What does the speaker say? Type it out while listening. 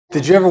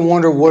Did you ever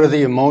wonder what are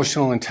the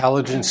emotional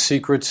intelligence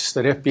secrets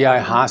that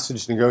FBI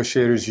hostage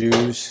negotiators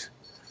use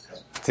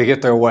to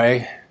get their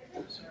way,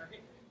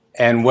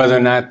 and whether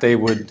or not they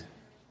would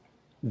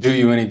do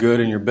you any good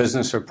in your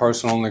business or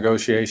personal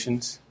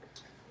negotiations?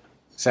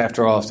 So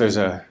after all, if there's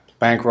a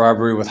bank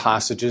robbery with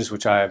hostages,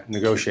 which I have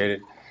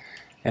negotiated,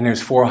 and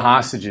there's 4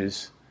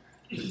 hostages,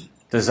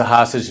 does the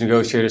hostage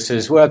negotiator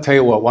says, well, I'll tell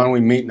you what, why don't we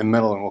meet in the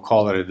middle and we'll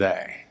call it a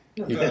day?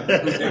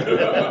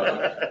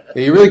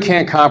 You really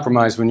can't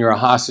compromise when you're a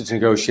hostage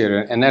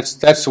negotiator, and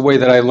that's the way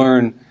that I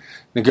learn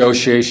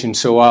negotiation.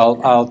 So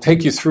I'll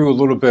take you through a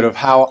little bit of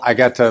how I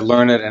got to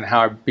learn it and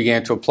how I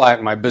began to apply it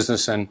in my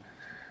business and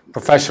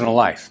professional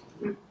life.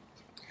 And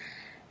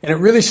it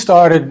really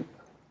started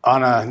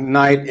on a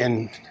night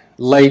in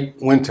late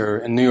winter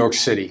in New York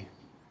City.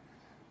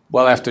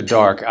 Well after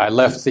dark, I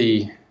left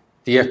the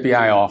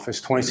FBI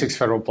office, 26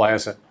 Federal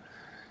Plaza,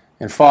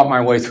 and fought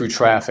my way through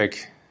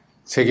traffic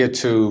to get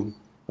to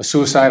a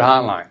suicide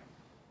hotline.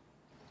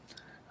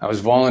 I was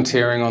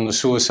volunteering on the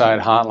suicide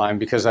hotline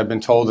because I've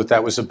been told that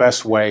that was the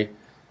best way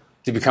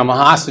to become a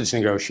hostage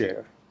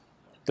negotiator,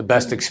 the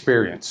best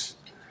experience.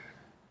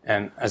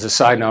 And as a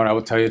side note, I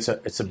will tell you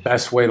it's the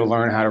best way to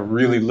learn how to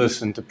really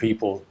listen to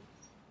people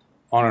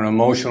on an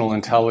emotional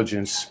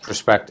intelligence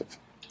perspective.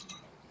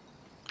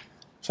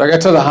 So I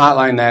got to the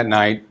hotline that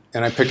night,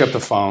 and I picked up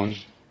the phone,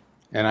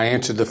 and I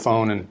answered the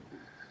phone in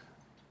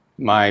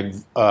my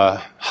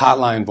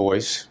hotline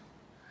voice.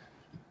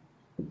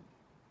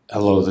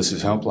 Hello, this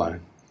is Helpline.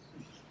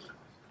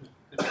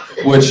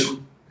 Which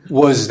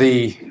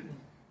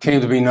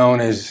came to be known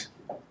as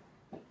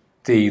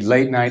the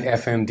late night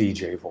FM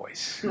DJ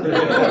voice.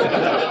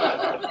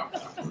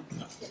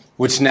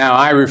 Which now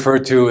I refer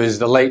to as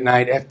the late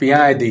night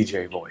FBI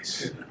DJ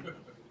voice.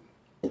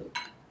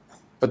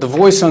 But the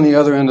voice on the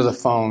other end of the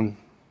phone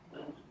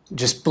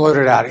just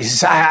blurted out. He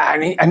says,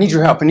 I need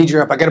your help. I need your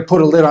help. I got to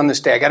put a lid on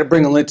this day. I got to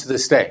bring a lid to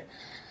this day.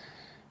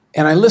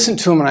 And I listened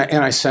to him,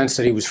 and I sensed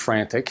that he was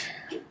frantic.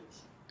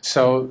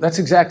 So that's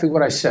exactly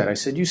what I said. I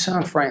said, you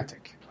sound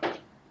frantic.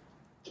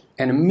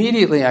 And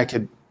immediately I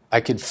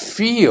could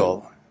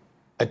feel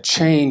a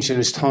change in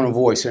his tone of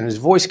voice. And his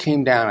voice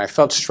came down. I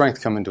felt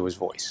strength come into his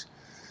voice.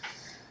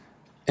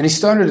 And he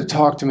started to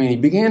talk to me. And he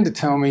began to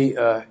tell me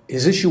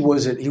his issue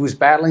was that he was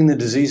battling the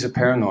disease of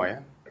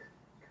paranoia.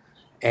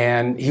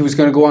 And he was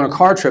going to go on a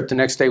car trip the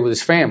next day with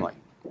his family.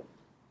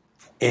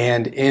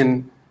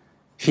 And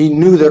he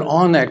knew that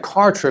on that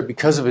car trip,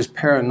 because of his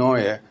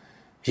paranoia,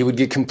 he would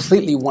get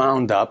completely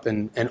wound up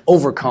and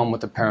overcome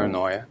with the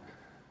paranoia.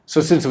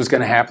 So since it was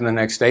going to happen the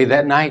next day,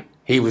 that night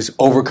he was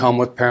overcome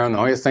with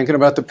paranoia, thinking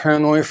about the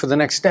paranoia for the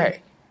next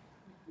day.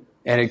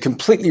 And it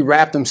completely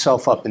wrapped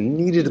himself up and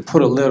needed to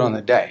put a lid on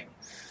the day.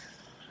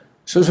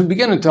 So as we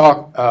began to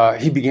talk,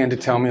 he began to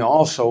tell me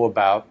also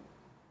about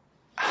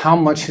how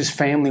much his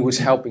family was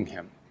helping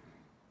him.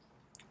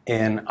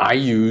 And I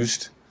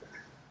used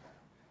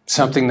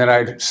something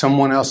that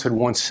someone else had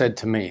once said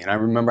to me, and I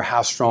remember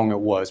how strong it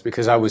was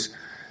because I was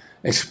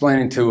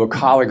explaining to a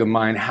colleague of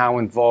mine how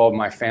involved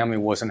my family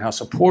was and how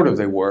supportive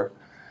they were.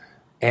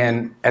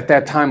 And at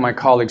that time, my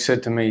colleague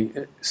said to me,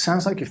 it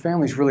sounds like your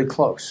family's really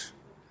close.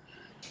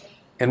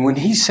 And when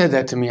he said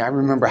that to me, I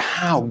remember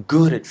how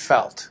good it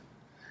felt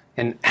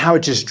and how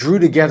it just drew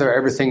together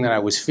everything that I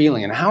was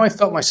feeling and how I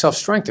felt myself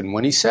strengthened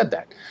when he said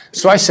that.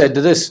 So I said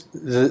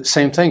the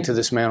same thing to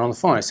this man on the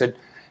phone. I said,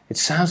 it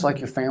sounds like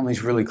your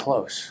family's really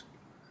close.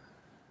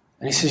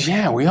 And he says,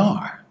 yeah, we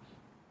are.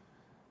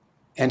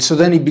 And so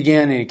then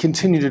he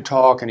continued to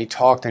talk, and he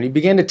talked, and he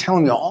began to tell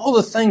me all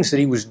the things that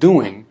he was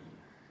doing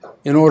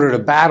in order to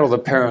battle the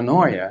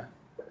paranoia.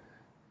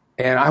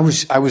 And I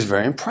was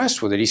very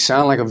impressed with it. He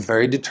sounded like a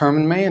very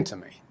determined man to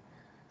me.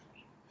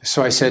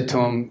 So I said to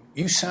him,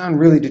 you sound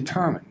really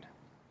determined.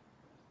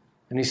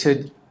 And he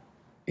said,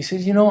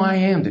 I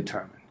am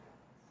determined.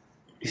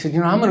 He said,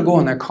 I'm going to go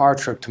on that car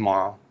trip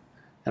tomorrow,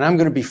 and I'm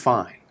going to be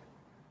fine.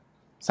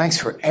 Thanks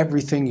for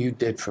everything you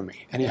did for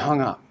me. And he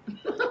hung up.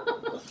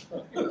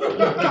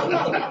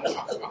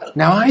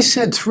 Now, I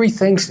said 3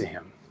 things to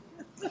him.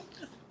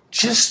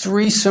 Just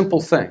 3 simple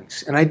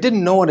things. And I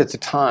didn't know it at the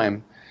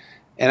time.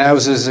 And I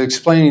was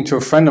explaining to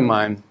a friend of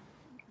mine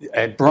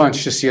at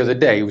brunch just the other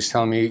day. He was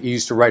telling me he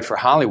used to write for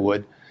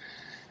Hollywood.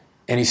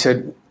 And he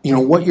said,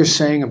 what you're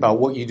saying about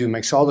what you do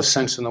makes all the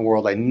sense in the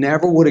world. I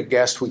never would have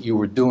guessed what you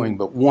were doing,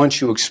 but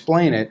once you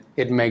explain it,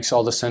 it makes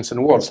all the sense in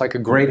the world. It's like a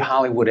great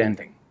Hollywood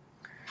ending.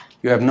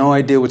 You have no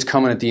idea what's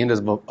coming at the end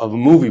of a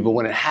movie, but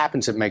when it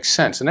happens, it makes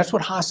sense. And that's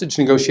what hostage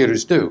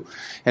negotiators do.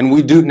 And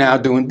we do now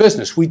do in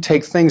business. We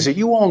take things that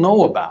you all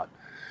know about,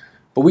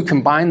 but we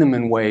combine them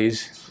in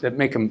ways that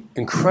make them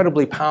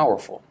incredibly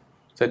powerful,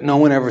 that no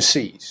one ever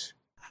sees.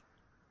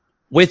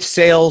 With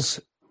sales,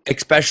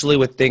 especially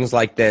with things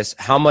like this,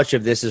 how much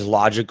of this is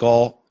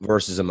logical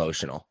versus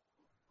emotional?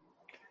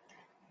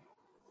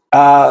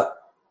 I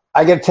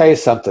got to tell you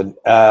something.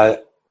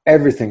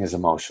 Everything is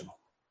emotional.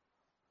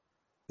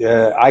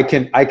 I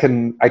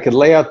could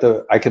lay out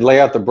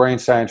the brain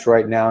science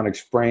right now and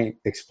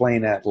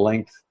explain at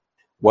length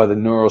why the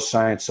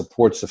neuroscience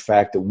supports the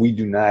fact that we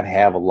do not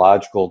have a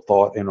logical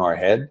thought in our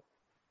head,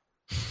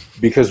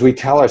 because we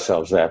tell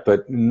ourselves that.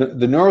 But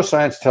the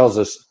neuroscience tells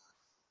us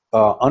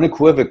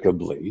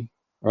unequivocally,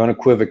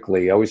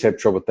 I always have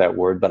trouble with that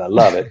word, but I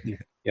love it.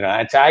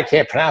 I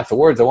can't pronounce the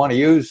words I want to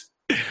use.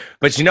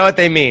 But you know what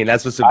they mean.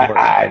 That's what's important.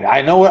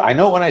 I know it. I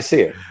know when I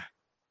see it.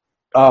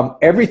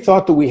 Every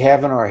thought that we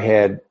have in our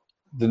head,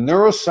 the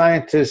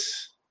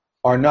neuroscientists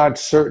are not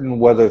certain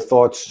whether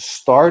thoughts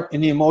start in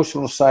the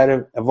emotional side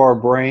of our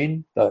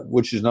brain,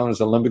 which is known as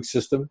the limbic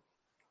system,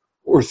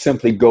 or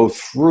simply go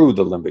through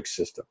the limbic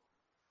system.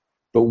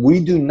 But we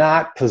do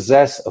not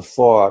possess a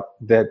thought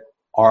that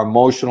our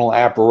emotional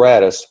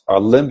apparatus, our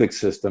limbic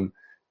system,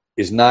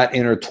 is not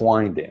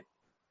intertwined in.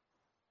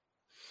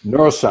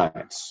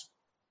 Neuroscience,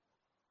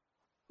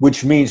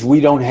 which means we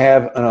don't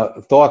have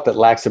a thought that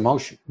lacks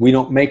emotion. We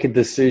don't make a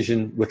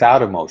decision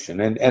without emotion.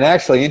 And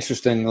actually,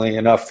 interestingly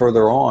enough,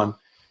 further on,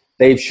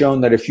 they've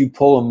shown that if you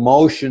pull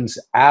emotions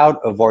out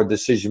of our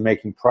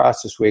decision-making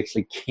process, we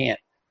actually can't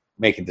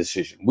make a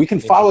decision. We can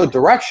follow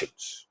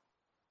directions.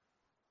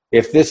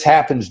 If this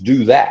happens,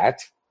 do that.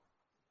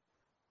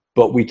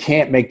 But we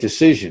can't make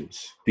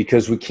decisions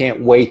because we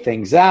can't weigh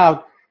things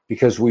out,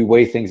 because we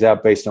weigh things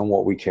out based on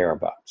what we care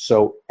about.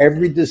 So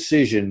every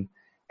decision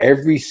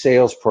every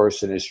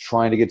salesperson is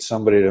trying to get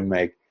somebody to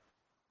make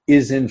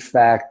is in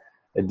fact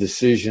a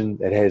decision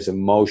that has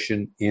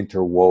emotion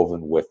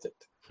interwoven with it.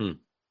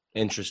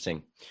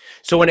 Interesting.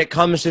 So when it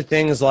comes to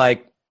things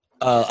like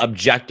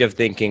objective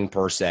thinking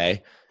per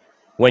se,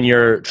 when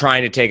you're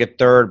trying to take a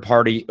third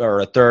party or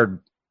a third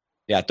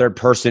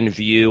person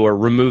view, or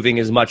removing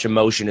as much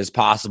emotion as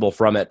possible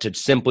from it to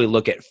simply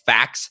look at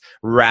facts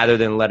rather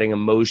than letting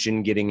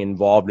emotion getting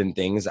involved in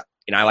things.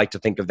 And I like to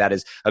think of that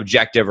as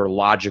objective or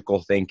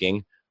logical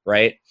thinking,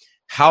 right?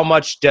 How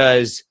much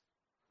does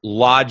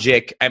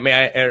logic, I mean,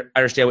 I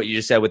understand what you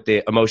just said with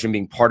the emotion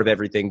being part of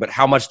everything, but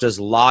how much does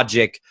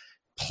logic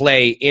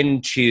play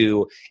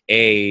into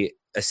a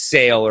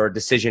sale or a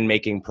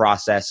decision-making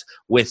process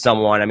with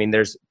someone? I mean,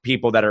 there's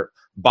people that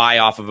buy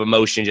off of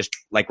emotion, just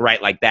like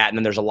right like that. And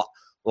then there's a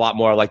lot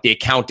more like the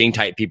accounting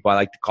type people, I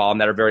like to call them,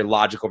 that are very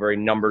logical, very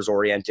numbers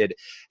oriented.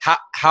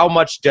 How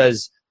much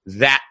does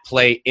that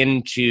play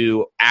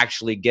into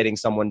actually getting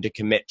someone to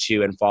commit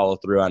to and follow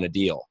through on a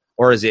deal?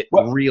 Or is it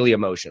really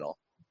emotional?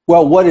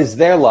 Well, what is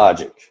their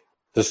logic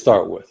to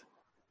start with?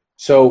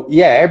 So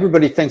yeah,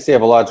 everybody thinks they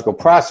have a logical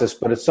process,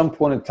 but at some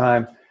point in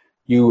time,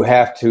 you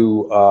have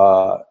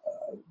to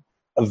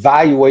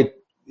evaluate,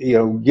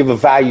 give a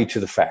value to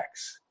the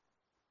facts.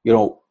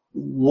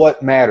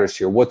 What matters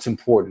here? What's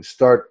important?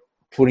 Start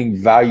putting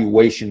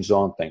valuations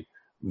on things.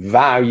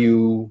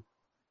 Value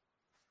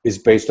is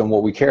based on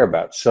what we care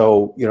about.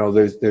 So,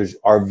 there's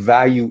our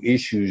value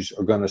issues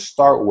are going to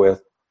start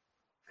with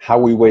how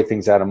we weigh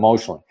things out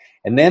emotionally.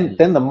 And then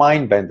the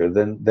mind bender,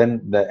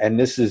 and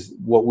this is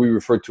what we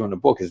refer to in the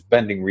book as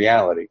bending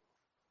reality.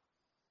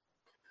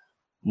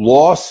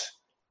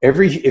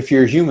 If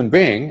you're a human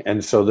being,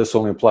 and so this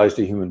only applies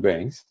to human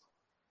beings,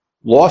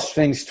 loss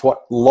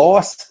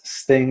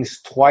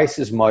stings twice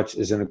as much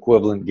as an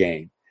equivalent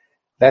gain.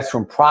 That's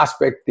from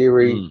prospect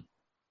theory.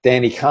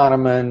 Danny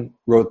Kahneman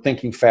wrote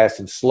Thinking Fast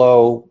and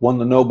Slow, won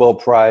the Nobel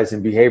Prize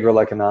in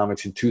Behavioral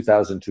Economics in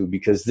 2002,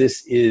 because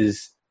this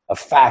is a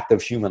fact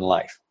of human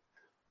life.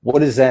 What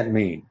does that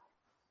mean?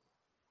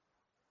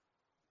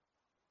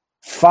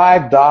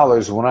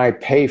 $5, when I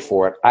pay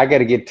for it, I got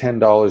to get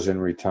 $10 in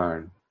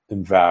return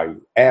in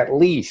value, at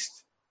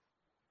least,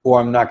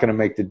 or I'm not going to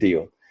make the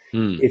deal.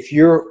 If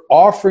you're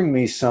offering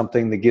me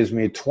something that gives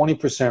me a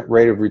 20%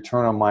 rate of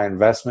return on my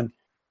investment,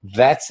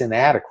 that's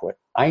inadequate.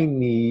 I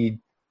need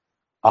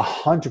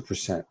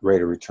 100%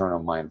 rate of return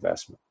on my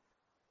investment.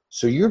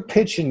 So you're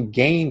pitching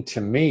gain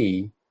to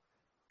me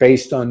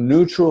based on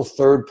neutral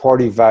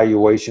third-party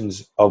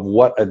valuations of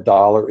what a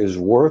dollar is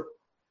worth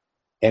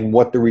and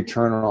what the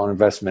return on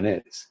investment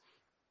is.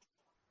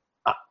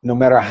 No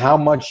matter how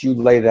much you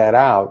lay that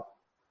out,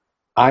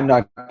 I'm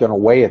not going to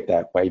weigh it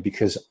that way,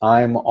 because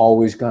I'm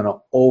always going to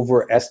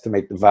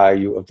overestimate the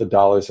value of the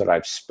dollars that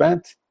I've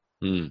spent,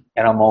 and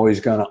I'm always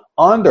going to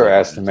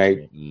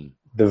underestimate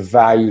the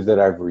value that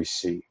I've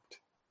received.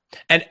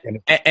 And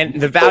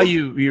the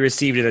value you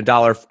received in a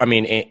dollar, I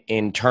mean,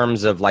 in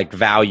terms of like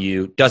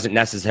value, doesn't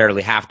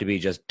necessarily have to be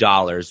just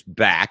dollars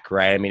back,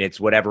 right? I mean, it's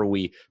whatever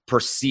we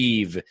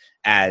perceive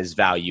as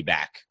value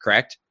back,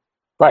 correct?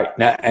 Right.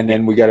 Now, and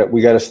then I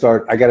got to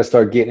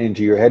start getting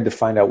into your head to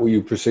find out what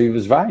you perceive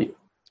as value.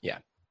 Yeah.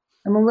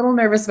 I'm a little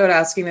nervous about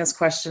asking this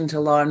question to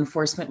law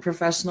enforcement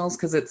professionals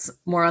because it's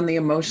more on the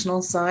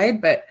emotional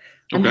side, but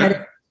I'm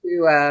headed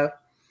to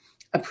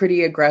a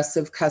pretty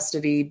aggressive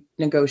custody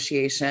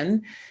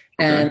negotiation.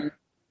 And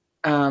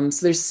so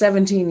there's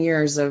 17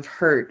 years of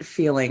hurt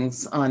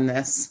feelings on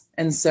this.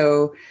 And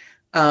so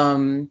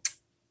I'm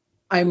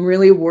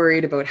really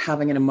worried about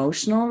having an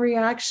emotional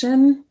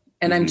reaction.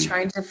 And I'm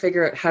trying to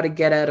figure out how to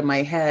get out of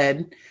my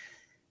head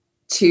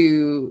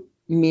to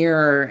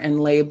mirror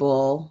and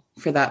label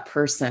for that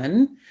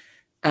person,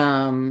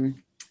 and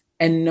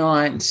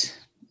not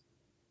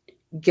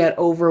get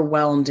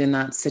overwhelmed in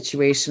that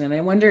situation. And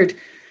I wondered,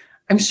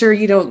 I'm sure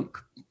you don't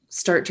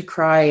start to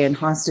cry in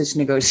hostage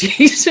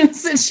negotiation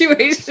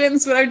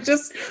situations, but I'm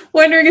just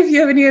wondering if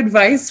you have any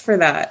advice for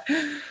that.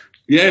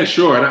 Yeah,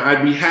 sure. And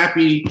I'd be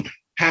happy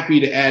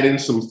to add in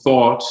some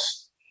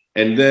thoughts.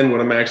 And then what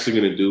I'm actually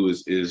going to do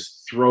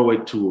is throw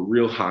it to a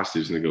real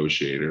hostage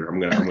negotiator. I'm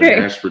going to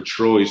ask for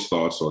Troy's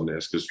thoughts on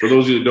this, because for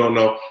those of you who don't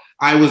know,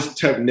 I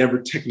was never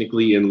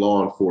technically in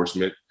law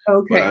enforcement,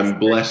 but I'm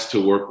blessed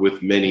to work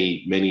with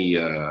many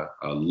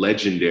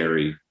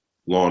legendary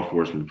law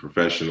enforcement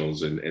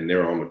professionals, and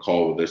they're on the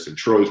call with us, and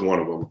Troy's one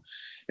of them.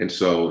 And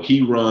so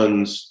he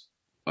runs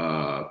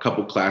a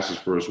couple classes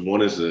for us.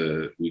 One is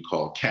we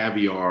call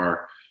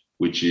Caviar,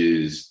 which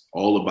is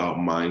all about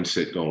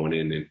mindset going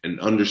in and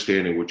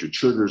understanding what your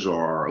triggers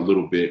are a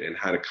little bit and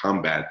how to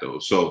combat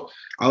those. So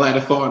I'll add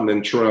a thought, and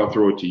then Troy, I'll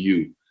throw it to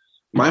you.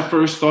 My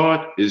first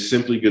thought is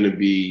simply going to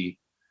be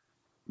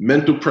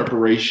mental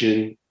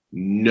preparation.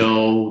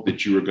 Know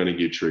that you are going to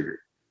get triggered.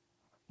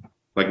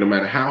 Like, no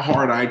matter how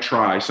hard I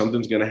try,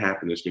 something's going to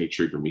happen that's going to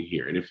trigger me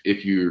here. And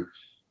if you're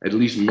at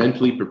least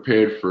mentally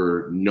prepared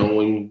for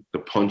knowing the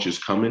punch is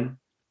coming,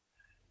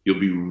 you'll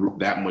be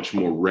that much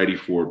more ready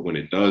for it when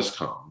it does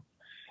come.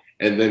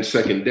 And then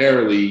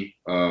secondarily,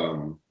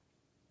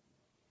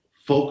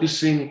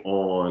 focusing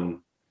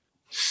on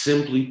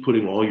simply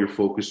putting all your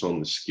focus on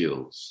the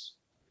skills,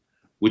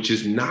 which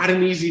is not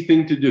an easy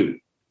thing to do,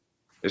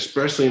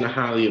 especially in a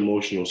highly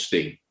emotional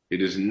state.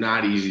 It is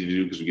not easy to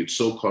do because we get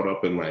so caught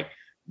up in like,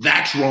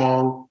 that's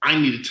wrong. I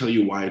need to tell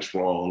you why it's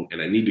wrong,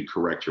 and I need to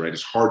correct you, right?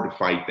 It's hard to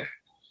fight that.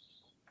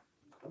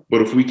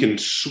 But if we can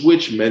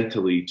switch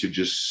mentally to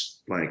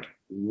just like,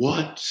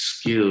 what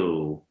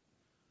skill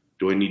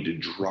do I need to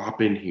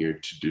drop in here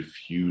to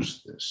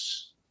diffuse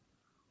this?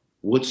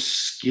 What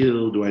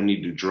skill do I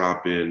need to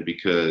drop in?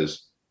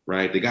 Because,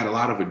 right, they got a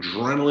lot of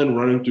adrenaline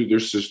running through their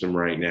system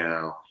right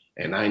now,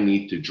 and I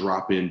need to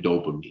drop in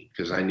dopamine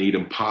because I need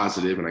them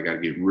positive, and I got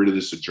to get rid of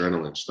this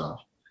adrenaline stuff.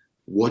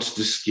 What's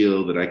the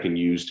skill that I can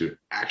use to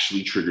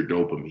actually trigger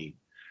dopamine?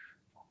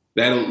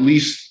 That at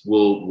least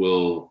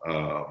will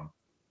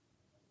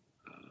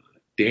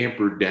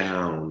damper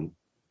down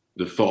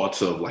the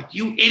thoughts of like,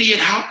 you idiot,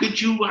 how could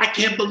you? I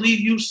can't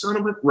believe you, son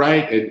of a,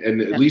 right?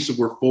 And at least if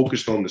we're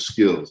focused on the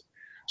skills.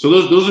 So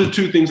those are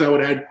two things I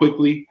would add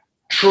quickly.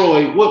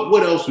 Troy,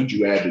 what else would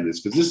you add to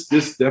this? Because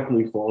this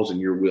definitely falls in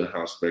your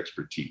wheelhouse of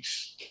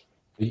expertise.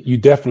 You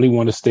definitely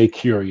want to stay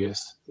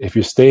curious. If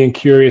you're staying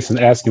curious and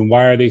asking,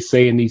 why are they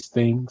saying these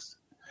things?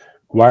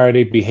 Why are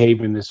they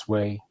behaving this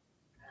way?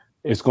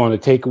 It's going to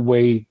take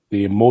away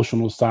the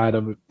emotional side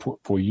of it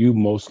for you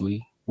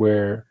mostly,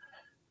 where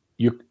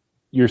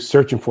you're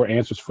searching for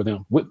answers for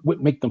them.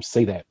 What make them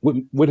say that?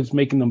 What is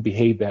making them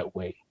behave that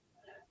way?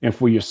 And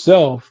for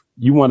yourself,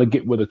 you want to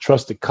get with a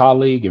trusted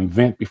colleague and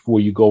vent before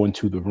you go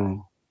into the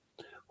room,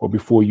 or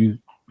before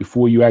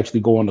you actually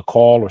go on the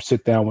call or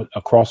sit down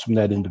across from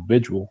that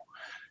individual.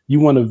 You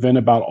want to vent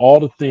about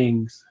all the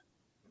things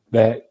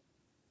that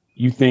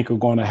you think are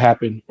going to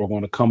happen or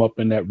going to come up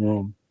in that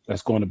room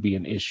that's going to be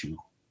an issue.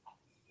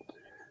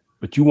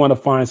 But you want to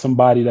find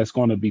somebody that's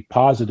going to be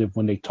positive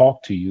when they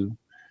talk to you,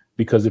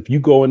 because if you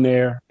go in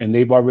there and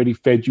they've already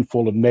fed you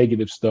full of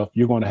negative stuff,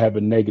 you're going to have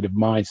a negative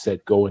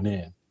mindset going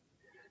in.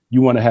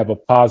 You want to have a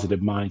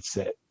positive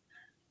mindset.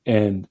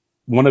 And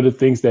one of the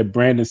things that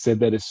Brandon said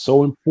that is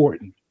so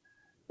important,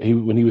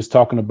 when he was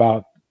talking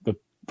about the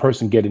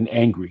person getting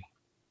angry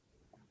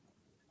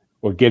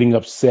or getting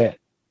upset,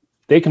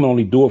 they can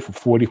only do it for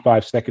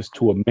 45 seconds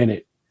to a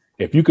minute.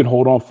 If you can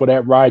hold on for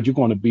that ride, you're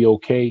going to be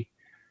okay.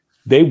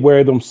 They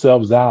wear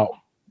themselves out.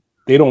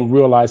 They don't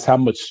realize how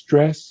much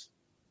stress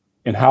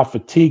and how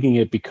fatiguing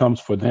it becomes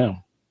for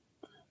them.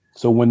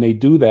 So when they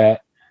do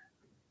that,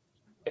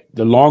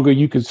 the longer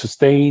you can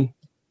sustain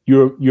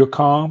your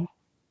calm,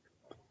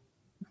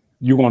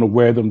 you're going to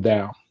wear them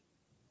down.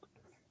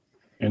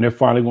 And they're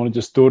finally going to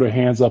just throw their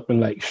hands up and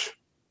like, shh.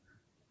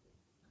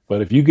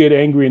 But if you get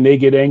angry and they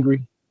get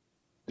angry,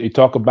 they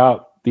talk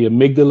about the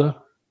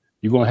amygdala,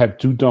 you're going to have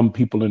two dumb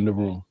people in the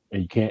room,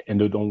 and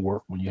it don't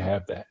work when you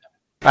have that.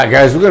 All right,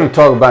 guys, we're going to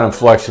talk about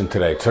inflection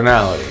today,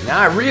 tonality. Now,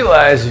 I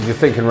realize if you're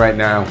thinking right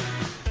now,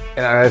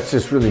 that's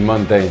just really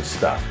mundane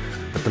stuff.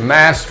 But the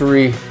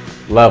mastery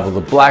level, the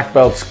black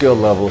belt skill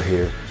level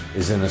here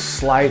is in a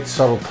slight,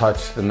 subtle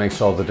touch that makes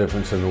all the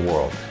difference in the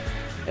world.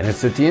 And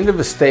it's at the end of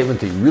a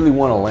statement that you really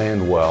want to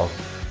land well,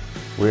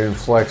 where it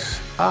inflects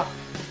up,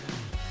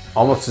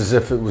 almost as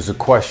if it was a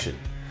question.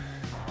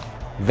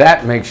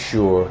 That makes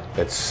sure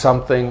that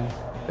something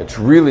that's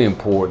really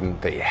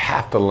important that you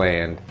have to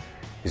land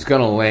is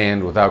going to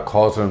land without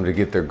causing them to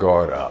get their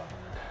guard up.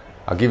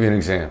 I'll give you an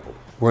example.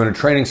 We're in a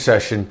training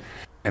session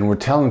and we're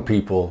telling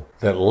people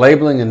that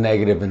labeling a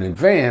negative in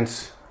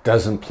advance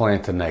doesn't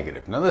plant a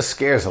negative. Now, this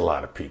scares a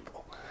lot of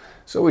people.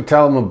 So we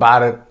tell them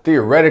about it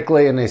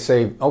theoretically and they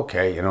say,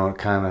 okay, it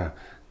kind of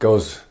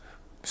goes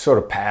sort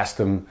of past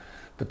them.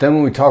 But then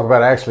when we talk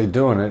about actually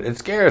doing it, it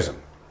scares them.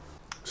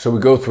 So we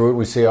go through it,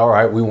 we say, all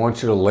right, we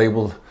want you to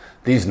label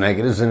these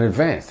negatives in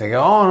advance. They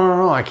go, oh,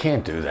 no, I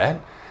can't do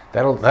that.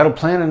 That'll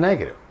plant a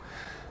negative.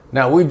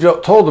 Now, we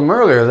told them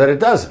earlier that it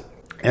doesn't,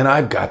 and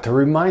I've got to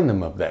remind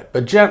them of that,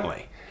 but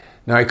gently.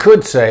 Now, I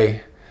could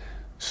say,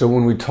 so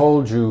when we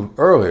told you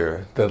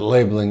earlier that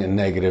labeling a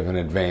negative in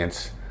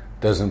advance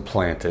doesn't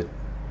plant it,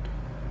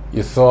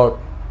 you thought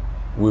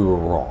we were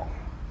wrong.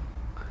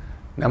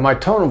 Now, my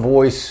tone of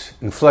voice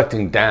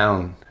inflecting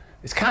down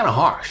is kind of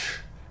harsh,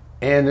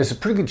 and there's a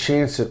pretty good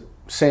chance that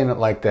saying it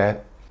like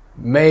that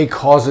may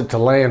cause it to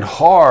land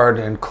hard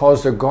and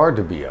cause their guard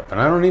to be up,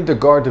 and I don't need their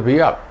guard to be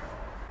up.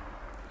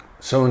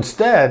 So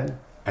instead,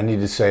 I need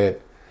to say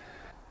it,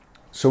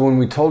 so when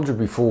we told you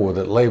before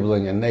that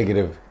labeling a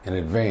negative in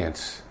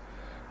advance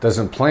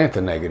doesn't plant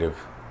the negative,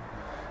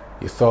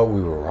 you thought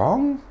we were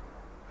wrong?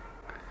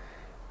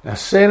 Now,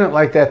 saying it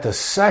like that the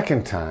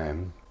second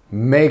time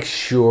makes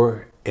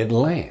sure it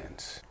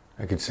lands.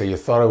 I could say you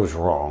thought I was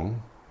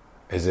wrong,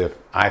 as if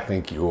I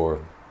think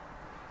you're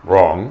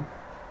wrong.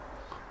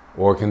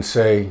 Or I can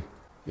say,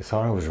 you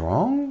thought I was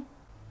wrong?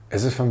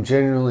 As if I'm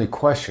genuinely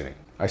questioning.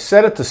 I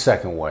said it the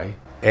second way,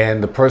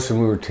 and the person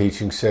we were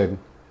teaching said,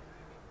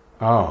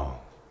 oh,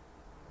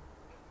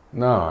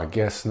 no, I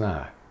guess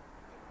not.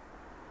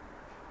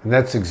 And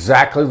that's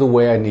exactly the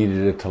way I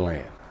needed it to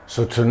land.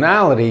 So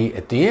tonality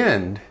at the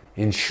end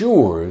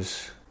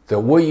ensures that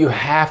what you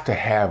have to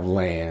have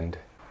land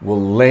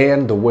will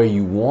land the way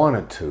you want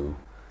it to,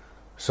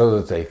 so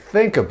that they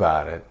think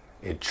about it,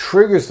 it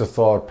triggers the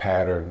thought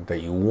pattern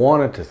that you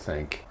want it to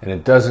think, and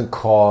it doesn't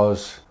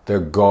cause their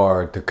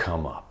guard to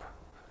come up.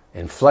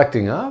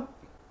 Inflecting up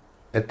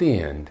at the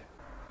end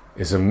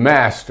is a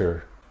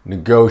master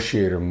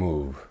negotiator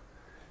move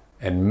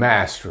and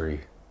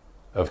mastery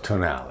of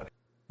tonality.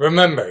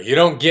 Remember, you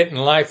don't get in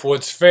life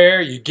what's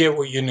fair, you get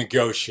what you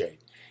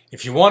negotiate.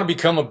 If you want to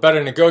become a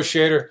better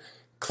negotiator,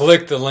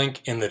 click the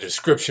link in the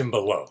description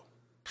below.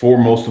 4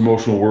 most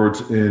emotional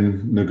words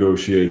in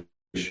negotiation.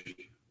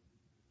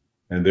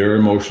 And they're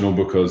emotional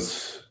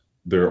because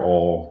they're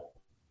all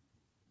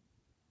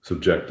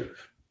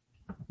subjective.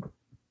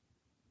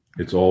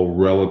 It's all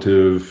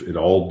relative. It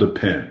all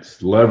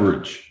depends.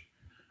 Leverage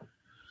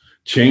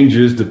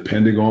changes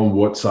depending on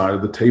what side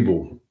of the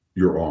table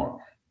you're on.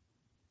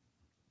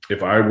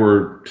 If I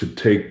were to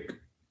take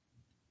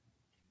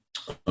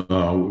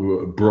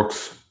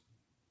Brooks,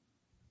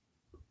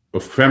 a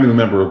family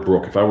member of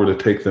Brooke, if I were to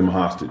take them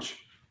hostage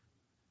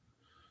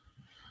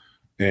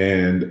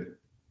and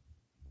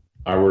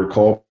I were to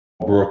call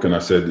Brooke and I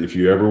said, if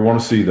you ever want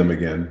to see them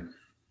again,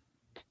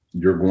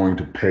 you're going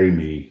to pay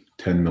me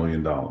 $10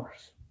 million.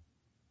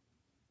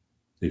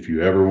 If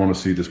you ever want to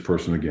see this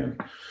person again,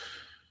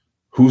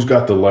 who's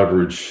got the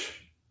leverage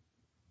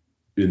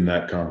in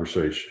that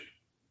conversation?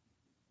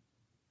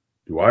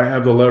 Do I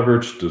have the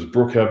leverage? Does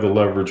Brooke have the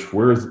leverage?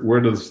 Where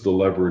does the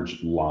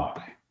leverage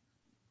lie?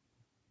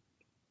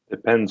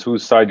 Depends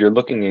whose side you're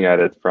looking at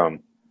it from.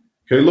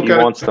 Okay, He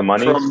wants the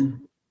money.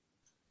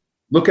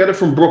 Look at it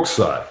from Brooke's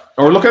side,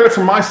 or look at it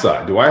from my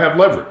side. Do I have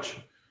leverage?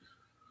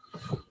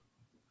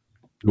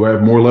 Do I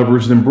have more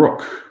leverage than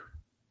Brooke?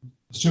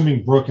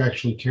 Assuming Brooke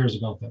actually cares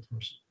about that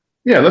person.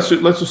 Yeah, let's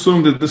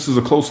assume that this is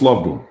a close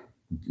loved one.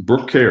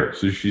 Brooke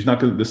cares. So she's not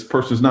gonna, this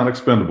person's not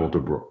expendable to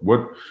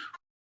Brooke.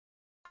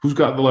 Who's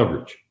got the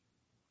leverage?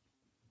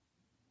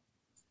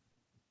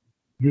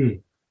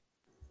 You.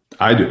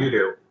 I do. You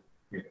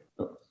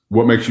do.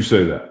 What makes you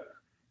say that?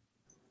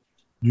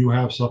 You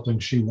have something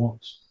she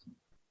wants.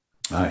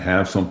 I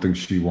have something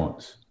she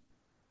wants.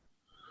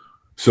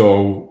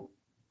 So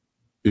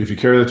if you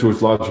carry that to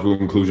its logical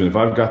conclusion, if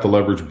I've got the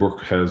leverage,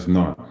 Brooke has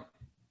none.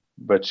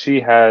 But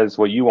she has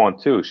what you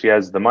want too. She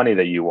has the money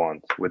that you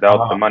want.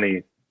 Without the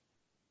money.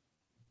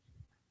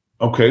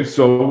 Okay,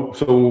 so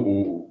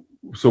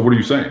what are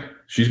you saying?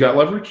 She's got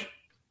leverage?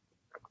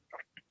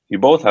 You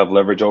both have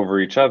leverage over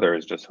each other.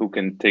 It's just who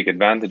can take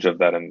advantage of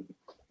that and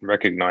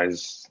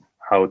recognize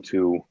how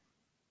to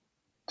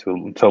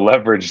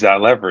leverage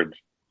that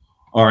leverage.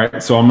 All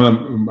right, so I'm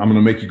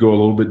gonna make you go a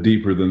little bit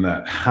deeper than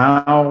that.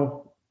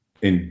 How,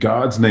 in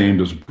God's name,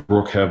 does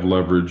Brooke have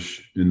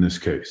leverage in this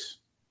case?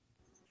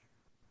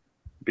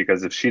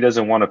 Because if she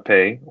doesn't want to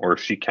pay, or if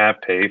she can't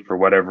pay for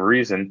whatever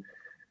reason,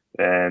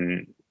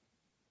 then,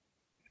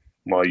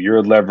 well,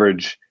 your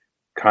leverage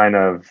kind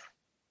of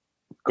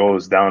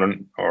goes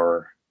down,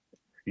 or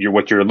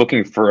what you're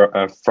looking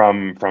for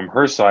from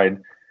her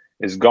side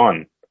is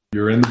gone.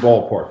 You're in the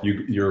ballpark.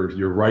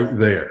 You're right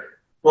there.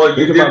 Well,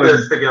 you did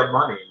this to get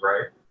money,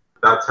 right?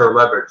 That's her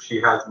leverage. She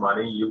has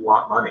money. You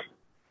want money.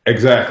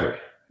 Exactly.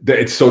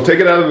 So take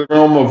it out of the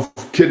realm of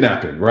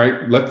kidnapping,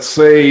 right? Let's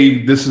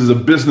say this is a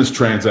business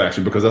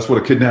transaction, because that's what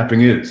a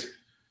kidnapping is.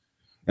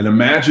 And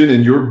imagine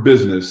in your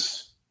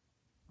business,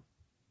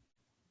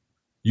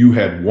 you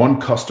had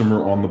one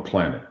customer on the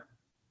planet.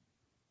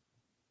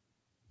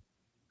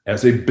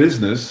 As a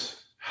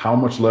business, how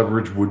much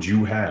leverage would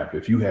you have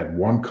if you had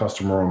one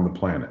customer on the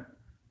planet?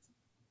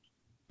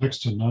 Next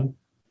to none.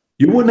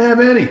 You wouldn't have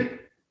any.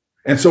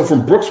 And so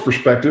from Brooke's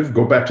perspective,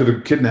 go back to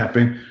the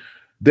kidnapping,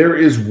 there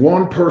is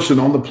one person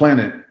on the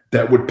planet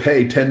that would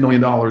pay $10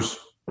 million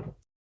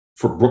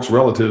for Brooke's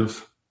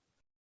relative,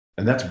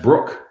 and that's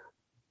Brooke.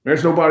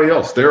 There's nobody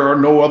else. There are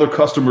no other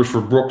customers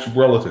for Brooke's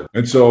relative.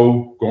 And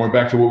so going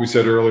back to what we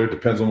said earlier, it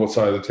depends on what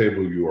side of the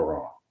table you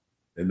are on.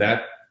 In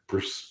that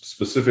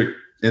specific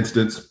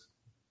instance,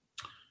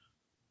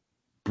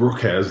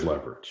 Brooke has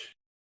leverage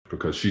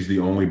because she's the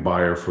only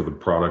buyer for the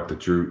product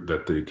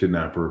that the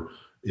kidnapper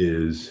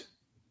is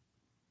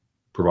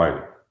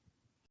providing.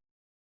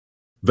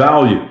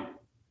 Value.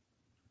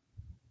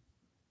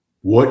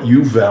 What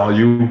you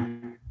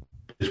value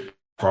is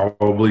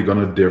probably going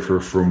to differ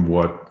from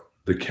what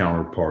the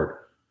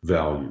counterpart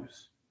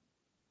values.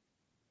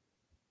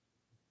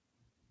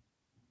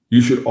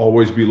 You should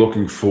always be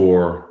looking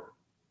for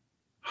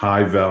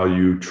high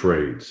value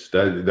trades.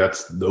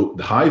 That's the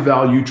high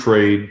value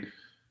trade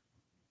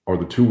are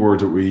the two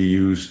words that we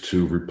use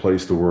to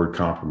replace the word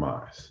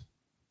compromise.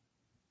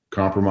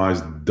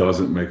 Compromise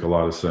doesn't make a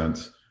lot of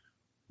sense.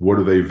 What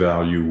do they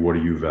value? What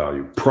do you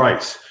value?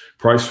 Price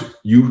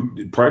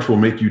will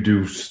make you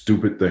do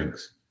stupid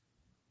things.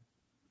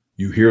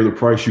 You hear the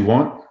price you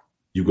want,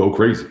 you go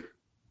crazy.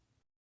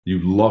 You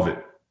love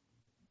it.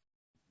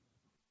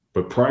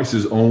 But price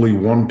is only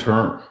one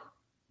term,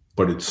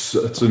 but it's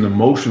an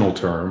emotional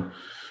term,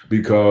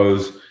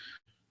 because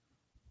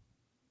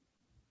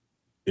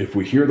if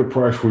we hear the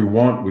price we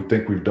want, we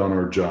think we've done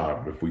our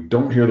job. If we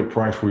don't hear the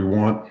price we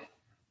want,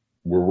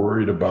 we're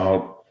worried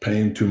about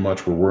paying too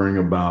much. We're worrying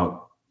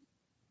about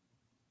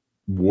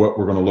what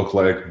we're going to look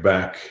like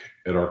back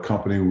at our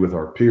company with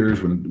our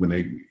peers when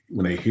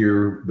they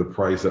hear the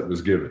price that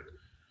was given.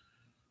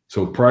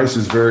 So price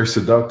is very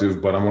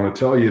seductive, but I want to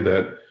tell you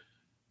that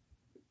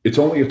it's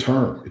only a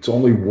term. It's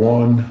only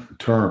one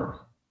term.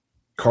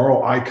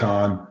 Carl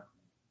Icahn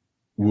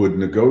would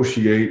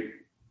negotiate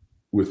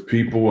with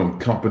people and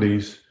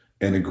companies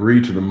and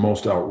agree to the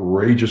most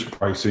outrageous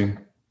pricing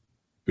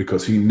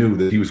because he knew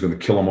that he was going to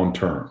kill them on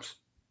terms.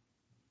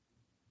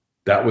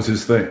 That was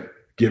his thing.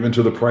 Given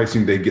to the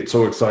pricing, they get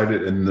so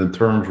excited, and the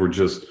terms were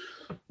just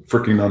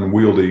freaking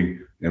unwieldy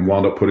and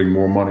wound up putting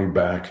more money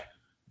back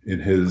in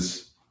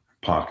his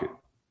pocket.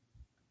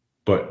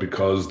 But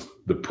because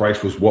the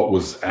price was what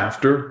was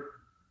after,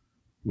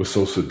 was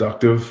so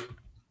seductive,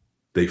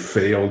 they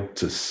failed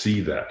to see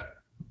that.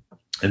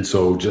 And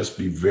so just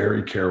be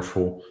very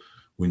careful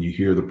when you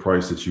hear the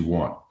price that you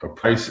want. A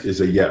price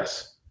is a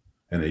yes,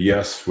 and a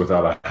yes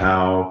without a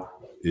how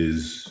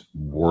is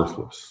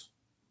worthless.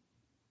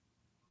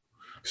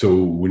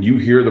 So when you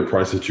hear the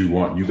price that you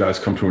want, you guys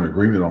come to an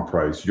agreement on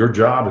price, your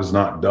job is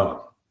not done.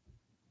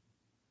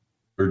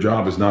 Your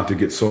job is not to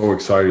get so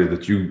excited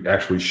that you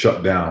actually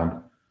shut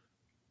down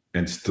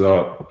and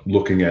start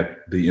looking at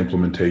the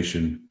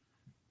implementation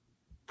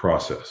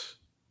process.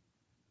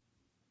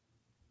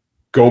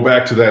 Go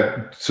back to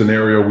that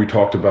scenario we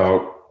talked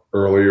about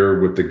earlier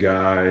with the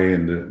guy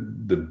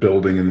and the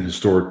building in the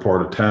historic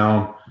part of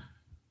town,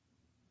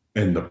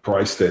 and the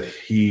price that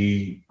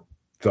he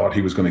thought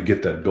he was going to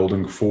get that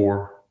building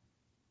for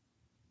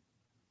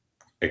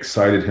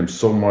excited him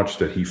so much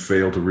that he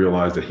failed to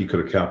realize that he could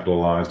have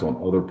capitalized on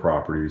other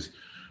properties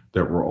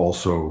that were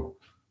also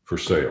for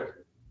sale.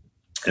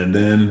 And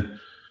then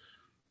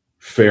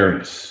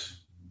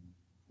fairness.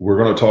 We're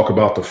going to talk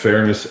about the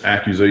fairness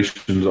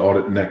accusations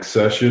audit next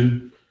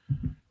session.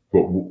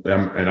 And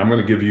I'm going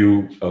to give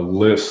you a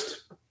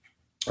list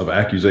of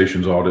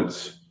accusations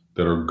audits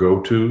that are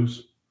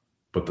go-tos,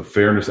 but the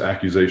fairness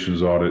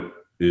accusations audit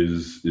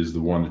is the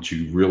one that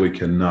you really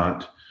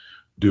cannot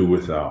do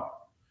without.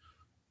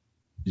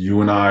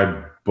 You and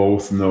I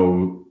both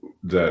know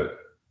that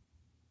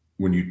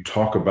when you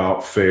talk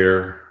about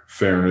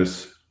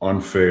fairness,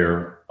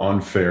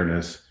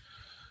 unfairness,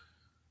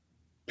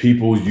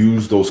 people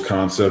use those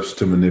concepts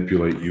to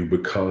manipulate you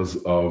because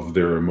of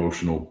their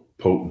emotional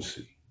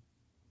potency.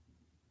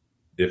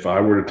 If I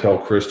were to tell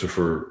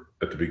Christopher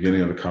at the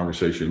beginning of the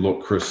conversation,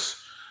 look, Chris,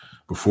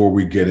 before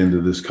we get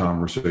into this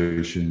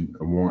conversation,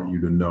 I want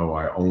you to know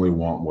I only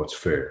want what's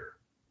fair.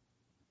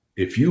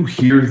 If you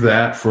hear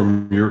that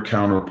from your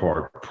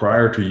counterpart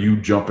prior to you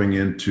jumping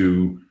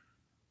into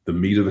the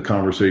meat of the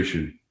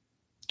conversation,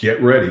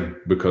 get ready,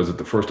 because at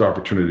the first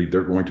opportunity,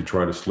 they're going to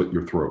try to slit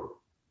your throat.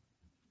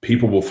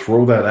 People will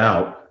throw that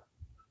out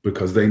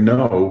because they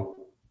know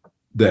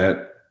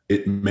that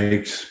it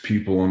makes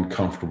people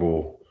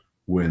uncomfortable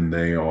when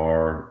they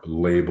are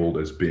labeled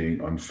as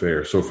being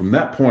unfair. So from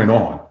that point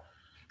on,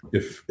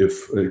 if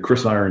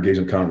Chris and I are engaged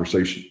in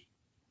conversation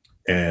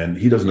and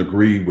he doesn't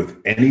agree with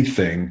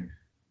anything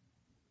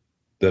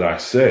that I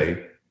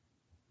say,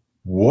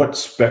 what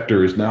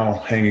specter is now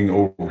hanging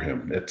over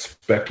him? That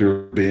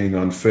specter being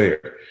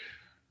unfair.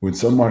 When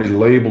somebody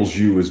labels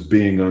you as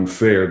being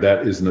unfair,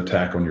 that is an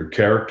attack on your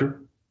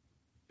character.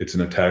 It's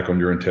an attack on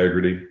your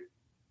integrity.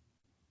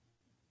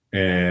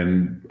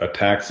 And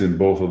attacks in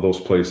both of those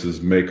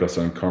places make us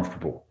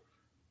uncomfortable.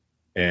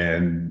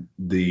 And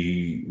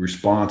the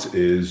response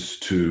is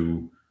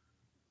to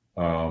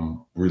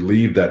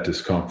relieve that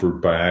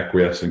discomfort by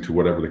acquiescing to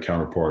whatever the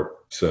counterpart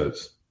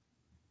says,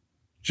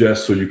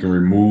 just so you can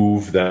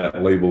remove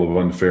that label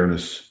of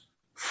unfairness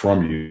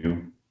from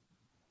you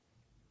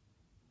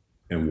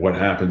And what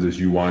happens is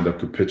you wind up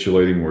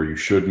capitulating where you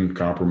shouldn't,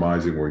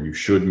 compromising where you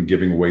shouldn't,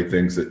 giving away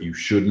things that you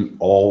shouldn't,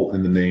 all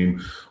in the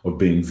name of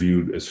being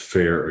viewed as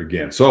fair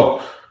again.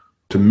 So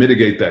to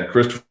mitigate that,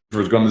 Christopher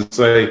is going to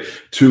say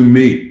to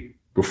me,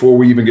 before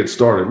we even get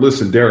started,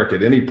 listen, Derek,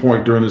 at any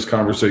point during this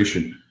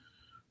conversation,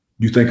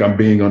 you think I'm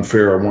being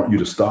unfair, I want you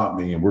to stop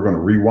me. And we're going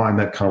to rewind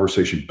that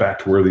conversation back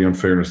to where the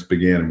unfairness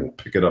began, and we'll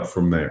pick it up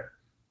from there.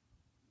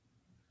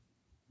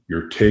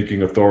 You're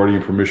taking authority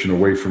and permission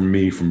away from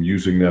me from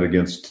using that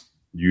against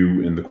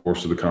you in the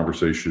course of the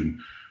conversation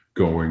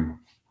going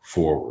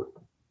forward.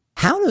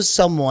 How does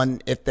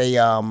someone, if they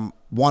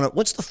want to,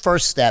 what's the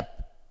first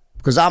step?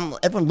 Because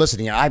everyone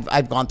listening,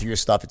 I've gone through your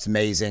stuff. It's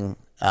amazing.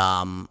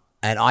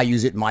 And I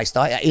use it in my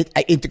stuff. I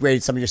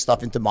integrated some of your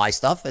stuff into my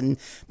stuff, and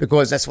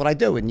because that's what I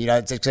do. And,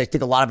 I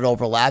think a lot of it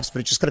overlaps, but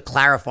it's just going to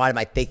clarify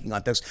my thinking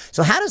on things.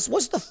 So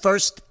what's the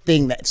first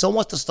thing that, if someone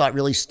wants to start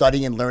really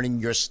studying and learning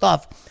your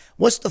stuff,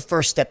 what's the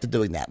first step to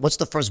doing that? What's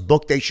the first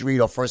book they should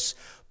read, or first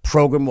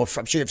program, or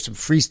I'm sure you have some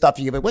free stuff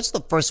you give it. What's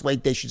the first way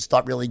they should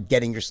start really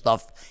getting your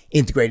stuff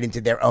integrated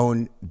into their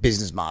own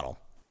business model?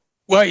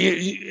 Well,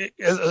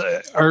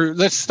 or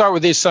let's start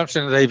with the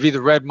assumption that they've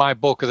either read my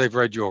book or they've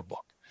read your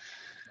book.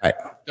 Right.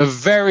 The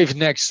very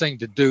next thing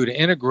to do to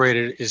integrate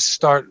it is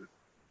start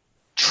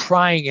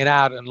trying it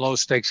out in low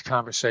stakes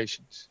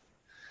conversations.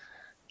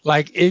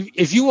 Like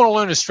if you want to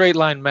learn a straight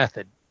line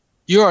method,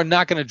 you are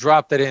not going to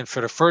drop that in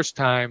for the first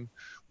time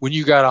when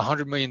you got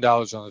 $100 million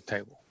on the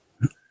table.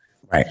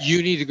 Right.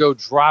 You need to go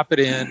drop it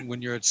in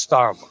when you're at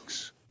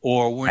Starbucks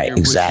or when you're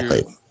with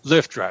your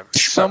Lyft driver.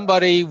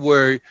 Somebody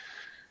where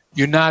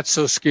you're not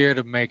so scared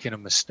of making a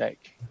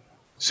mistake.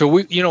 So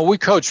we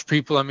coach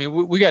people. I mean,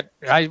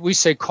 we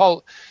say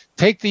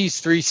take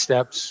these 3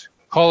 steps,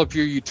 call up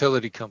your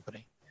utility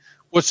company.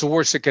 What's the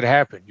worst that could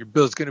happen? Your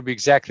bill's going to be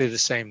exactly the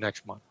same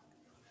next month.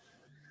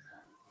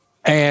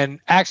 And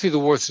actually the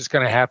worst that's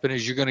going to happen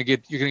is you're going to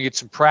get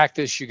some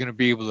practice. You're going to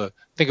be able to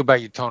think about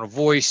your tone of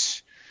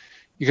voice.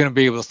 You're going to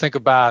be able to think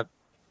about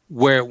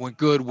where it went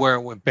good, where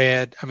it went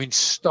bad. I mean,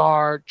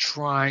 start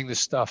trying the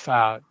stuff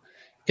out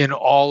in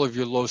all of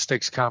your low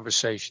stakes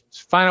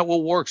conversations. Find out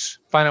what works.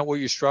 Find out what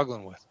you're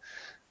struggling with.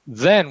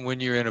 Then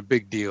when you're in a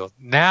big deal,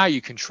 now you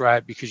can try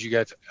it because you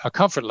got a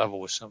comfort level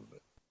with some of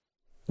it.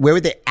 Where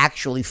would they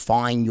actually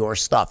find your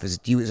stuff? Is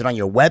it on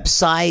your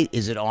website?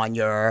 Is it like,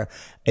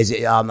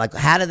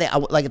 how do they,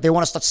 like, if they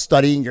want to start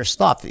studying your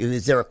stuff,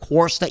 is there a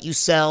course that you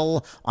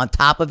sell on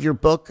top of your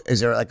book? Is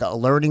there like a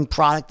learning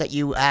product that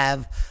you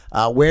have?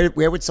 Where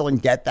would someone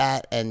get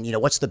that? And,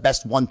 what's the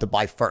best one to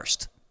buy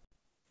first?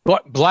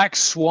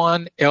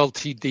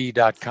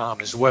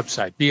 BlackSwanLTD.com is the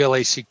website,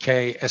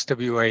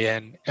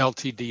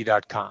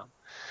 BlackSwanLTD.com.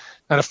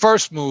 Now, the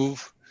first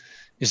move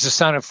is to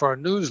sign up for our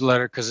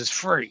newsletter because it's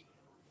free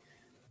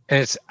and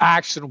it's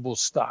actionable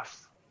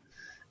stuff.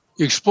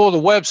 You explore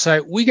the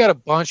website, we got a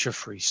bunch of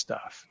free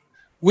stuff.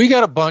 We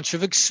got a bunch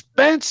of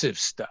expensive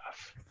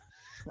stuff.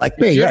 Like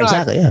me, yeah,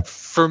 exactly. Yeah.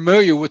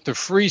 Familiar with the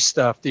free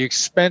stuff, the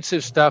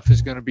expensive stuff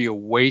is going to be a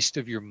waste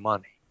of your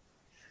money.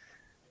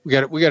 We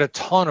got a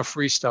ton of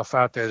free stuff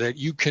out there that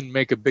you can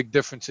make a big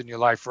difference in your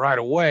life right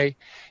away.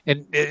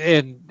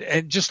 And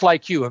just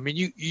like you, I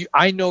mean,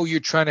 I know you're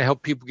trying to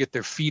help people get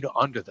their feet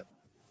under them.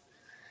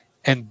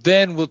 And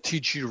then we'll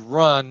teach you to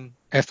run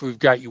after we've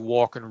got you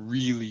walking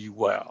really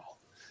well.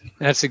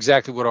 And that's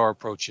exactly what our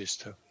approach is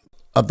too.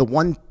 Of the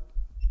one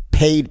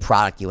paid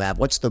product you have,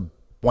 what's the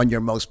one you're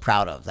most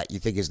proud of that you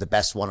think is the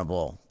best one of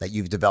all that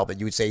you've developed? That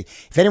you would say,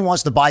 if anyone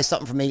wants to buy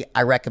something from me,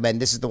 I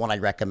recommend, this is the one I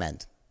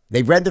recommend.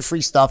 They've read the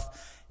free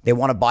stuff. They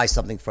want to buy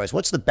something first.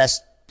 What's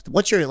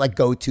your like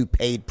go-to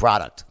paid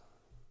product?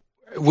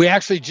 We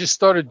actually just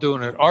started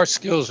doing it. Our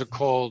skills are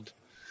called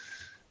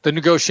the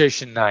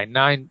Negotiation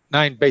 9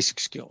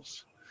 basic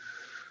skills.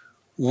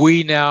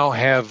 We now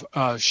have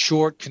a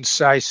short,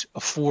 concise,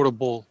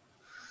 affordable,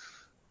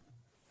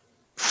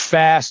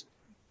 fast,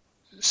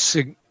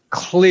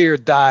 clear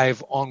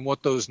dive on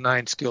what those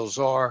 9 skills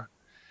are.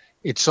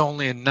 It's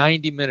only a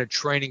 90-minute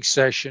training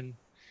session.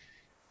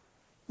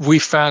 We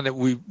found that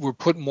we're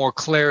putting more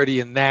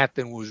clarity in that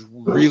than was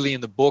really in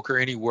the book or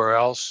anywhere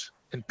else.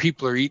 And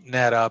people are eating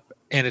that up.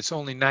 And it's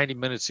only 90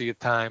 minutes of your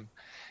time.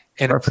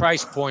 And Perfect. A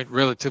price point,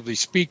 relatively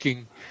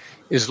speaking,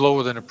 is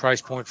lower than a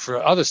price point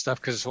for other stuff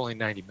because it's only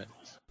 90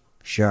 minutes.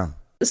 Sure.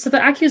 So the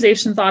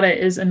accusations audit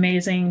is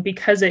amazing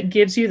because it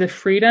gives you the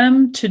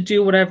freedom to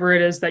do whatever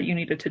it is that you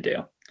needed to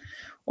do,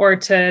 or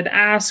to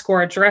ask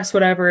or address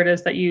whatever it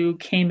is that you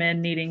came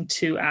in needing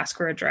to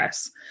ask or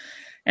address.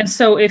 And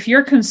so if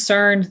you're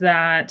concerned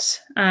that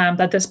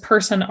that this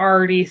person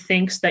already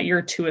thinks that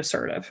you're too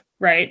assertive,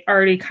 right?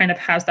 Already kind of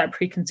has that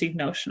preconceived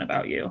notion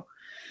about you,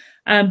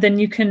 then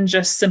you can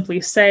just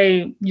simply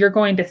say, you're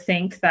going to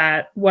think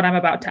that what I'm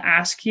about to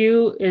ask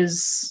you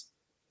is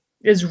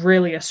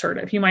really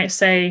assertive. You might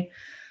say,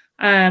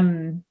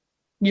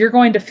 you're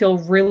going to feel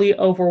really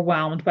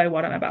overwhelmed by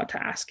what I'm about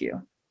to ask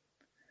you.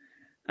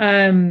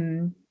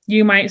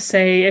 You might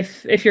say,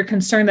 if you're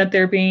concerned that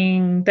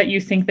that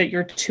you think that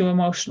you're too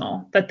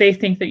emotional, that they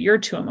think that you're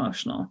too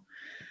emotional.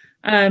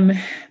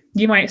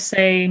 You might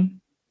say,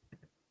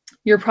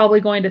 you're probably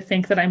going to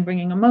think that I'm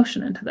bringing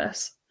emotion into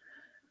this.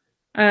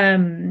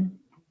 And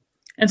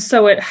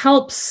so it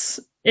helps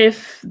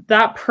if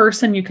that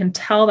person, you can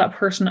tell that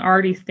person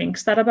already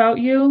thinks that about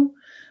you.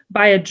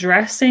 By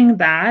addressing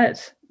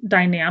that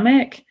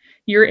dynamic,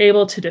 you're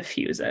able to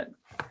diffuse it.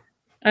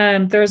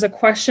 There's a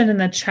question in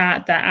the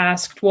chat that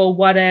asked, well,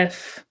 what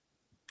if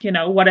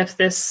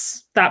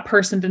that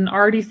person didn't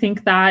already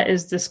think that?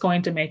 Is this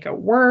going to make it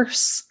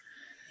worse?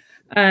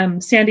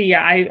 Sandy,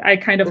 yeah, I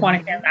kind of want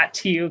to hand that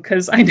to you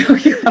because I know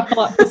you have a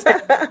lot to say.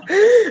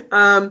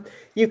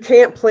 You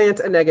can't plant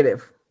a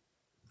negative.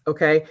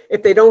 Okay.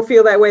 If they don't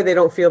feel that way, they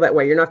don't feel that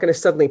way. You're not going to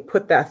suddenly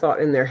put that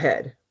thought in their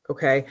head.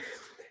 Okay.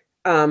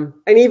 And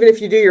even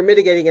if you do, you're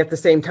mitigating at the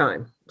same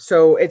time.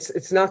 So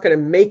it's not going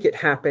to make it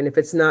happen if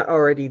it's not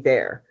already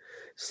there.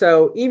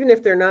 So even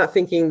if they're not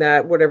thinking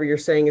that whatever you're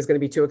saying is going to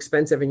be too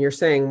expensive and you're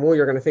saying, well,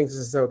 you're going to think this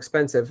is so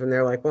expensive. And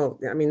they're like, well,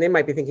 I mean, they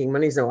might be thinking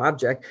money's no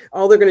object.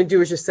 All they're going to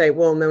do is just say,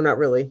 well, no, not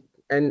really.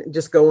 And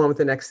just go on with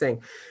the next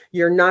thing.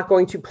 You're not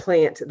going to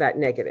plant that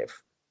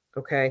negative.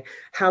 Okay.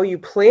 How you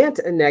plant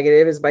a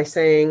negative is by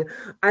saying,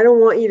 I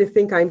don't want you to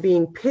think I'm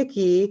being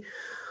picky,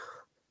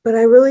 but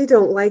I really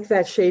don't like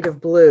that shade of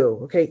blue.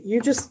 Okay.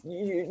 You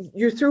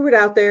threw it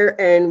out there.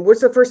 And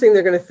what's the first thing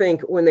they're going to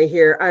think when they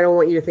hear, I don't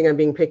want you to think I'm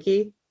being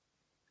picky?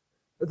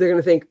 They're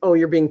going to think, oh,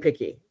 you're being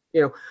picky.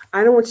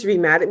 I don't want you to be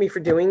mad at me for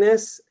doing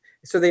this.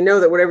 So they know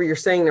that whatever you're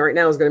saying right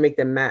now is going to make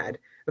them mad.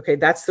 Okay.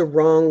 That's the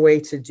wrong way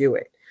to do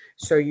it.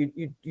 So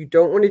you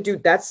don't want to do,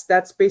 that's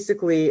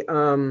basically,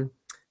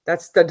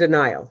 that's the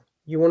denial.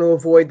 You want to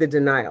avoid the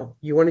denial.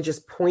 You want to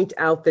just point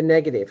out the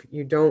negative.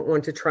 You don't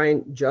want to try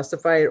and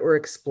justify it or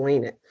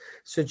explain it.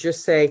 So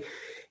just say,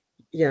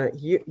 yeah,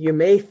 you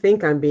may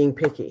think I'm being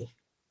picky.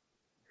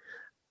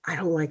 I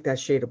don't like that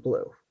shade of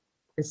blue.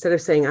 Instead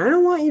of saying, I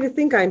don't want you to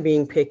think I'm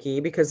being picky,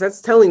 because that's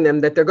telling them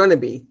that they're going to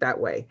be that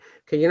way.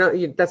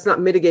 Okay, that's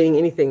not mitigating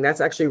anything. That's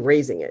actually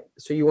raising it.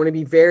 So you want to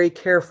be very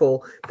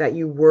careful that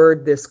you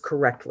word this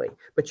correctly,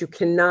 but you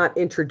cannot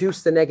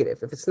introduce the negative.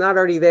 If it's not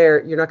already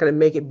there, you're not going to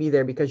make it be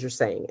there because you're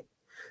saying it.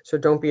 So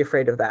don't be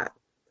afraid of that.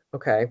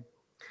 Okay.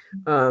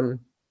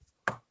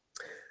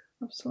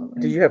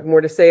 Absolutely. Do you have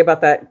more to say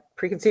about that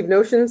preconceived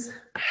notions?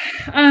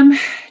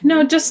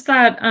 No, just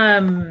that,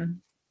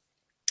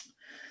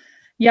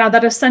 yeah,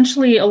 that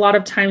essentially a lot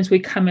of times we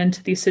come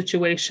into these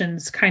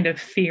situations kind of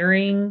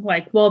fearing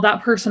like, well,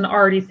 that person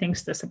already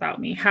thinks this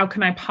about me. How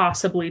can I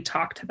possibly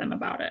talk to them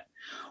about it?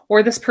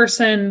 Or this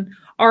person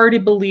already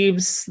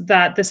believes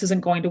that this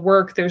isn't going to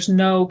work. There's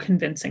no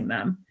convincing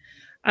them.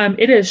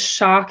 It is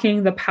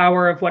shocking the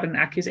power of what an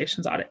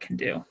accusations audit can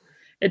do.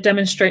 It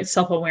demonstrates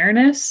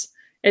self-awareness.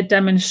 It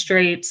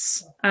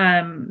demonstrates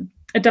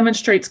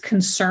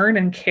concern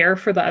and care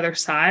for the other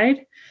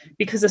side.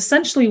 Because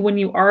essentially, when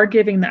you are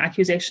giving the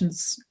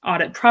accusations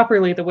audit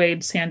properly, the way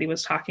Sandy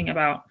was talking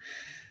about,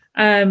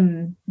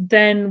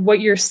 then what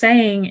you're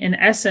saying in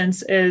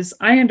essence is,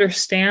 I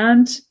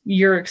understand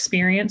your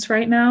experience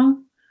right now,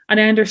 and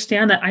I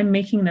understand that I'm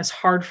making this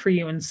hard for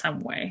you in some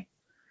way.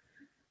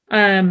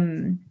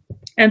 And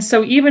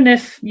so even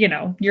if,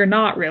 you're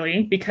not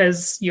really,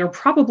 because you're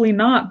probably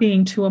not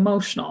being too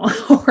emotional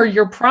or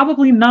you're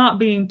probably not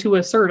being too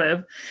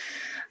assertive,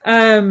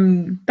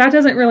 that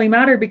doesn't really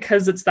matter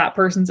because it's that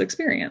person's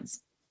experience.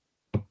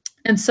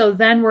 And so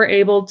then we're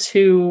able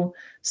to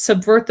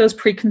subvert those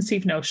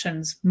preconceived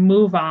notions,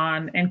 move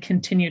on, and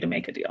continue to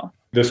make a deal.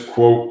 This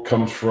quote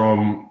comes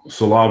from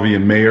Salavi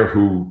and Mayer,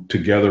 who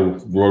together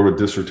wrote a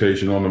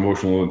dissertation on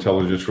emotional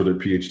intelligence for their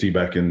PhD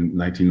back in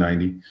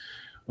 1990.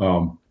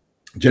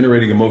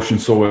 Generating emotion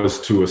so as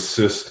to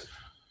assist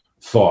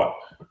thought.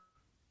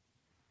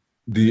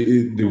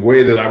 The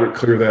way that I would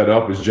clear that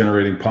up is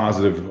generating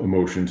positive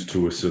emotions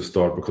to assist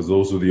thought, because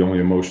those are the only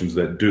emotions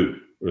that do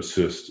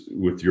assist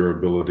with your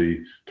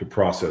ability to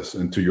process.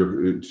 And to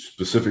your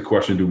specific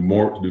question,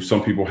 do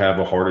some people have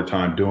a harder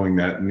time doing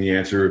that? And the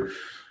answer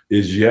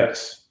is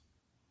yes,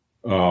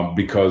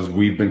 because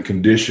we've been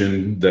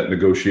conditioned that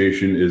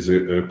negotiation is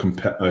a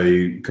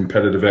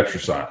competitive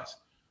exercise.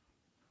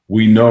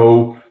 We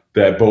know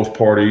that both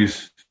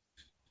parties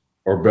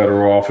are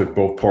better off if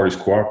both parties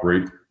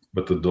cooperate.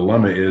 But the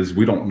dilemma is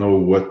we don't know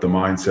what the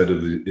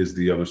mindset is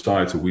the other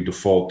side. So we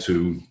default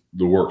to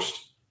the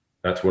worst.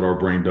 That's what our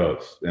brain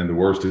does. And the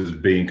worst is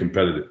being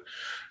competitive.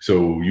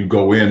 So you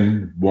go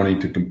in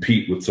wanting to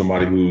compete with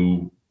somebody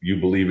who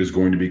you believe is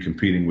going to be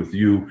competing with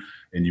you,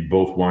 and you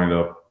both wind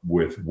up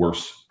with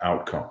worse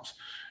outcomes.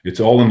 It's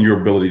all in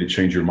your ability to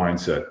change your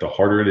mindset. The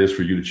harder it is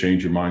for you to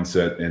change your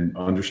mindset and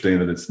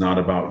understand that it's not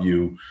about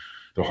you,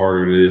 the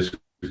harder it is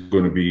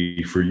going to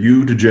be for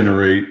you to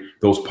generate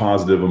those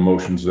positive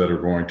emotions that are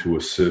going to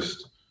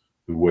assist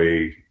the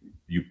way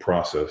you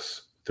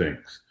process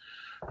things.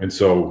 And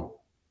so,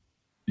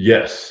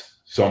 yes,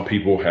 some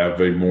people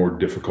have a more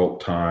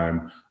difficult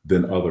time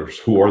than others.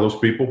 Who are those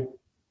people?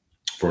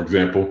 For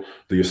example,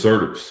 the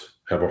assertives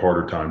have a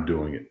harder time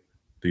doing it.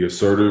 The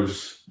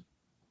assertives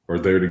are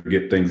there to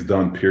get things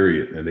done,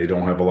 period. And they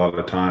don't have a lot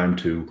of time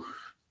to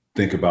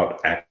think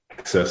about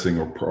accessing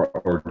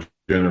or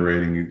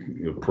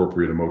generating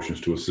appropriate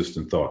emotions to assist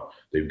in thought.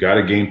 They've got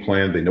a game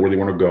plan. They know where they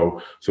want to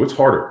go. So it's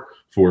harder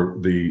for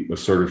the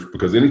assertive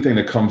because anything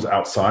that comes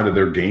outside of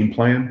their game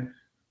plan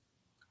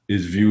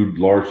is viewed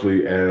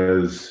largely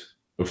as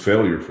a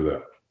failure for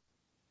them.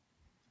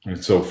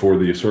 And so for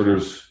the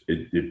assertives,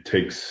 it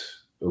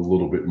takes a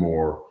little bit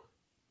more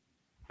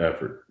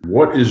effort.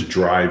 What is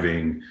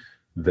driving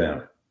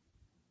them?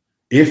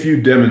 If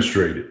you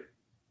demonstrate it,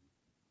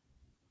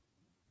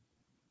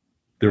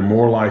 they're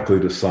more likely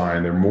to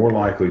sign, they're more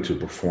likely to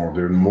perform,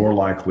 they're more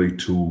likely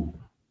to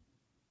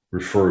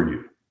refer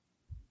you.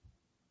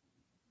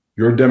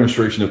 Your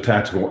demonstration of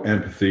tactical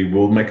empathy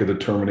will make a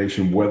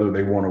determination whether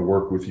they want to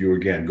work with you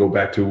again. Go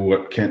back to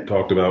what Kent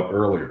talked about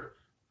earlier.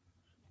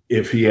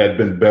 If he had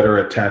been better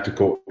at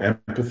tactical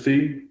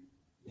empathy,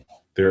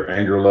 their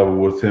anger level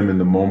with him in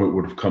the moment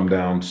would have come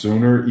down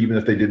sooner, even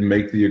if they didn't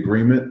make the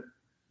agreement.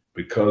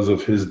 Because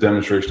of his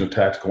demonstration of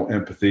tactical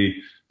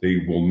empathy,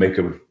 they will make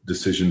a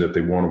decision that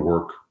they want to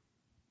work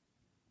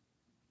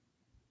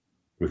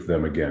with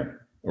them again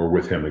or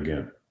with him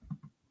again.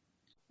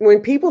 When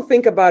people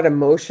think about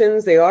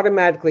emotions, they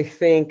automatically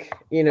think,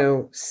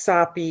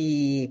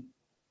 soppy,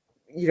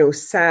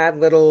 sad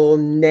little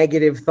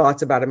negative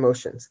thoughts about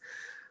emotions.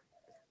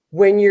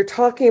 When you're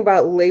talking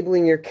about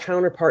labeling your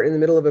counterpart in the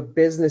middle of a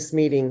business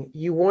meeting,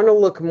 you want to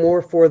look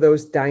more for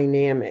those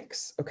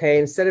dynamics, okay?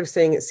 Instead of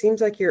saying, it seems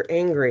like you're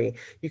angry,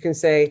 you can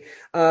say,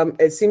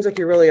 it seems like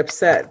you're really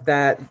upset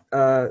that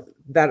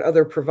that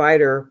other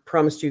provider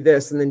promised you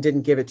this and then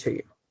didn't give it to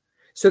you.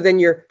 So then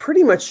you're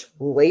pretty much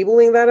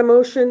labeling that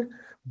emotion,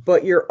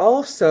 but you're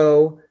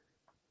also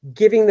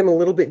giving them a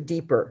little bit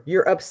deeper.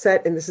 You're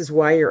upset, and this is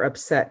why you're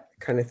upset,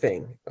 kind of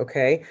thing.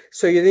 Okay.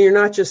 So you're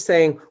not just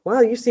saying,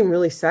 wow, you seem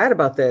really sad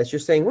about this. You're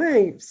saying, well,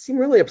 you seem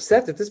really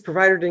upset that this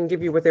provider didn't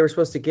give you what they were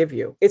supposed to give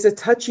you. It's a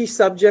touchy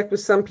subject with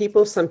some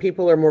people. Some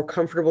people are more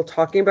comfortable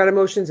talking about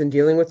emotions and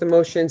dealing with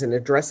emotions and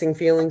addressing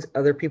feelings.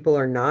 Other people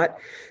are not.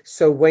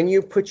 So when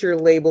you put your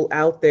label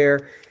out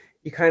there,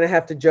 you kind of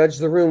have to judge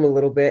the room a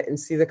little bit and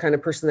see the kind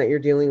of person that you're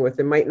dealing with.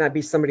 It might not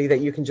be somebody that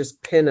you can just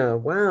pin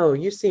wow,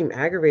 you seem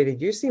aggravated.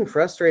 You seem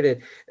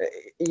frustrated.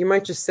 You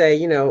might just say,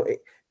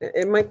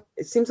 it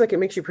seems like it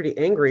makes you pretty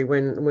angry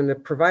when the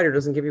provider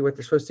doesn't give you what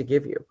they're supposed to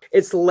give you.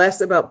 It's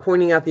less about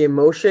pointing out the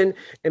emotion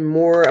and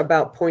more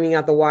about pointing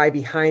out the why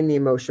behind the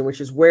emotion,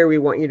 which is where we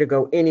want you to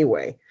go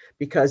anyway,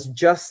 because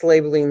just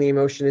labeling the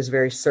emotion is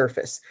very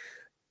surface.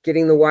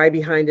 Getting the why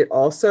behind it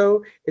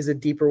also is a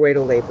deeper way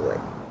to label it.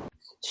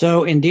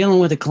 So in dealing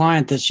with a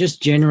client that's just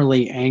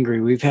generally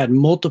angry, we've had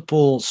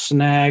multiple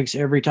snags.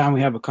 Every time we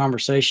have a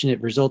conversation,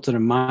 it results in a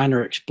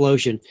minor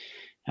explosion,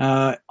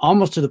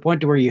 almost to the point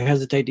to where you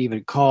hesitate to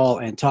even call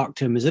and talk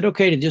to them. Is it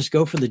okay to just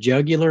go for the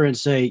jugular and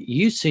say,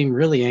 you seem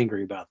really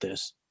angry about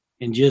this,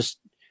 and just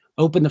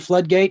open the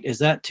floodgate? Is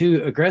that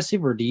too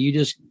aggressive, or do you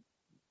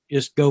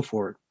just go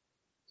for it?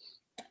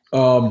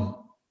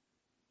 All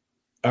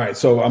right.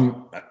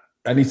 So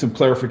I need some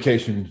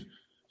clarification.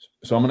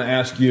 So I'm going to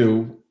ask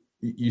you.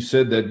 You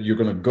said that you're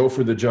going to go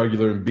for the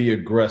jugular and be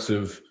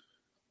aggressive.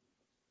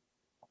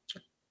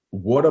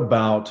 What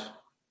about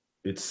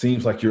it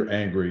seems like you're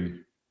angry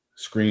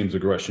screams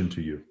aggression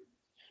to you?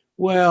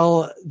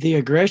 Well, the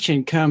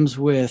aggression comes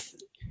with,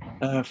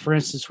 for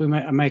instance,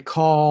 I may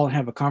call and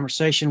have a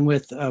conversation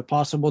with a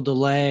possible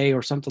delay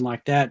or something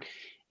like that,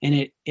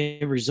 and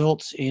it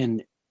results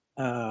in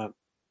an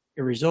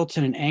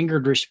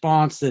angered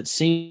response that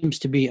seems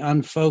to be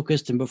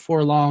unfocused, and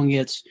before long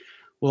it's,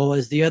 well,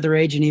 is the other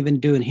agent even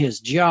doing his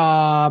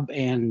job?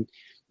 And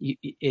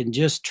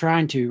just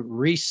trying to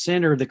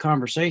recenter the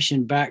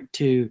conversation back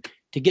to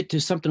get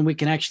to something we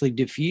can actually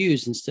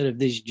diffuse instead of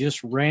these just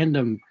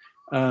random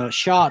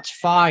shots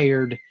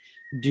fired.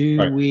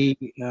 Do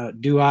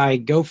I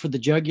go for the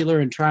jugular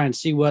and try and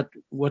see what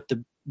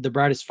the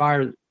brightest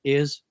fire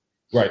is?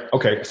 Right.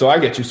 Okay. So I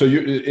get you. So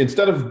you,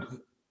 instead of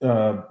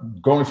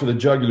going for the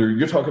jugular,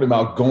 you're talking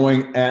about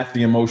going at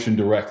the emotion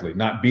directly,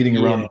 not beating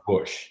around the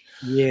bush.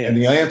 Yeah. And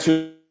the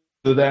answer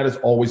to that is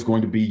always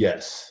going to be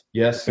yes.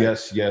 Yes, okay.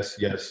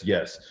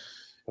 Yes.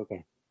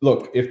 Okay.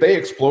 Look, if they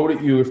explode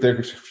at you, if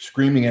they're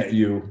screaming at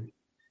you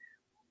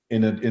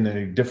in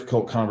a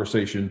difficult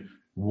conversation,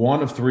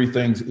 one of three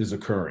things is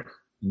occurring.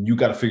 You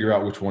got to figure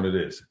out which one it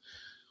is.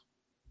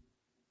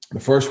 The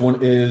first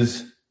one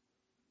is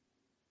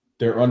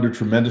they're under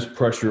tremendous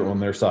pressure on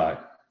their side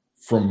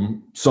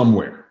from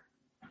somewhere.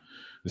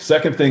 The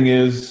second thing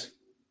is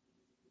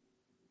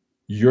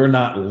you're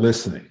not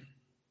listening.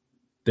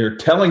 They're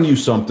telling you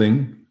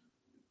something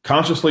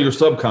consciously or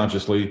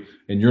subconsciously,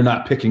 and you're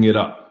not picking it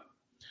up.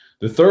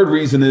 The third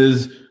reason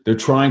is they're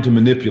trying to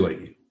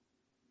manipulate you.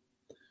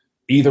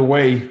 Either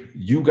way,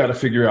 you got to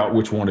figure out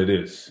which one it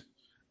is.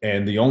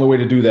 And the only way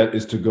to do that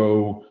is to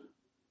go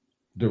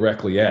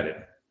directly at it.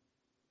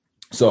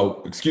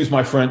 So, excuse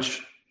my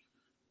French,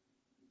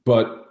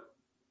 but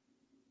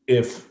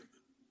if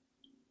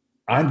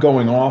I'm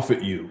going off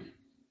at you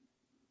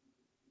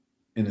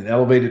in an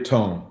elevated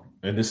tone,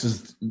 and this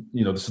is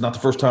not the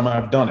first time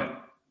I've done it,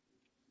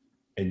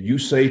 and you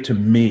say to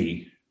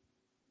me,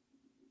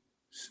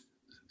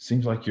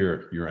 seems like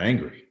you're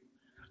angry.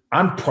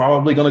 I'm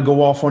probably going to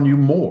go off on you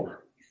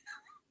more.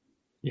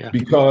 Yeah.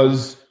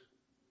 Because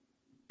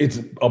it's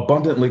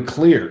abundantly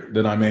clear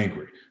that I'm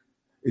angry.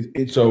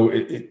 It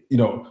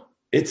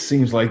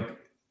seems like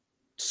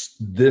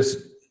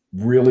this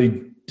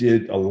really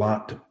did a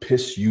lot to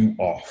piss you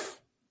off.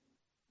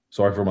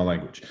 Sorry for my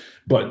language,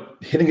 but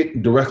hitting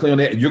it directly on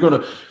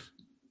the,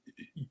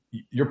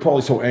 you're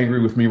probably so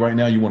angry with me right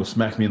now, you want to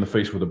smack me in the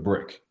face with a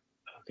brick.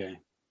 Okay.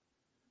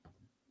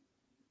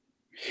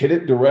 Hit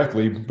it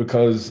directly,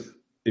 because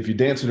if you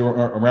dance it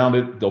around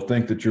it, they'll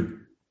think that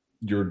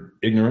you're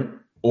ignorant,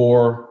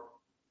 or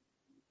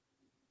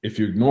if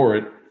you ignore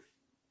it,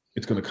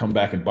 it's going to come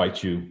back and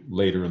bite you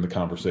later in the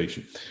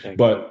conversation.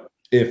 But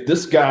if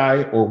this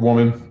guy or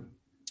woman,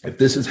 if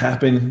this is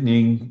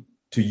happening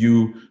to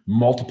you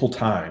multiple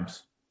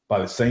times by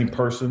the same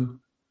person,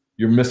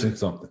 you're missing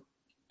something.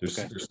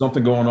 There's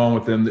something going on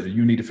with them that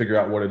you need to figure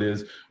out what it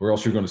is, or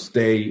else you're going to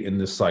stay in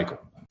this cycle.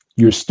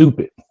 You're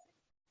stupid.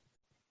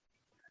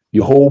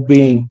 Your whole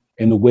being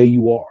and the way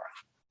you are.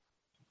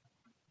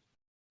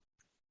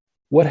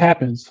 What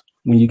happens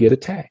when you get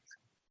attacked?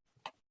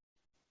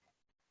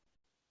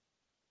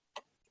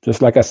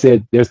 Just like I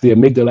said, there's the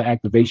amygdala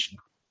activation.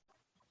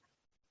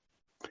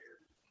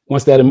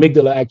 Once that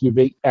amygdala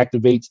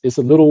activates, it's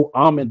a little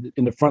almond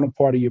in the frontal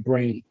part of your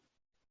brain.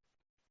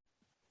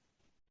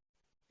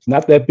 It's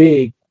not that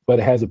big, but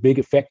it has a big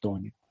effect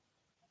on you.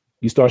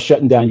 You start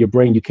shutting down your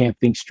brain. You can't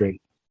think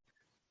straight.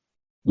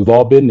 We've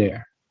all been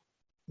there.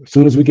 As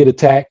soon as we get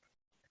attacked,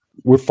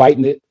 we're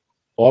fighting it.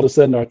 All of a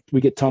sudden, we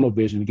get tunnel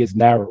vision. It gets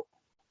narrow.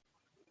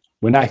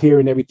 We're not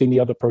hearing everything the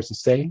other person's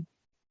saying.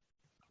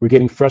 We're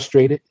getting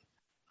frustrated.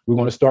 We're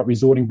going to start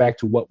resorting back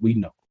to what we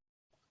know,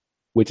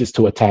 which is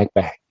to attack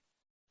back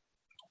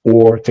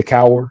or to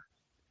cower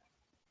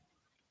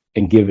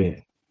and give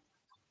in.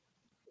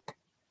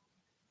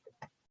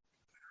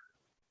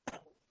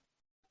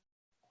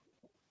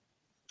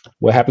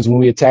 What happens when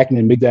we attack and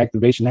amygdala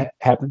activation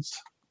happens?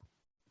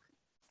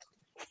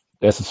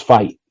 That's a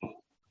fight.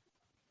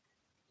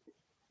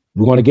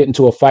 We're going to get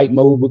into a fight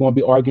mode. We're going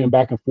to be arguing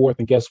back and forth.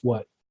 And guess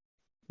what?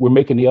 We're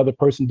making the other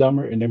person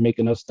dumber, and they're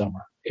making us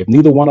dumber. If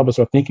neither one of us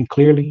are thinking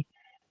clearly,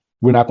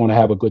 we're not going to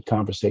have a good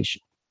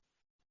conversation.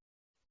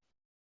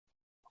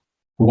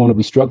 We're going to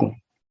be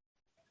struggling,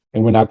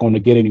 and we're not going to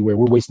get anywhere.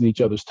 We're wasting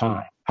each other's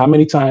time. How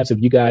many times have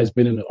you guys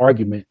been in an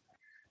argument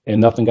and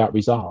nothing got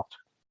resolved?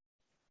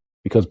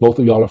 Because both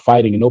of y'all are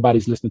fighting and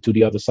nobody's listening to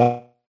the other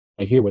side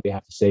and hear what they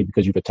have to say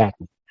because you've attacked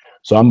me.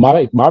 So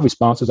my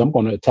response is I'm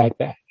going to attack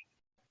back.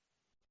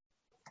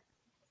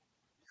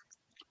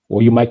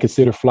 Or you might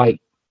consider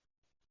flight.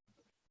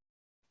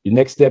 Your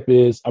next step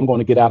is I'm going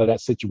to get out of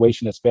that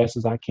situation as fast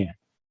as I can.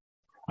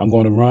 I'm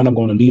going to run. I'm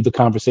going to leave the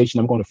conversation.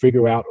 I'm going to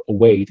figure out a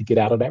way to get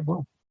out of that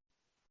room.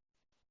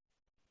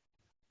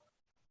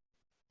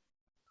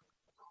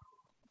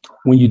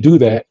 When you do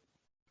that,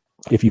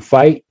 if you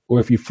fight or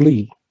if you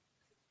flee,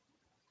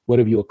 what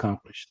have you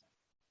accomplished?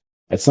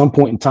 At some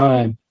point in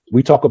time,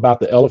 we talk about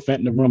the elephant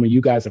in the room, and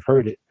you guys have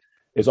heard it.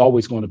 It's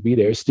always going to be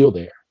there. It's still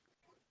there.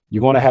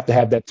 You're going to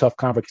have that tough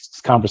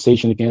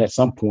conversation again at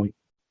some point.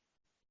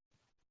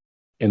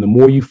 And the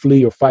more you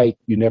flee or fight,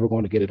 you're never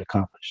going to get it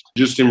accomplished.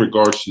 Just in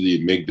regards to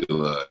the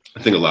amygdala,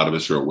 I think a lot of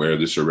us are aware of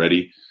this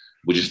already,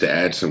 but just to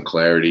add some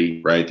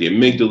clarity, right? The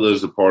amygdala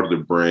is the part of the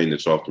brain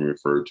that's often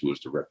referred to as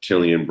the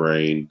reptilian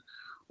brain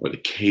or the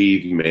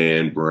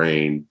caveman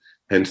brain,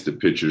 hence the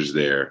pictures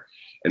there.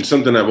 And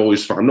something I've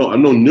always found,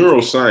 I'm no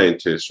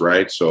neuroscientist,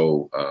 right?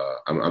 So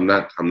I'm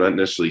not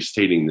necessarily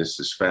stating this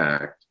as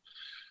fact.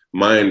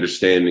 My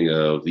understanding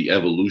of the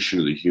evolution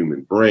of the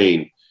human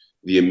brain,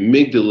 the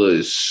amygdala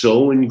is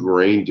so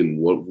ingrained in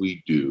what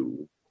we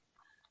do.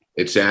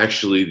 It's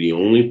actually the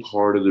only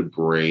part of the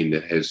brain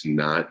that has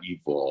not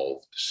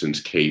evolved since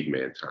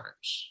caveman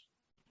times.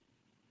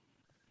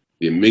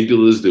 The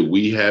amygdalas that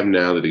we have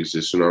now that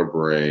exist in our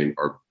brain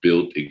are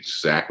built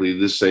exactly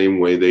the same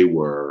way they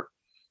were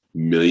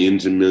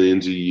millions and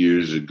millions of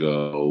years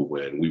ago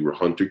when we were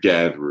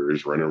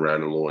hunter-gatherers running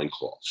around in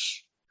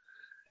loincloths.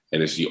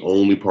 And it's the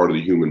only part of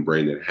the human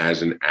brain that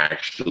hasn't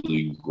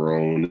actually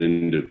grown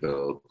and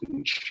developed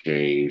and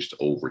changed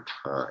over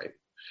time.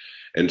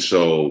 And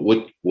so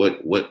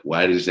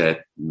why does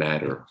that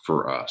matter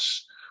for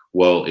us?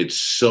 Well, it's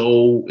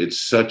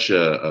such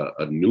a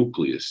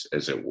nucleus,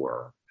 as it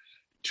were,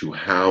 to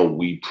how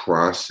we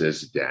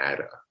process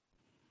data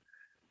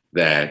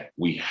that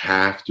we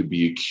have to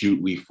be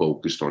acutely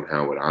focused on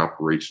how it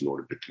operates in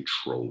order to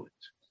control it.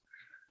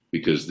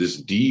 Because this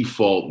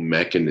default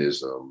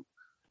mechanism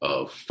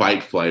of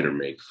fight, flight, or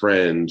make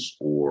friends,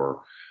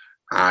 or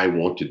I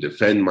want to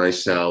defend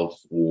myself,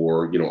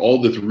 or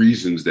all the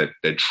reasons that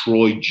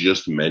Troy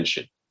just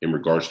mentioned in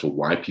regards to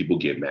why people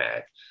get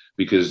mad,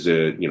 because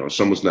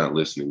someone's not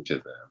listening to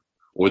them,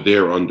 or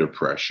they're under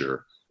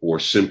pressure, or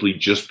simply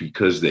just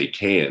because they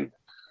can.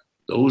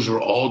 Those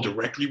are all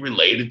directly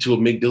related to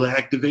amygdala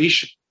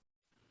activation.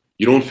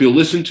 You don't feel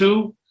listened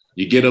to,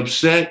 you get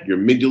upset, your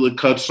amygdala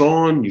cuts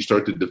on, you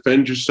start to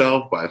defend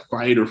yourself by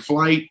fight or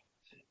flight,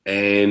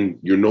 and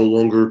you're no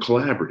longer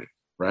collaborative,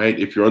 right?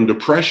 If you're under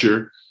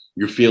pressure,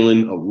 you're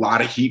feeling a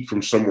lot of heat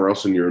from somewhere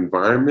else in your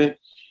environment.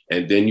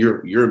 And then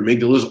your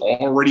amygdala is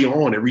already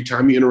on every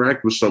time you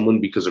interact with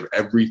someone because of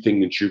everything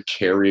that you're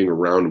carrying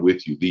around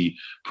with you, the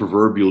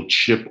proverbial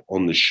chip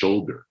on the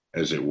shoulder,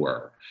 as it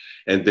were.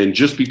 And then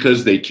just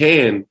because they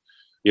can,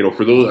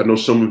 for those, I know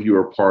some of you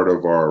are part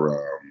of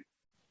our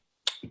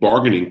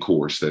bargaining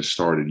course that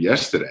started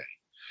yesterday.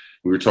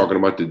 We were talking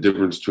about the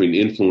difference between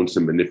influence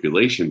and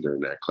manipulation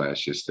during that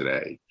class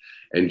yesterday.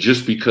 And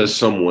just because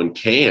someone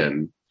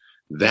can,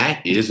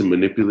 that is a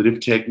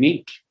manipulative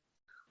technique.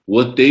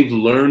 What they've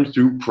learned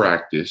through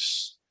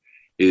practice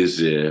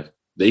is if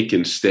they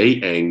can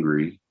stay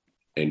angry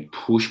and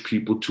push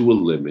people to a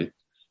limit,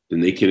 then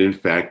they can, in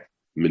fact,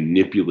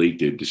 manipulate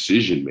their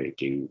decision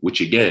making,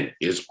 which again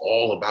is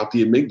all about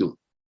the amygdala.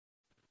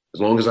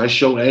 As long as I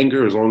show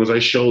anger, as long as I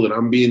show that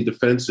I'm being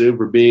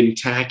defensive or being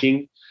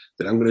attacking,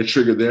 that I'm going to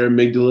trigger their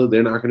amygdala,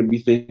 they're not going to be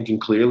thinking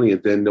clearly,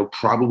 and then they'll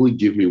probably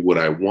give me what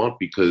I want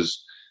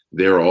because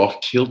they're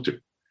off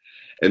kilter.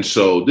 And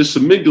so this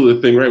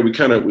amygdala thing, right,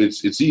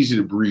 it's easy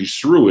to breeze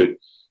through it,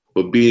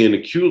 but being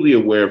acutely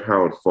aware of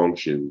how it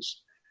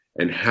functions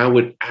and how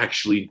it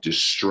actually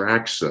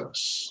distracts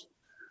us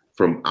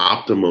from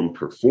optimum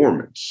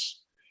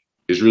performance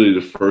is really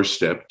the first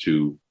step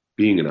to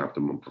being an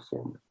optimum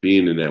performer,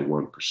 being in that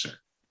 1%,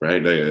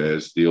 right?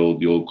 As the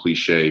old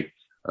cliche,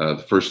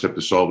 the first step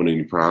to solving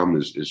any problem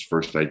is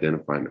first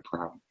identifying the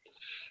problem.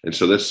 And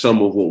so that's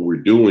some of what we're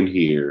doing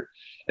here.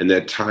 And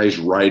that ties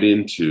right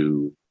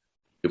into,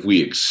 if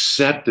we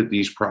accept that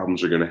these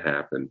problems are going to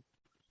happen,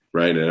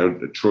 right?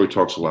 And Troy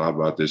talks a lot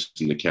about this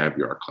in the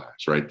caviar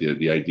class, right?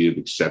 The idea of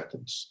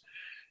acceptance.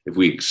 If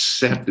we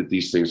accept that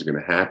these things are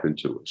going to happen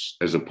to us,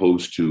 as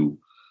opposed to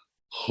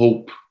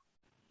hope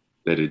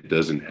that it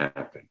doesn't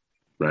happen,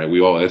 right?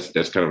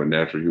 That's kind of a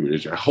natural human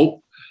issue. I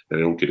hope that I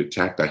don't get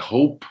attacked. I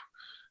hope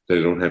that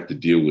I don't have to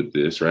deal with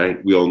this,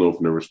 right? We all know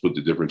from Never Split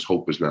the Difference,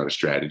 hope is not a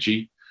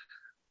strategy.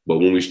 But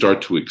when we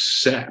start to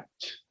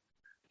accept,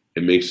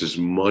 it makes us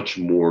much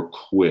more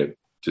equipped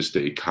to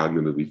stay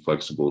cognitively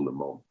flexible in the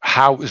moment.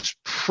 How is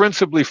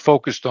principally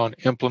focused on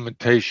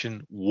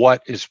implementation?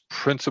 What is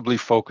principally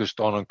focused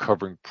on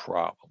uncovering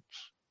problems?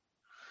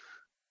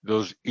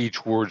 Those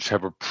each words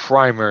have a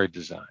primary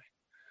design.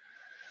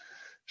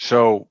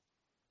 So,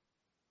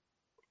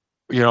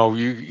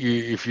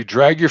 if you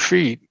drag your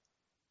feet,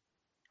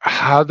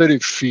 how did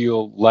it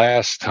feel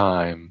last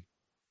time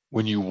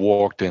when you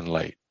walked in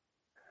late?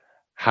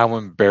 How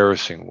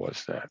embarrassing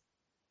was that?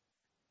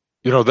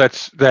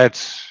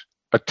 That's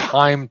a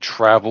time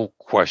travel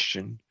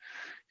question.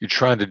 You're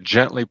trying to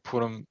gently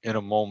put them in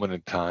a moment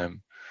in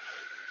time.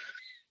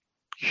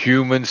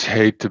 Humans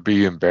hate to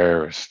be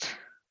embarrassed.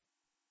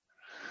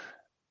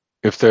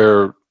 If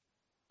you're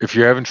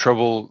having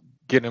trouble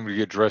getting them to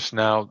get dressed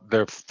now,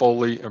 they're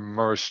fully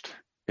immersed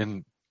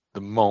in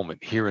the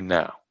moment, here and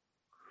now.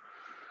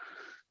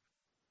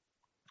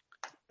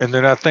 And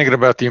they're not thinking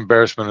about the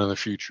embarrassment in the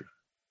future.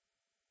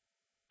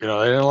 They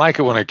didn't like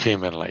it when I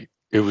came in late.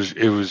 It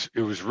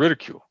was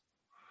ridicule.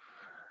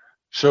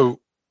 So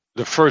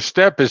the first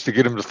step is to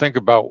get them to think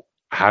about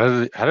how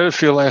did it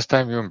feel last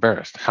time you were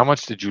embarrassed? How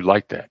much did you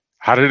like that?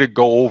 How did it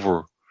go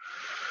over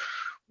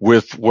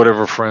with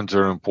whatever friends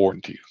are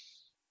important to you?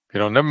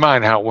 Never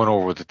mind how it went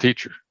over with the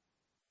teacher.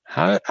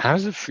 How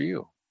does it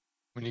feel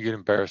when you get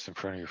embarrassed in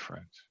front of your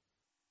friends?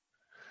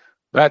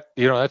 That's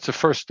the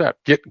first step.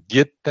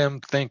 Get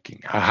them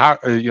thinking.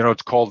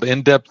 It's called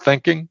in-depth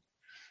thinking,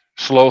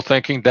 slow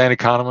thinking, Danny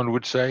Kahneman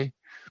would say.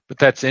 But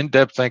that's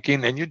in-depth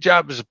thinking. And your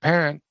job as a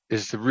parent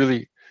is to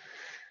really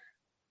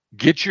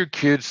get your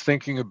kids'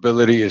 thinking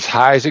ability as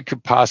high as it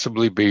could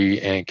possibly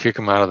be and kick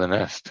them out of the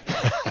nest.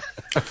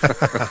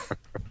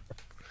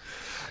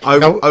 I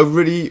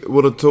really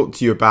want to talk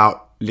to you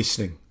about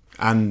listening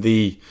and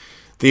the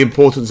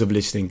importance of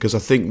listening, because I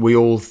think we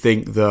all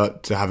think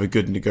that to have a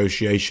good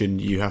negotiation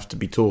you have to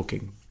be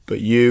talking, but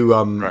you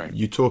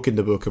you talk in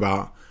the book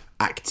about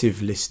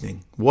active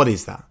listening. What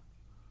is that?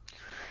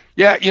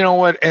 Yeah, you know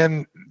what,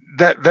 and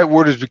that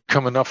word has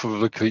become enough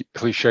of a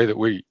cliche that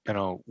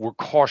we're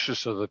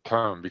cautious of the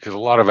term, because a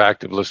lot of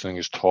active listening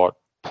is taught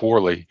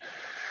poorly,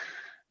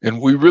 and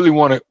we really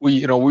want to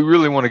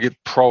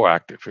get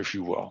proactive, if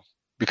you will,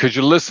 because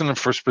you're listening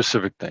for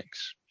specific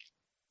things.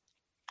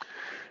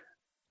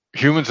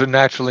 Humans are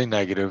naturally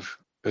negative.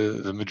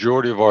 The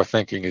majority of our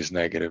thinking is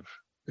negative.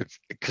 It's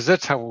because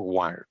that's how we're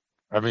wired.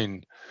 I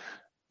mean,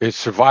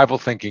 survival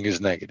thinking is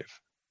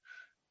negative.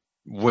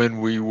 When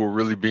we were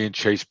really being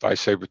chased by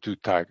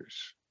saber-toothed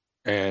tigers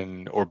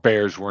or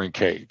bears were in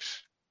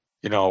caves,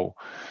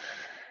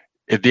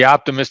 if the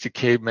optimistic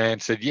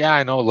caveman said, yeah,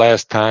 I know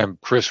last time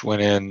Chris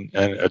went in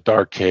a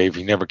dark cave,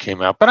 he never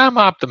came out, but I'm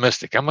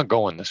optimistic. I'm going to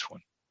go in this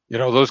one.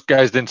 Those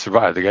guys didn't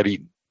survive. They got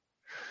eaten.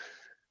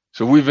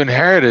 So we've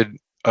inherited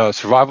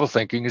survival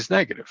thinking is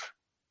negative.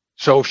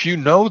 So if you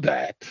know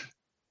that,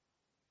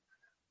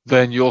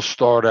 then you'll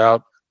start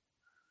out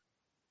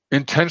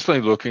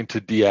intentionally looking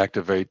to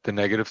deactivate the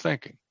negative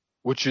thinking,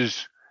 which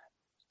is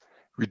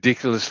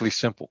Ridiculously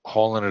simple,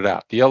 calling it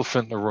out. The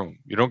elephant in the room.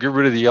 You don't get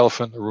rid of the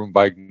elephant in the room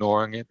by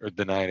ignoring it or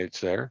denying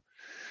it's there.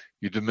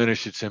 You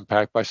diminish its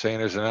impact by saying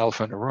there's an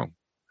elephant in the room.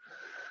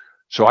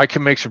 So I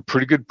can make some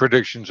pretty good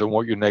predictions on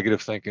what your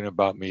negative thinking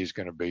about me is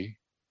going to be.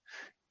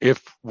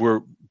 If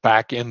we're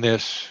back in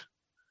this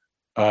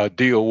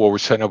deal where we're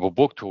setting up a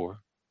book tour,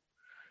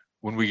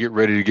 when we get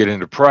ready to get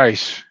into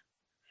price,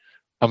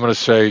 I'm going to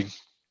say,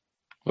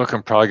 look,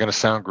 I'm probably going to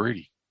sound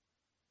greedy.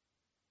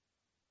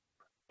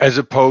 As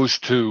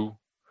opposed to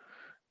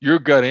your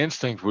gut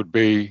instinct would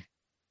be,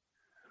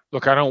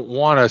 look, I don't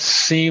want to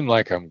seem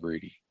like I'm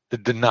greedy. The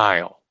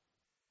denial.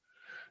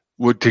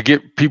 To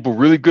get people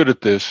really good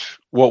at this,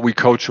 what we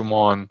coach them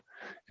on,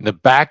 in the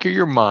back of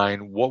your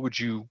mind, what would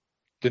you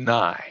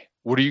deny?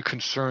 What are you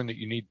concerned that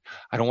you need?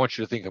 I don't want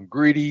you to think I'm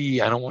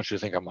greedy. I don't want you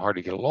to think I'm hard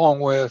to get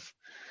along with.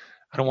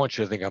 I don't want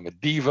you to think I'm a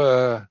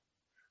diva.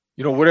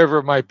 Whatever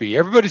it might be.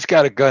 Everybody's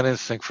got a gut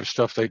instinct for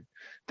stuff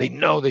they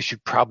know they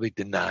should probably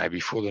deny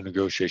before the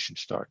negotiation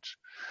starts.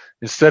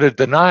 Instead of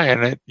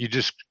denying it, you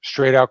just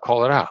straight out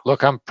call it out.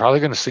 Look, I'm probably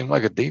going to seem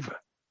like a diva.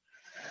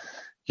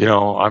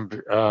 I'm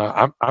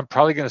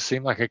probably going to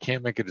seem like I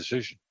can't make a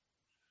decision.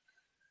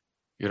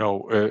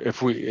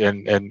 If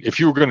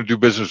you were going to do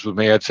business with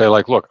me, I'd say,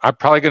 like, look, I'm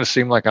probably going to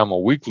seem like I'm a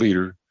weak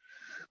leader,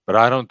 but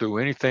I don't do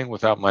anything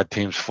without my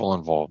team's full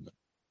involvement.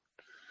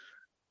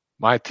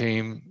 My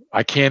team,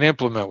 I can't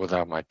implement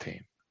without my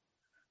team.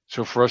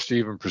 So for us to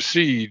even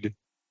proceed,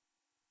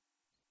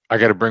 I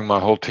got to bring my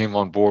whole team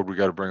on board. We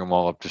got to bring them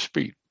all up to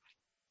speed.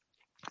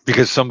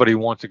 Because somebody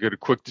wants to get a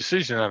quick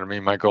decision out of me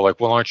might go like,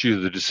 well, aren't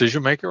you the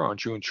decision maker?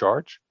 Aren't you in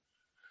charge?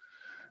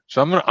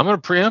 So I'm gonna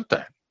preempt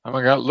that. I'm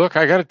gonna look,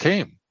 I got a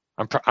team.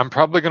 I'm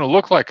probably going to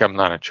look like I'm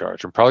not in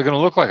charge. I'm probably going to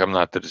look like I'm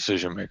not the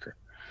decision maker.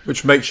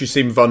 Which makes you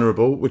seem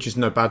vulnerable, which is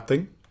no bad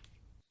thing.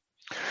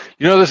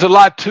 There's a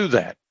lot to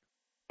that.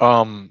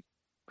 Allowing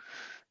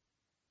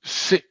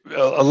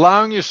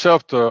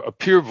yourself to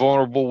appear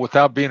vulnerable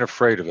without being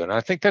afraid of it. And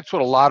I think that's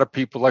what a lot of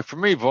people, like for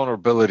me,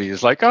 vulnerability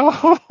is like,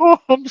 I'm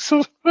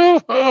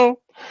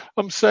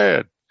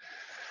sad.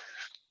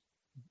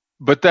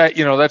 But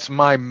that's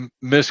my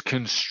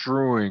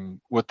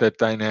misconstruing what that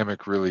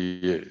dynamic really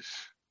is.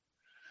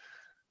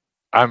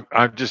 I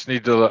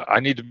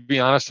need to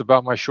be honest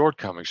about my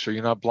shortcomings, so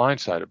you're not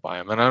blindsided by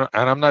them, and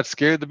I'm not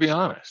scared to be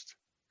honest.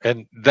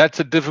 And that's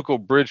a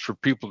difficult bridge for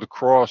people to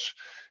cross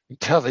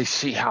until they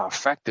see how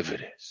effective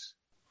it is.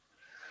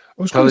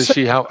 Until they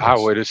see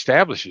how it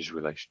establishes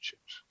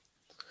relationships.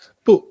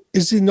 But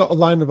is there not a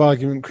line of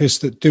argument, Chris,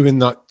 that doing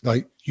that,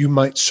 like, you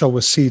might sow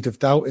a seed of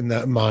doubt in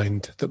their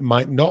mind that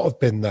might not have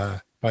been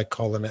there by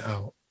calling it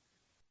out?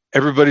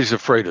 Everybody's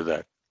afraid of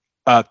that.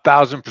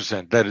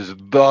 1,000%. That is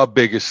the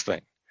biggest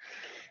thing.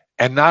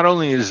 And not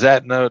only is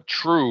that not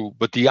true,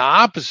 but the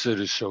opposite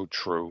is so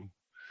true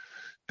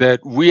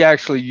that we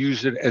actually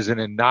use it as an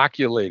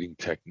inoculating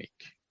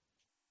technique.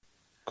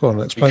 Go on,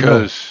 let's play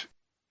because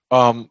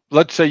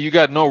let's say you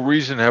got no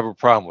reason to have a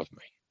problem with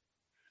me.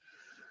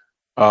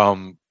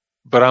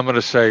 But I'm going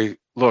to say,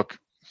 look,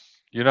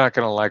 you're not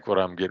going to like what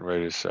I'm getting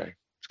ready to say.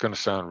 It's going to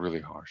sound really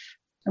harsh.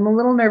 I'm a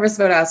little nervous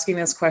about asking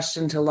this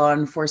question to law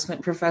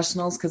enforcement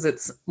professionals because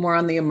it's more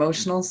on the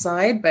emotional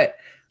side, but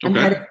I'm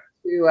heading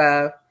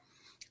to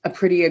a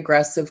pretty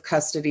aggressive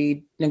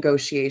custody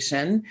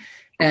negotiation.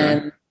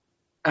 And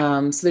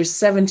so there's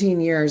 17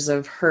 years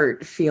of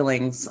hurt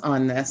feelings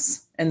on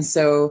this. And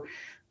so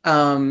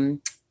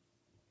I'm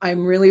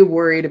really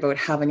worried about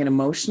having an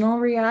emotional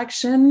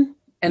reaction.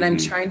 And I'm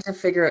trying to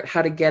figure out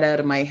how to get out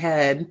of my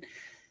head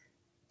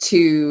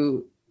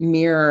to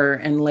mirror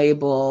and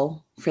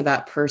label for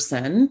that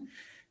person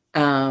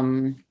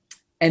and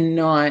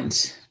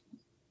not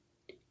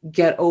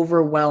get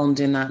overwhelmed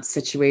in that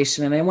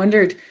situation. And I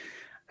wondered,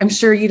 I'm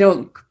sure you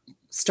don't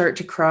start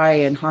to cry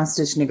in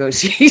hostage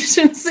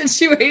negotiation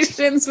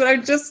situations, but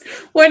I'm just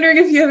wondering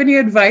if you have any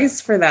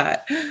advice for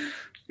that.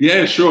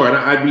 Yeah, sure. And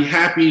I'd be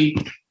happy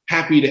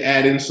to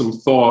add in some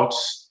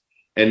thoughts.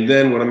 And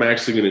then what I'm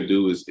actually going to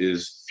do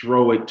is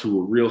throw it to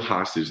a real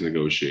hostage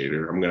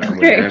negotiator. I'm going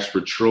to ask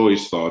for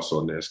Troy's thoughts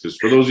on this, because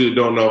for those of you who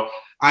don't know,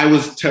 I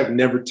was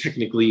never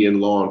technically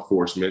in law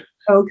enforcement,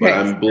 but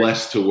I'm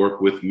blessed to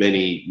work with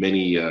many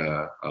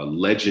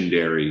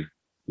legendary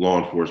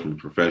law enforcement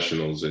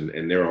professionals, and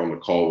they're on the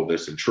call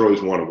with us, and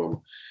Troy's one of them.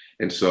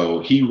 And so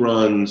he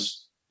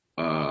runs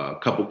a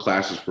couple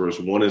classes for us.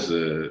 One is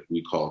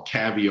we call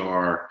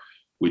Caviar,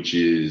 which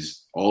is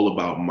all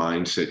about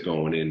mindset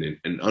going in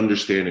and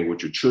understanding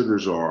what your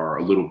triggers are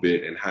a little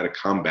bit and how to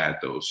combat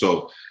those.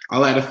 So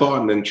I'll add a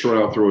thought, and then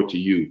Troy, I'll throw it to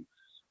you.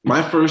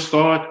 My first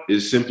thought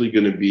is simply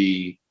going to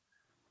be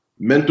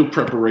mental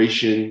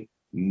preparation.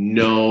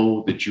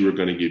 Know that you are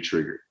going to get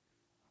triggered.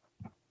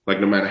 Like,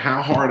 no matter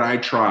how hard I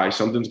try,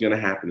 something's going to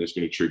happen that's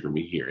going to trigger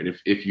me here. And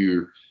if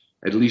you're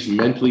at least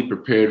mentally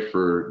prepared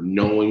for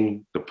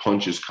knowing the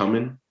punch is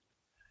coming,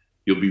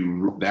 you'll be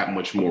that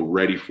much more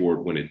ready for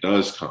it when it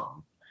does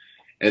come.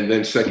 And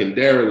then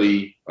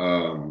secondarily,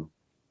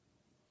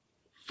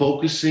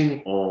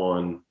 focusing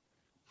on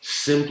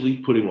simply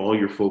putting all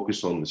your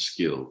focus on the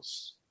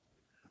skills,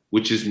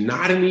 which is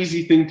not an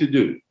easy thing to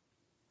do,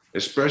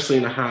 especially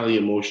in a highly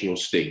emotional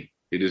state.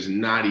 It is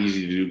not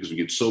easy to do because we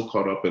get so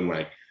caught up in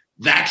like,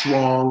 that's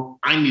wrong.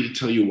 I need to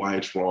tell you why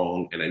it's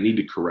wrong, and I need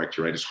to correct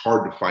you, right? It's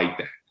hard to fight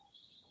that.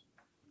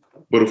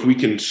 But if we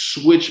can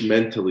switch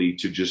mentally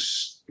to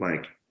just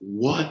like,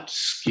 what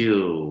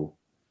skill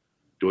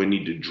do I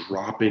need to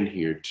drop in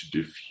here to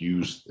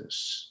diffuse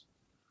this?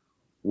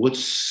 What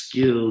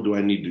skill do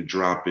I need to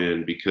drop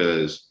in?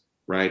 Because,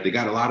 right, they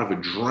got a lot of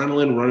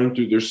adrenaline running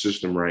through their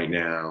system right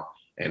now,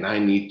 and I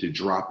need to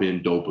drop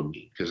in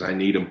dopamine because I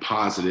need them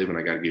positive and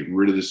I got to get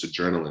rid of this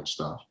adrenaline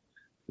stuff.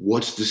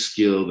 What's the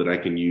skill that I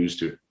can use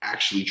to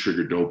actually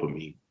trigger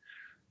dopamine?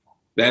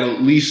 That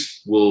at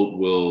least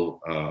will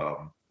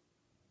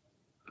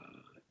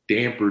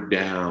damper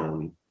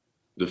down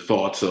the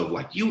thoughts of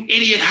like, you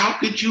idiot, how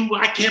could you?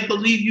 I can't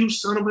believe you,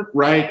 son of a,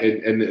 right?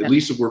 And at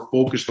least if we're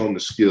focused on the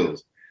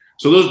skills.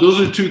 So those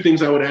are the two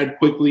things I would add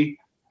quickly.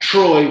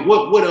 Troy,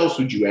 what else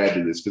would you add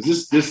to this?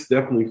 Because this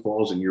definitely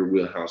falls in your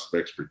wheelhouse of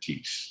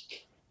expertise.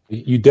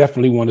 You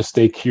definitely want to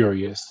stay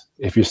curious.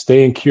 If you're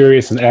staying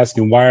curious and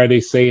asking, why are they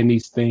saying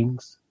these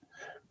things?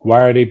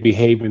 Why are they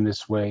behaving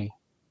this way?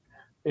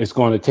 It's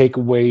going to take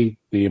away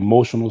the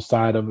emotional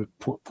side of it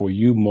for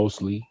you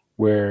mostly,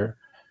 where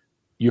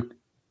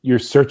you're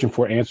searching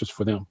for answers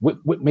for them.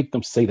 What make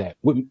them say that?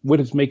 What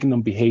is making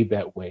them behave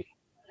that way?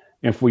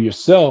 And for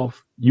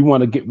yourself, you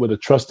want to get with a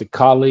trusted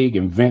colleague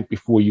and vent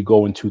before you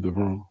go into the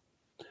room,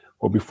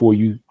 or before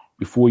you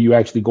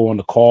actually go on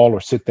the call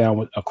or sit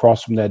down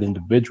across from that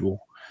individual.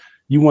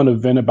 You want to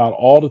vent about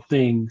all the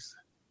things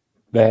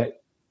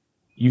that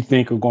you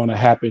think are going to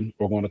happen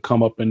or going to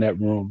come up in that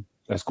room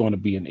that's going to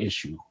be an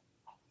issue.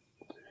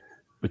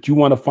 But you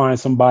want to find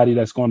somebody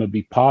that's going to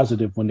be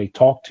positive when they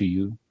talk to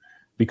you,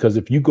 because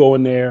if you go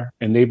in there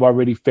and they've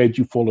already fed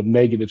you full of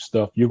negative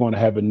stuff, you're going to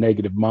have a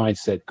negative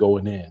mindset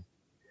going in.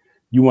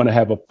 You want to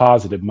have a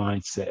positive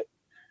mindset.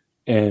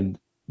 And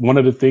one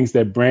of the things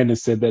that Brandon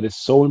said that is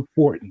so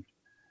important,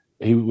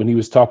 when he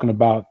was talking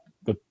about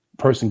the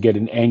person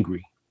getting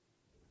angry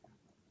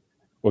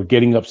or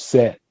getting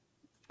upset,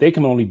 they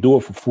can only do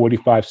it for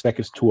 45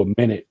 seconds to a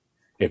minute.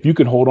 If you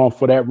can hold on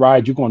for that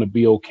ride, you're going to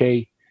be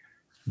okay.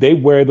 They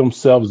wear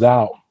themselves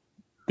out.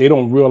 They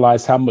don't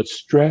realize how much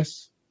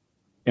stress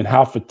and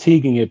how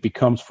fatiguing it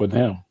becomes for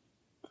them.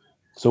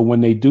 So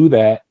when they do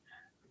that,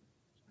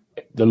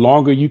 the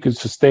longer you can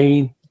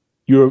sustain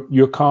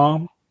your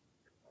calm,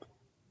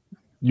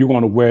 you're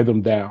going to wear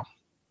them down.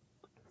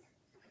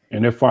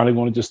 And they're finally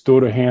going to just throw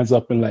their hands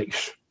up and like,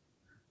 shh.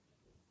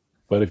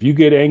 But if you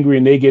get angry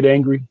and they get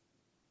angry,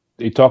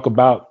 they talk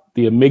about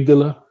the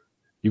amygdala,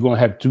 you're going to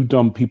have two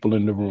dumb people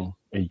in the room,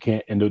 and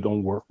and it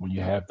don't work when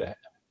you have that.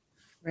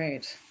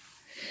 Right.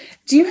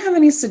 Do you have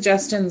any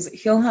suggestions?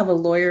 He'll have a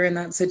lawyer in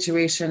that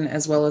situation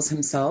as well as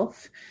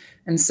himself.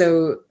 And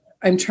so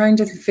I'm trying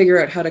to figure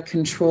out how to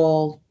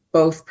control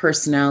both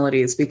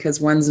personalities,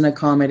 because one's an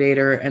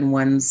accommodator and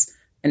one's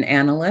an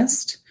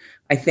analyst,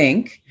 I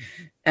think.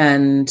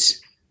 And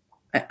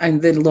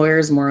the lawyer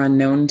is more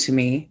unknown to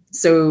me.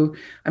 So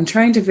I'm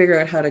trying to figure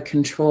out how to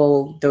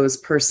control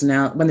those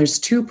when there's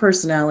two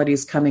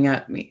personalities coming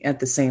at me at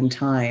the same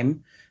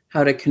time,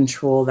 how to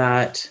control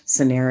that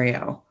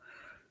scenario.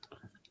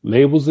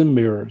 Labels and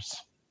mirrors.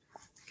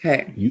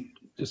 Okay. You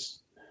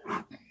just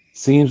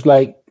seems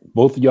like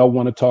both of y'all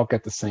want to talk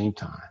at the same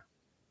time.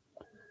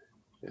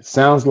 It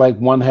sounds like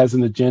one has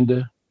an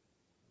agenda,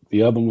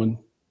 the other one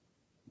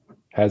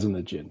has an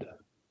agenda.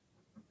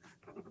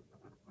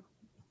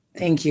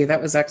 Thank you.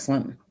 That was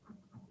excellent.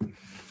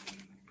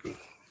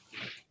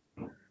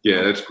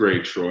 Yeah, that's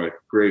great, Troy.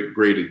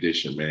 Great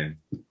addition, man.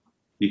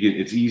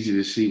 It's easy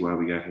to see why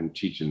we got him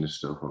teaching this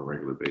stuff on a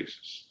regular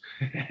basis.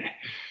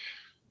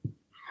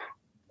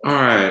 All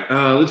right,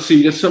 let's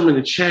see. Got something in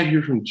the chat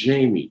here from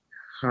Jamie.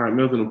 All right,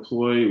 another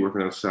employee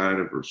working outside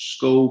of her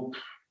scope,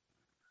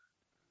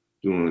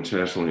 doing a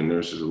test only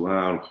nurses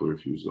allowed. Employer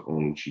refused to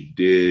own what she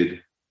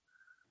did.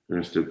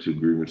 During step 2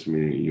 grievance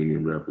meeting, a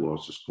union rep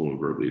lost his cool and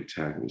verbally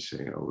attacked me,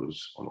 saying I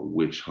was on a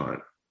witch hunt.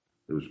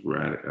 It was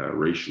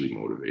racially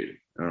motivated.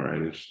 All right,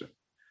 interesting.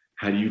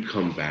 How do you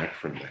come back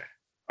from that?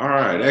 All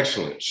right,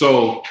 excellent.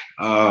 So,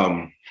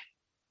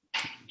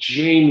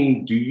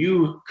 Jamie, do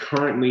you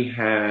currently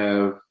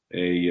have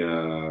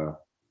a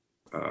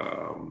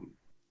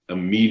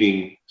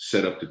meeting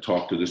set up to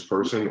talk to this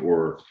person,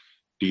 or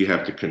do you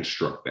have to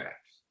construct that?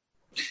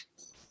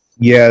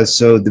 Yeah,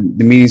 so the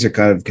meetings are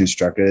kind of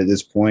constructed at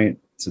this point.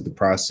 So the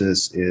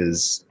process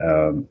is,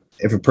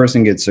 if a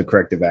person gets a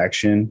corrective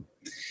action,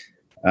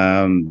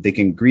 they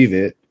can grieve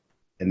it.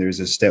 And there's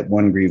a step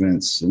 1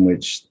 grievance in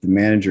which the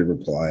manager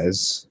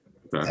replies.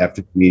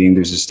 After the meeting,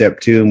 there's a step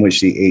 2 in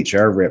which the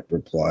HR rep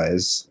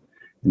replies.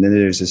 And then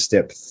there's a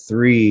step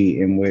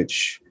 3 in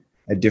which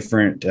a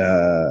different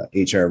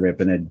HR rep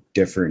and a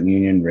different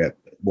union rep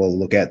will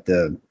look at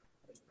the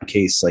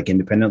case like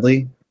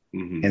independently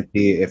and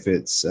see if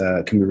it's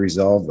can be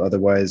resolved.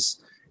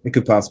 Otherwise, it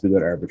could possibly go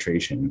to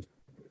arbitration.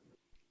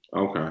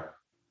 Okay,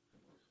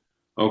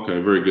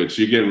 very good.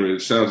 So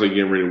it sounds like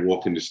you're getting ready to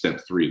walk into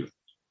step 3.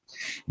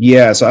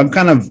 Yeah, so I'm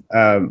kind of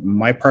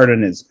my part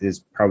in it is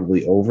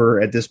probably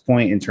over at this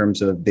point in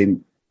terms of the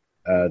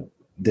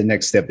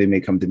next step. They may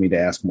come to me to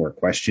ask more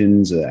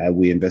questions.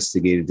 We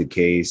investigated the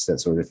case, that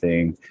sort of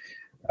thing.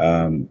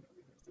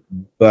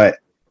 But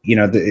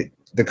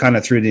the kind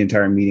of threw the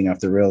entire meeting off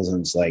the rails,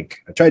 and it's like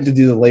I tried to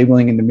do the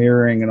labeling and the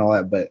mirroring and all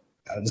that, but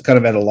I was kind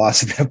of at a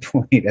loss at that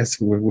point as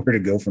to where to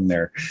go from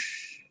there.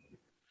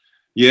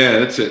 Yeah,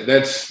 that's it.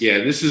 This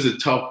is a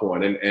tough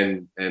one,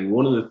 and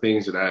one of the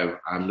things that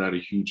I'm not a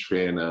huge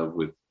fan of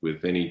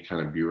with any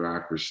kind of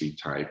bureaucracy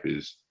type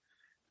is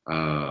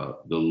the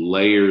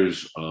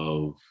layers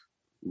of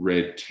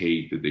red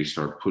tape that they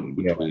start putting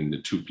between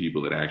the two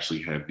people that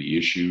actually have the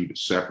issue to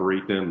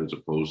separate them, as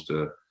opposed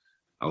to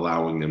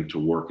allowing them to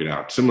work it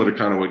out. Similar to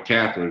kind of what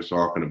Catherine was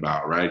talking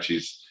about, right?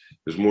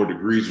 There's more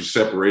degrees of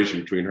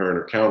separation between her and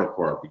her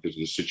counterpart because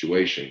of the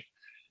situation,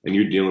 and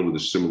you're dealing with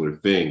a similar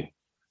thing.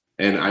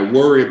 And I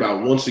worry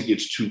about once it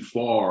gets too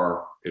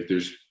far, if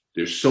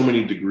there's so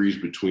many degrees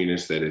between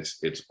us that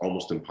it's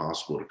almost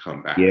impossible to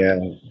come back. Yeah,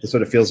 that's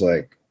what it feels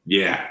like.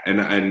 Yeah,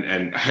 and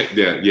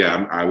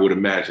I would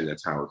imagine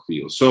that's how it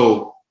feels.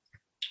 So,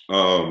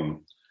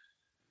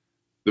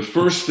 the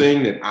first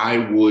thing that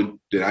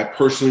I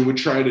personally would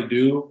try to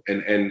do,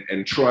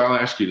 and Troy, I'll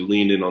ask you to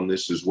lean in on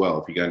this as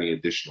well if you got any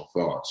additional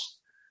thoughts.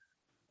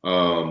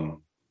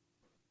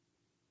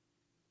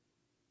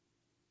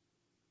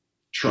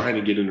 Trying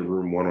to get in the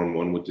room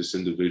one-on-one with this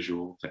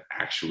individual to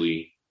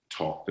actually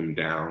talk them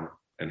down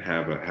and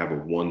have a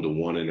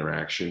one-to-one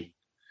interaction.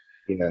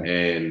 Yeah.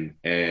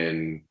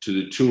 And to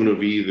the tune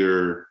of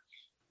either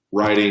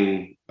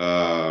writing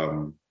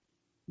an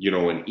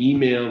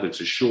email that's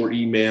a short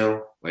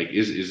email, like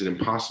is it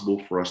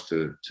impossible for us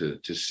to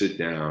sit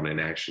down and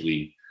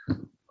actually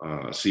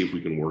see if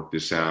we can work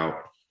this out?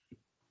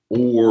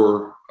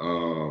 Or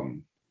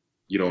I'm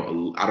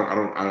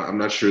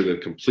not sure the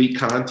complete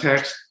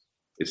context.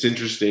 It's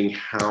interesting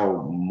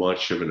how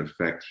much of an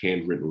effect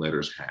handwritten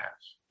letters have.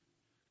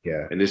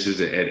 Yeah. And this is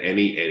at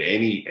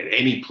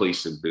any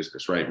place in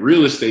business, right?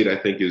 Real estate, I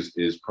think,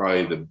 is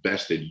probably the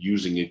best at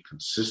using it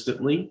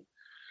consistently.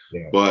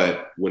 Yeah.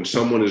 But when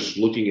someone is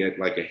looking at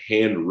like a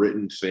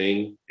handwritten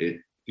thing,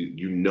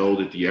 you know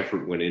that the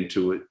effort went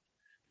into it.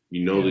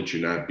 You know that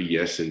you're not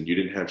BSing. You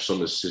didn't have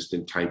some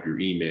assistant type your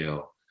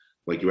email.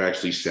 Like you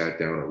actually sat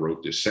down and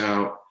wrote this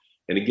out.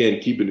 And again,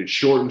 keeping it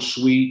short and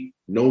sweet,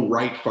 no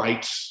right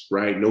fights,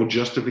 right? No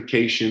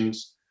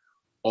justifications,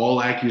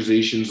 all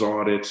accusations,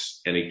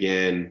 audits. And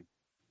again,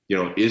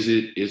 is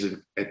it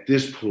at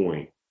this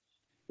point,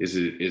 is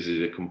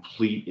it a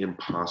complete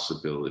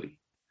impossibility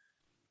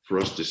for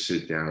us to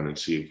sit down and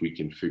see if we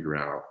can figure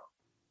out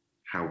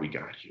how we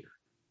got here?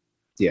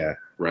 Yeah.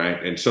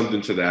 Right. And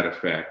something to that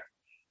effect.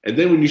 And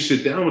then when you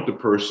sit down with the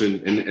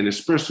person, and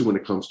especially when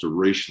it comes to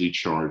racially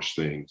charged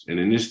things, and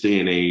in this day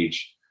and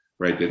age,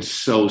 right, that's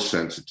so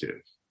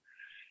sensitive.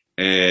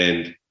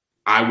 And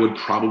I would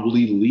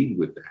probably lead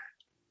with that,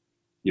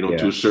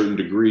 to a certain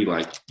degree.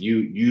 Like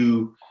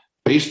you,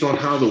 based on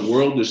how the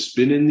world is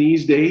spinning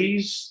these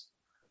days,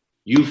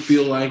 you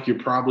feel like you're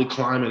probably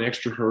climbing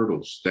extra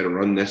hurdles that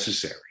are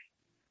unnecessary.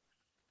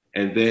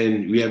 And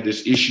then we have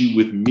this issue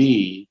with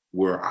me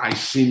where I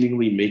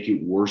seemingly make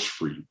it worse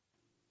for you.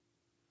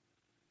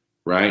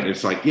 Right. And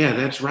it's like, yeah,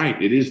 that's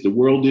right. It is. The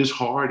world is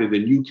hard. And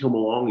then you come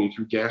along and you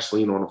threw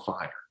gasoline on a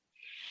fire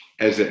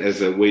as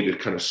a way to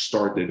kind of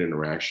start that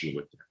interaction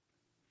with them.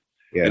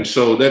 Yeah. And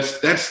so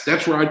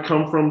that's where I'd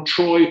come from.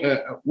 Troy,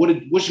 what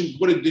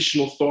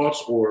additional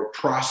thoughts or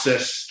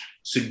process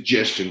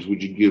suggestions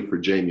would you give for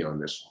Jamie on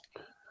this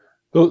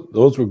one?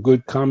 Those were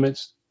good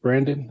comments,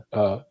 Brandon.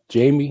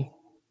 Jamie,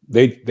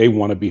 they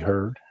want to be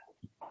heard.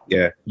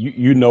 Yeah.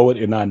 You know it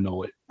and I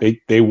know it.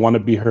 They want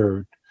to be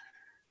heard.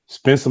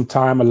 Spend some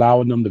time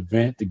allowing them to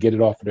vent, to get it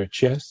off of their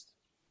chest.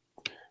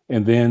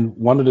 And then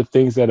one of the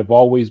things that have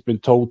always been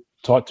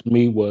taught to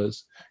me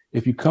was,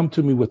 if you come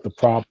to me with the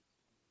problem,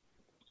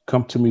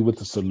 come to me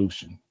with a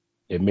solution.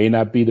 It may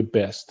not be the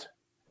best,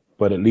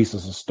 but at least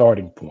it's a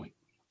starting point.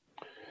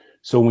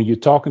 So when you're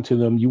talking to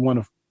them, you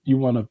want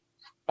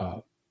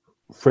to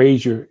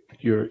phrase your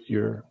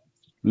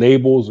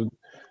labels. And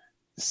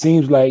it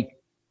seems like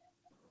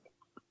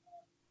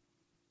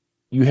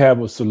you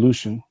have a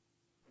solution,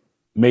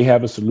 may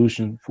have a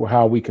solution for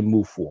how we can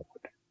move forward.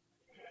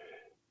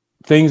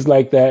 Things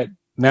like that.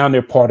 Now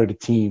they're part of the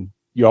team.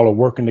 Y'all are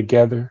working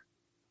together.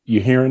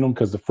 You're hearing them,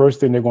 because the first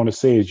thing they're going to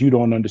say is you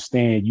don't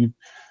understand.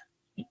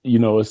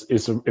 If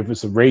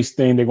it's a race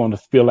thing, they're going to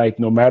feel like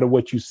no matter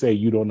what you say,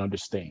 you don't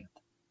understand.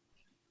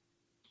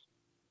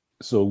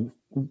 So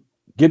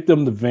get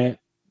them to vent,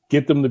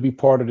 get them to be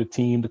part of the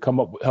team, to come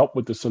up with help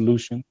with the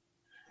solution.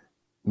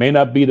 May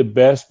not be the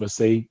best, but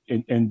say,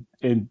 and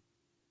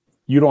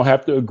you don't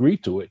have to agree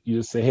to it. You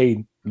just say, hey,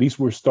 at least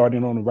we're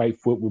starting on the right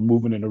foot. We're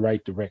moving in the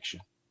right direction.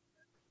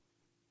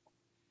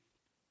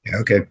 Yeah,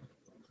 okay.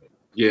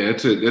 Yeah,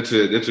 that's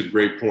a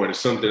great point. It's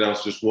something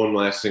else. Just one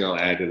last thing I'll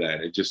add to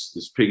that. It just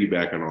is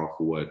piggybacking off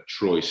of what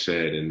Troy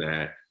said, in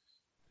that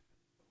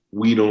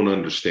we don't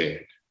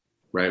understand.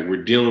 right?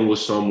 We're dealing with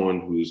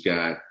someone who's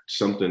got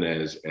something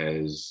as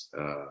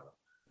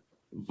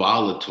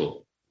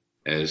volatile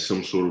as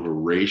some sort of a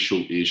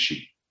racial issue.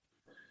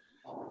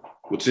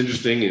 What's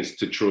interesting is,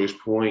 to Troy's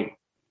point,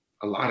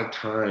 a lot of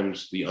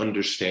times the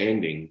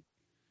understanding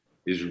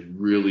is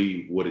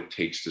really what it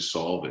takes to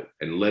solve it,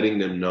 and letting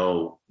them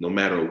know, no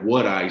matter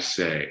what I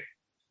say,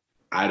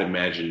 I'd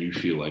imagine you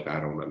feel like I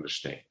don't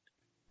understand.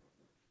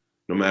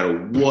 No matter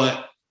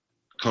what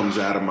comes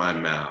out of my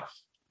mouth,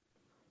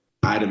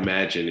 I'd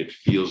imagine it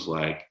feels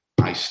like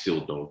I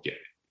still don't get it,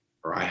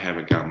 or I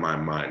haven't got my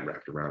mind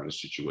wrapped around the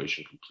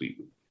situation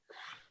completely.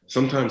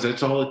 Sometimes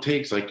that's all it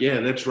takes. Like, yeah,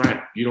 that's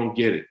right. You don't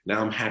get it.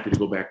 Now I'm happy to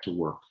go back to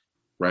work,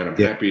 right? I'm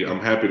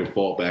happy to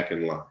fall back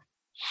in line.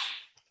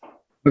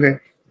 Okay.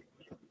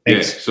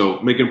 Thanks. Yeah, so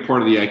making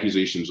part of the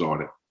accusations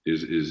audit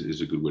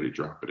is a good way to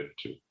drop it in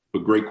too.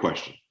 But great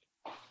question.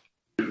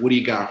 What do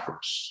you got for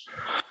us?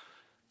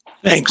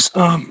 Thanks.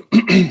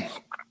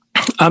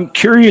 I'm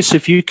curious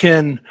if you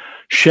can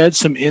shed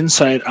some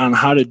insight on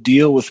how to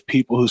deal with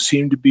people who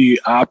seem to be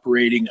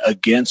operating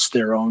against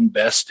their own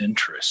best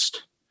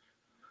interest.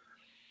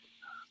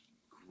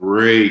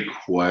 Great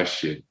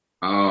question.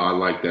 Oh, I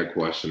like that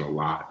question a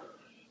lot.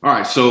 All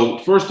right. So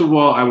first of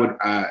all, I would,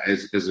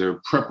 as a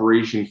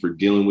preparation for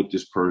dealing with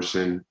this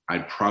person,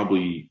 I'd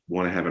probably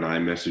want to have an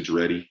iMessage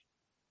ready,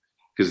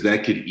 because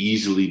that could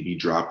easily be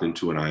dropped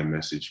into an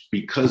iMessage,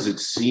 because it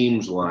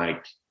seems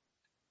like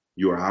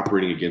you are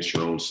operating against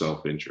your own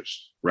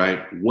self-interest,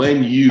 right?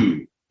 When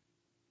you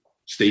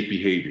state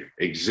behavior,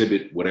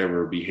 exhibit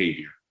whatever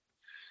behavior,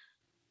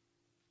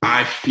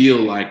 I feel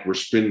like we're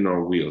spinning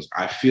our wheels.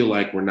 I feel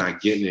like we're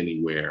not getting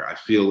anywhere. I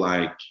feel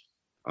like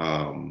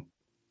I'm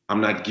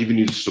not giving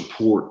you the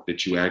support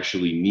that you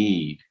actually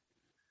need,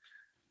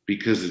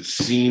 because it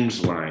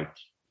seems like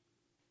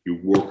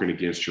you're working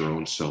against your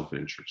own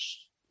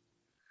self-interest,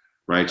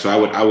 right? So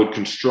I would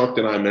construct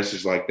an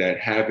iMessage like that,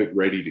 have it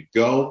ready to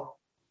go,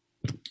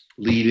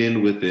 lead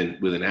in with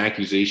an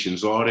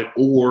accusations audit,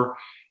 or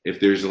if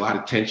there's a lot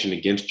of tension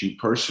against you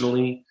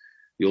personally,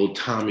 the old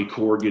Tommy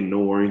Corrigan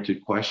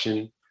no-oriented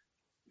question: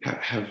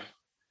 Have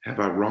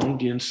I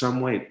wronged you in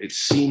some way? It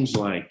seems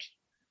like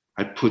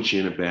I put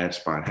you in a bad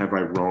spot. Have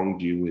I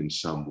wronged you in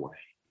some way?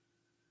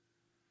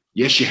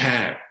 Yes, you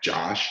have,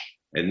 Josh.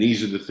 And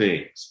these are the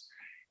things.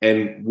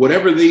 And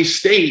whatever they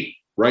state,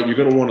 right, you're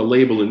going to want to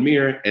label and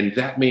mirror, and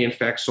that may in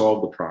fact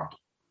solve the problem.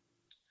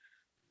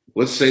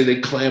 Let's say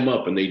they clam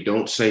up and they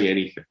don't say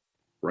anything,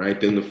 right?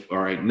 Then all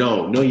right,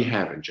 no, you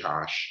haven't,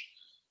 Josh.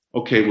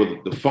 Okay, well,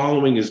 the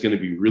following is going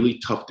to be really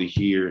tough to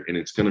hear, and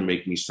it's going to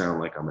make me sound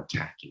like I'm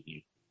attacking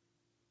you.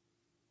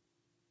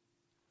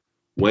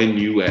 When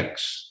you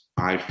X,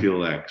 I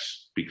feel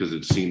X, because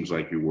it seems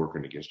like you're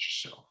working against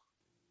yourself,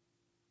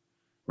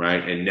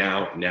 right? And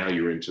now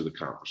you're into the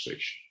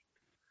conversation.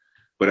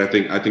 But I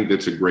think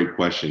that's a great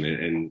question,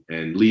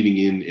 and leading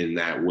in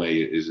that way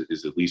is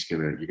at least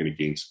you're gonna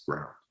gain some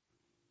ground.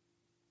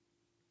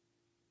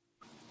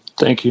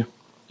 Thank you.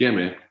 Yeah,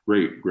 man.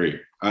 Great.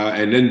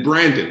 And then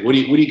Brandon, what do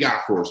you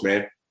got for us,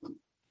 man?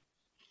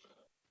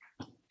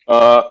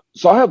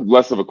 So I have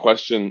less of a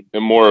question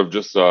and more of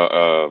just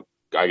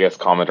I guess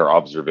comment or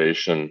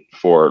observation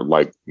for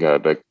like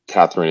the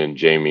Catherine and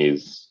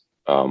Jamie's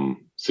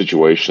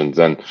situations.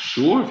 And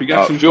sure, if you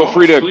got some feel thoughts,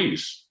 free to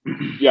please.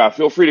 Yeah,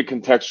 feel free to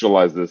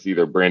contextualize this,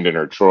 either Brandon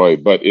or Troy.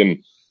 But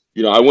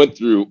I went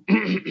through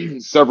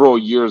several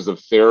years of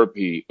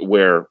therapy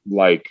where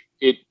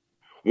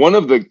one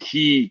of the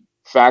key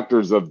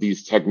factors of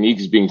these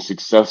techniques being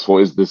successful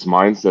is this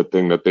mindset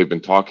thing that they've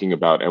been talking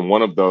about. And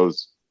one of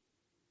those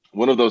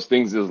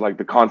things is like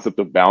the concept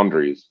of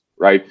boundaries,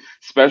 right?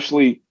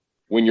 Especially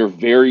when you're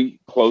very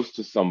close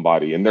to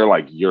somebody and they're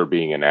like, you're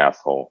being an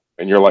asshole.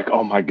 And you're like,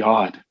 oh my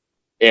God,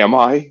 am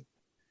I?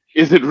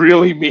 Is it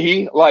really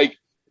me? Like,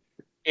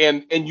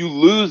 and you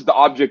lose the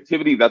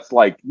objectivity that's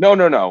like,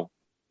 no.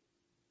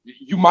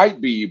 You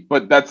might be,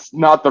 but that's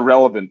not the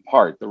relevant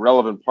part. The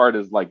relevant part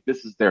is like,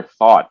 this is their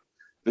thought.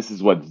 This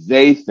is what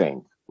they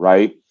think,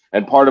 right?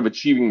 And part of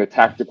achieving the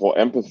tactical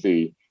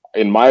empathy,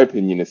 in my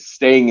opinion, is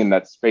staying in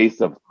that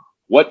space of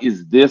what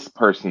is this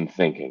person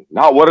thinking?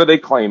 Not what are they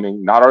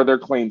claiming? Not are their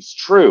claims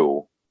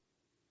true,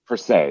 per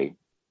se,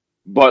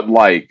 but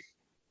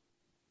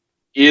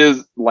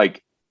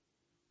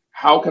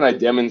how can I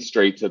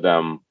demonstrate to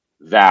them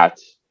that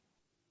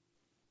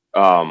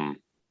I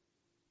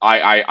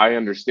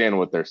understand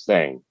what they're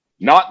saying?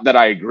 Not that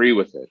I agree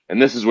with it.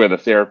 And this is where the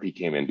therapy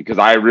came in, because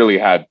I really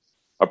had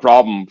a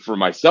problem for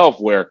myself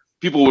where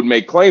people would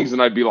make claims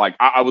and I'd be like,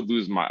 I would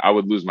lose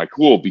my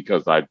cool,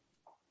 because I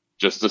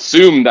just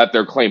assumed that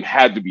their claim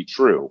had to be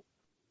true.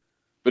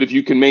 But if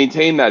you can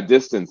maintain that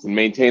distance and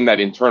maintain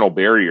that internal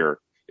barrier,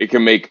 it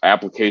can make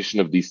application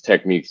of these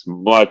techniques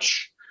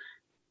much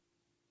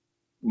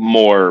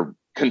more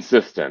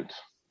consistent,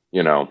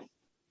 So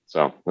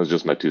that was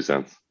just my 2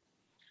 cents.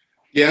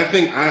 Yeah, I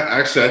think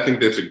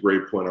that's a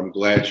great point. I'm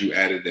glad you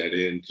added that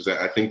in, because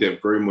I think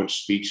that very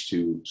much speaks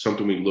to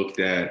something we looked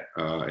at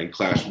in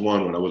class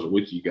 1 when I wasn't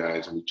with you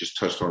guys, and we just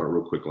touched on it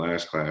real quick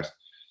last class.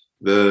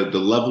 The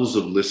levels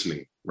of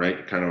listening,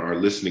 right? Kind of our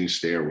listening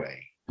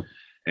stairway.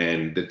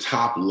 And the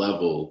top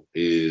level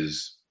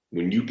is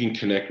when you can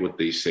connect what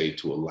they say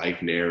to a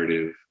life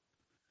narrative,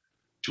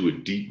 to a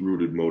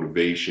deep-rooted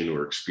motivation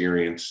or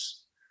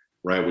experience,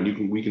 right?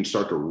 When we can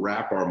start to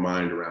wrap our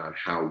mind around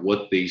how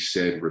what they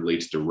said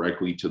relates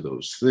directly to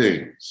those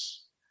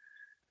things,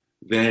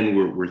 then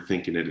we're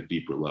thinking at a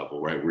deeper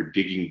level, right? We're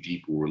digging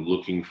deeper. We're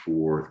looking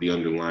for the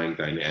underlying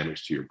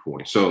dynamics, to your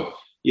point. So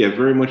yeah,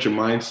 very much a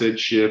mindset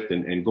shift.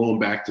 And going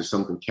back to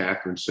something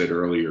Catherine said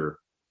earlier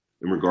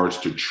in regards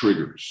to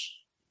triggers,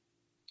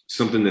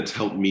 something that's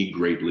helped me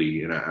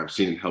greatly, and I've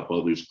seen it help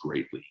others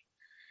greatly,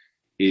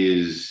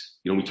 is,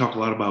 we talk a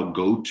lot about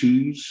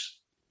go-tos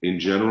in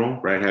general,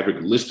 right? Have a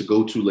list of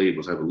go-to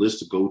labels, have a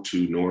list of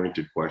go-to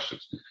oriented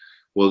questions.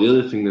 Well, the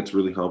other thing that's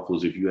really helpful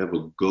is if you have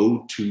a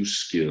go-to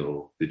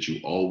skill that you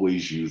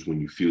always use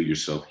when you feel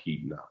yourself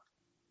heating up.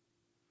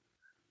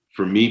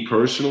 For me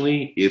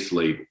personally, it's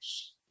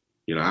labels.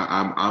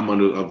 I'm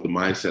of the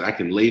mindset I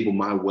can label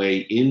my way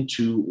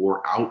into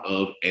or out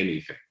of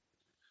anything,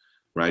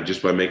 right?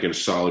 Just by making a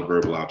solid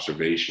verbal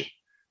observation.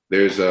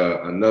 There's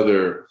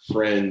another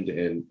friend,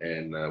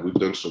 and we've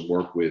done some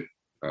work with.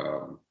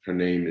 Her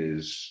name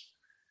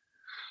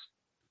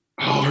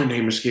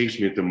escapes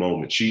me at the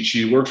moment.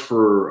 She works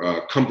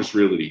for Compass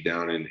Realty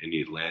down in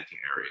the Atlanta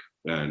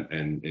area,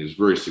 and is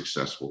very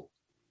successful.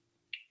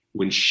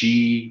 When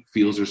she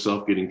feels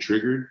herself getting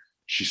triggered,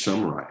 she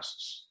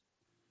summarizes.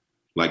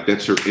 Like,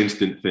 that's her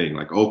instant thing.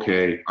 Like,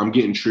 okay, I'm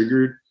getting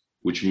triggered,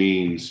 which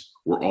means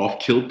we're off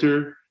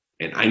kilter,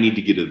 and I need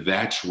to get a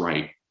that's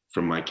right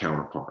from my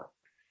counterpart.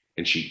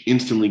 And she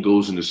instantly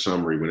goes into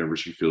summary whenever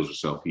she feels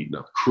herself heating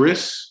up.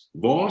 Chris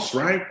Voss,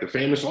 right, the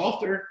famous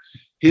author,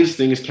 his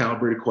thing is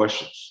calibrated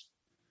questions.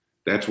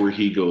 That's where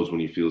he goes when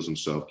he feels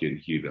himself getting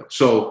heated up.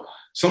 So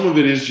some of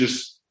it is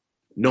just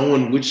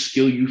knowing which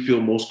skill you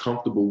feel most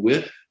comfortable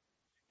with,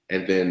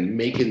 and then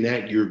making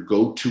that your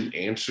go-to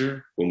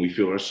answer when we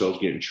feel ourselves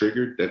getting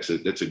triggered. That's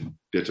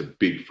a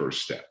big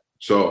first step.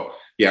 So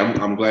yeah,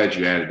 I'm glad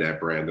you added that,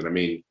 Brandon. I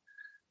mean,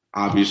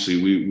 obviously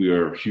we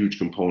are huge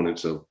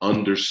components of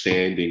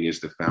understanding is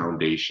the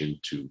foundation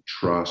to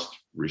trust,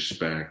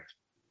 respect,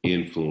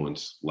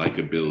 influence,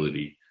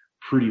 likability,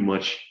 pretty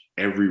much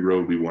every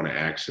road we want to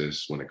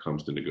access when it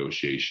comes to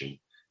negotiation.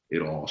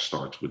 It all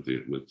starts with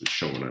the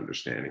showing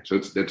understanding. So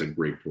that's a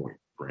great point,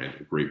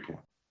 Brandon. Great point.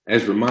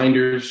 As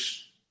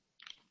reminders,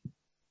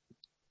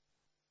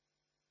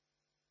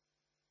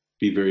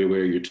 be very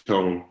aware of your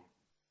tone.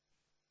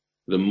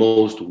 The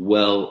most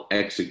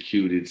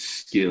well-executed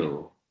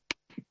skill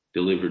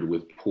delivered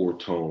with poor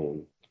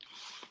tone.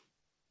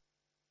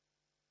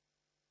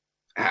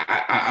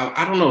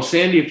 I don't know,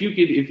 Sandy, if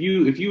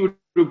you were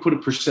to put a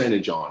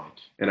percentage on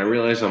it, and I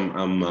realize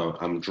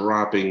I'm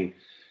dropping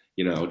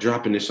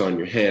this on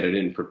your head. I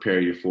didn't prepare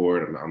you for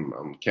it.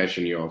 I'm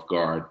catching you off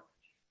guard.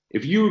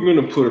 If you were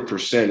going to put a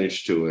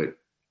percentage to it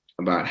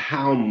about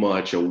how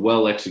much a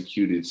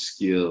well-executed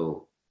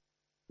skill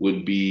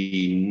would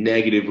be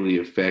negatively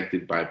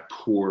affected by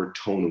poor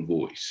tone of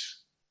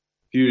voice,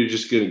 if you were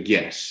just going to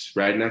guess,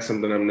 right? Not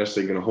something I'm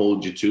necessarily going to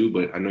hold you to,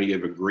 but I know you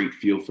have a great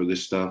feel for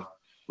this stuff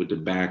with the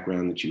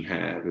background that you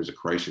have as a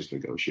crisis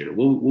negotiator.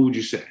 What would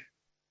you say?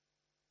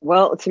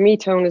 Well, to me,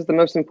 tone is the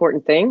most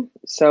important thing.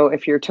 So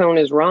if your tone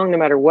is wrong, no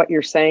matter what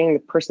you're saying, the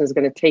person is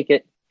going to take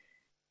it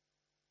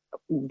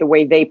the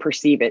way they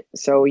perceive it.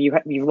 So you've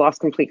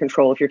lost complete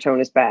control if your tone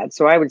is bad.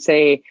 So I would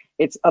say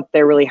it's up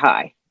there really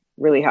high,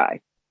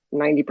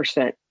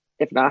 90%,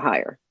 if not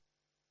higher.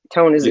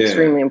 Tone is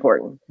extremely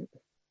important.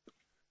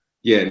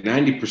 Yeah,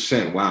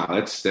 90%. Wow,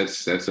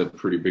 that's a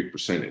pretty big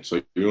percentage.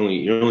 So you're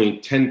only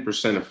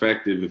 10%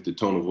 effective if the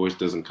tone of voice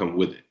doesn't come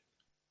with it.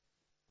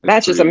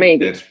 That's just a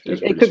maybe.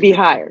 It could be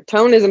higher.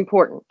 Tone is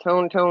important.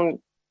 Tone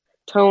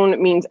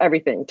means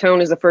everything.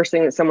 Tone is the first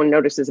thing that someone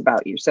notices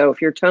about you. So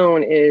if your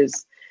tone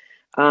is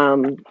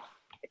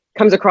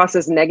comes across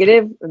as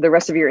negative, the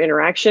rest of your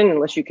interaction,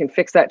 unless you can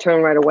fix that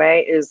tone right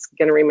away, is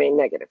going to remain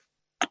negative.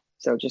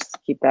 So just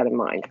keep that in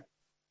mind.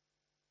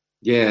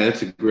 Yeah,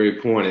 that's a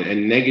great point.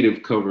 And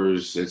negative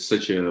covers, it's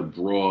such a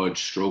broad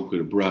stroke of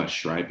the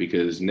brush, right?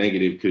 Because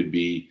negative could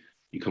be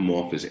you come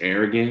off as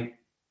arrogant,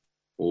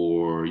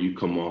 or you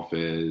come off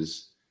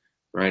as,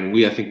 right? And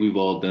I think we've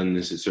all done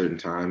this at certain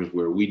times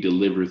where we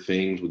deliver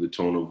things with a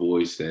tone of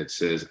voice that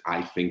says,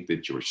 I think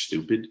that you're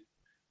stupid,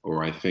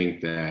 or I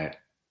think that,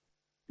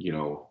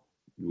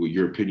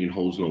 your opinion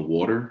holds no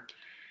water.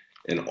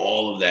 And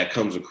all of that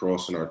comes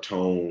across in our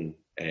tone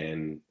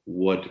and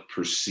what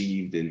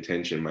perceived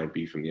intention might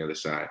be from the other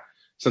side.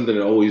 Something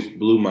that always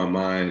blew my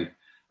mind.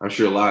 I'm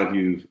sure a lot of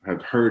you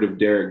have heard of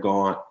Derek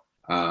Gaunt.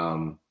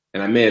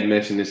 And I may have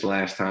mentioned this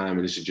last time,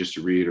 and this is just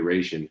a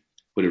reiteration,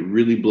 but it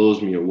really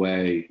blows me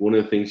away. One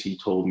of the things he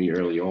told me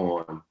early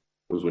on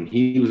was when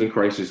he was in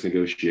crisis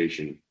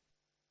negotiation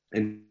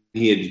and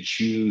he had to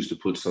choose to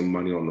put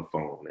somebody on the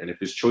phone. And if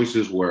his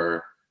choices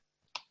were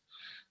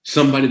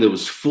somebody that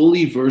was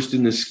fully versed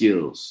in the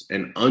skills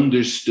and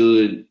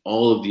understood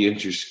all of the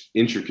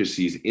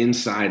intricacies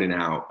inside and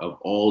out of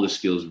all the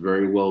skills,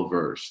 very well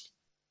versed,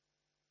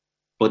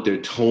 but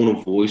their tone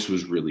of voice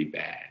was really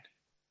bad.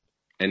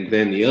 And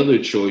then the other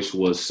choice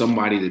was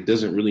somebody that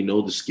doesn't really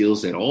know the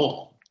skills at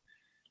all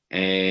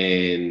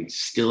and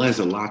still has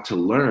a lot to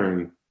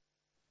learn.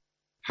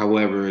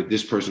 However,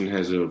 this person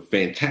has a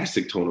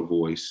fantastic tone of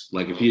voice.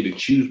 Like if he had to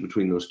choose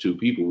between those two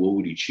people, what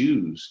would he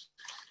choose?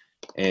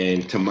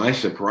 And to my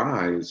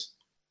surprise,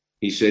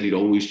 he said he'd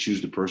always choose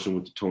the person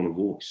with the tone of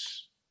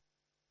voice,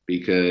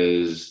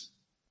 because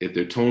if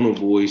their tone of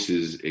voice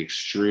is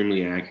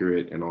extremely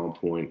accurate and on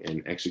point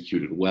and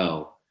executed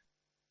well,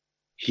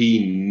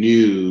 he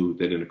knew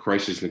that in a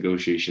crisis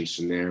negotiation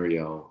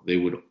scenario, they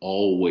would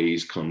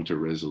always come to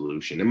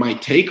resolution. It might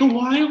take a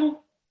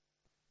while,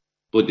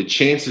 but the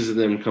chances of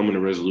them coming to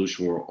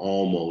resolution were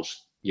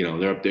almost,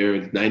 they're up there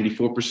at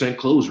 94%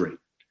 close rate.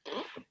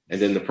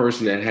 And then the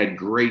person that had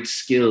great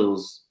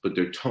skills, but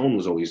their tone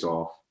was always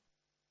off,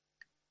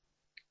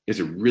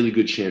 there's a really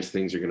good chance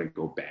things are going to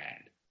go bad.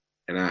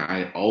 And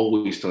I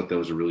always thought that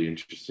was a really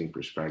interesting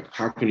perspective.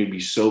 How can you be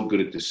so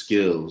good at the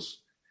skills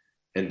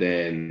and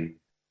then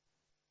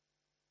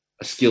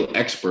a skill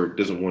expert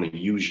doesn't want to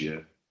use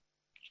you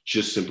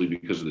just simply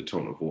because of the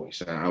tone of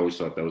voice? I always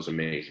thought that was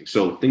amazing.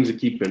 So things to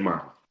keep in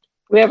mind.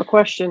 We have a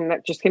question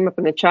that just came up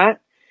in the chat.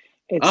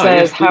 It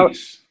says,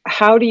 yes,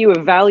 how do you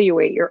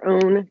evaluate your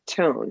own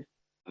tone?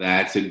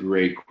 That's a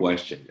great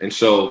question. And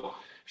so a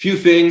few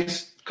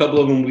things, a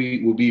couple of them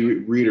will be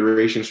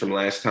reiterations from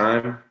last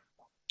time.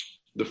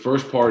 The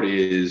first part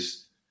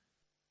is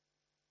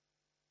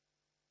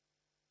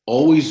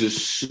always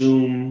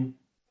assume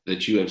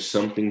that you have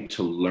something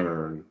to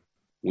learn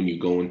when you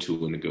go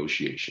into a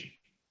negotiation.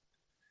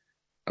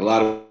 A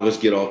lot of us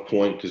get off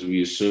point because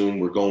we assume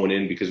we're going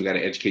in because we got to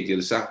educate the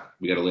other side.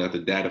 We got to lay out the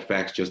data,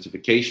 facts,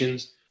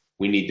 justifications.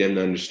 We need them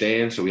to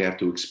understand, so we have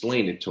to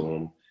explain it to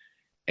them.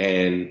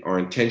 And our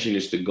intention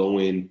is to go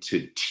in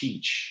to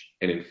teach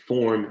and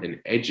inform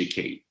and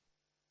educate.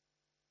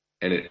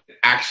 And it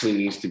actually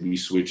needs to be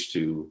switched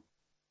to,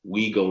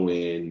 we go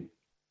in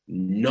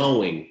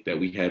knowing that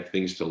we have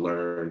things to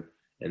learn,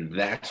 and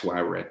that's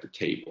why we're at the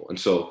table. And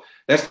so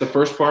that's the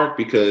first part,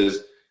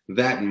 because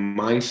that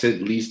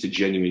mindset leads to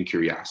genuine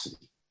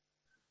curiosity.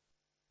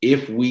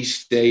 If we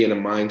stay in a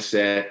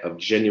mindset of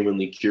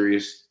genuinely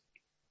curious,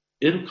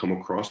 it'll come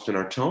across in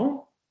our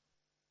tone.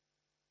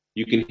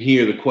 You can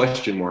hear the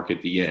question mark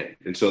at the end.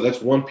 And so that's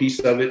one piece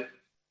of it.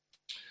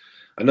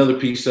 Another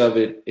piece of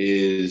it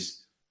is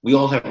we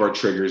all have our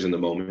triggers in the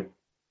moment.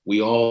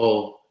 We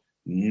all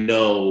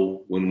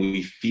know when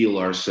we feel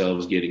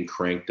ourselves getting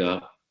cranked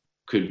up.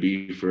 Could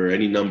be for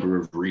any number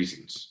of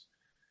reasons.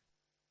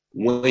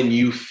 When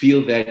you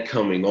feel that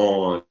coming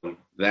on,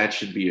 that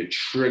should be a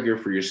trigger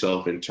for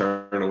yourself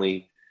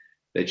internally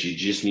that you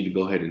just need to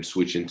go ahead and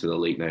switch into the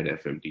late night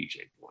FM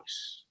DJ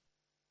voice.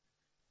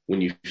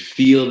 When you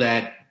feel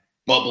that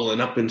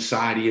bubbling up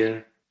inside of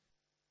you,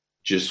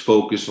 just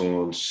focus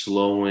on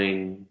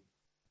slowing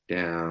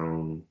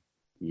down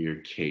your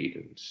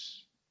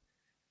cadence.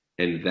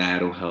 And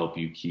that'll help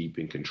you keep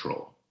in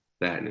control,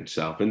 that in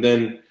itself. And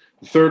then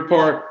the third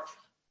part,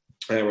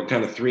 we're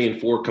kind of 3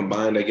 and 4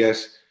 combined, I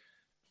guess.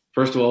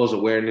 First of all is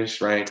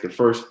awareness, right? The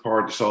first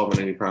part to solving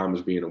any problem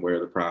is being aware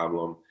of the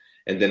problem.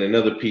 And then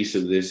another piece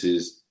of this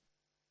is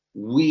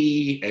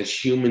we as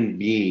human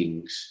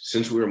beings,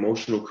 since we're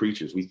emotional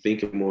creatures, we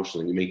think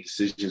emotionally, we make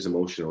decisions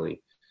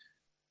emotionally.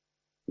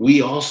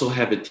 We also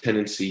have a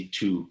tendency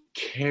to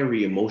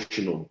carry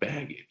emotional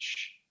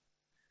baggage.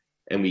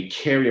 And we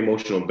carry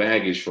emotional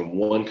baggage from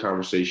one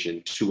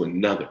conversation to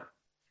another.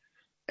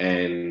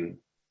 And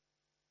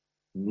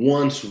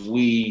once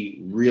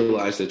we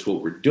realize that's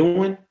what we're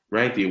doing,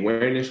 right, the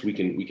awareness, we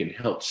can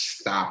help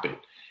stop it.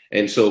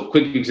 And so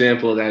quick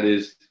example of that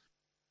is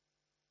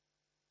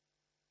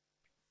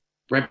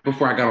right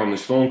before I got on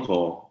this phone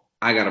call,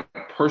 I got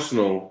a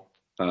personal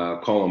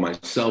call on my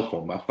cell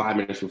phone about 5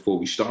 minutes before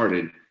we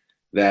started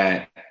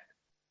that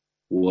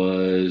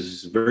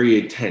was very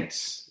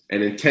intense.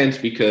 And intense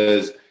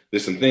because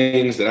there's some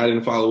things that I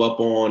didn't follow up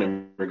on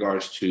in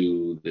regards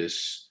to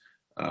this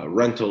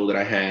rental that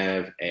I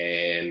have.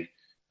 And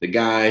the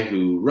guy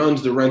who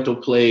runs the rental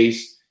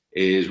place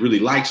really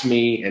likes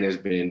me and has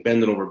been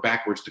bending over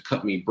backwards to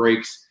cut me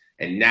breaks.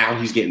 And now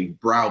he's getting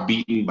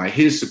browbeaten by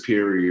his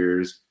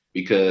superiors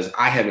because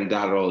I haven't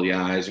dotted all the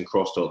I's and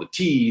crossed all the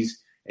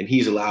T's. And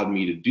he's allowed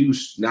me to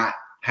not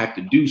have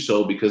to do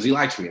so because he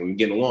likes me and we're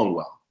getting along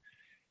well.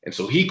 And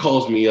so he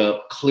calls me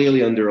up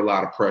clearly under a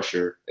lot of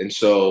pressure. And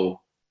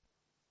so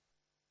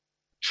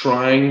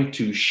trying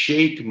to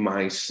shake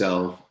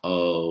myself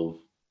of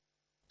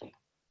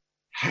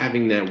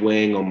having that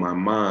weighing on my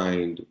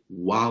mind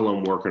while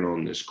I'm working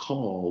on this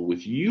call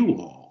with you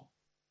all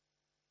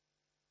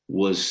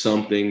was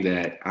something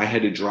that I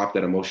had to drop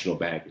that emotional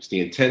baggage, the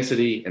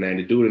intensity, and I had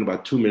to do it in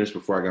about 2 minutes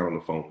before I got on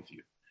the phone with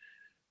you.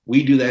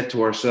 We do that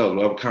to ourselves.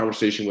 We'll have a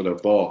conversation with our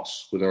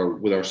boss, with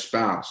our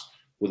spouse,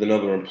 with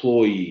another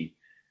employee,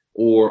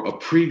 or a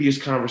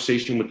previous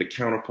conversation with the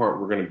counterpart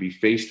we're going to be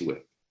faced with.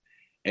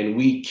 And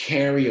we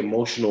carry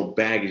emotional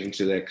baggage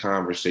into that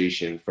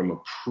conversation from a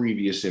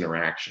previous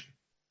interaction.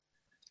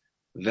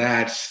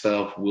 That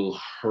stuff will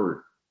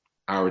hurt.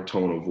 our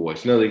tone of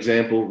voice. Another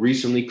example,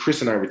 recently,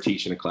 Chris and I were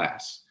teaching a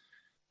class.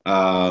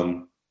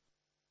 I'm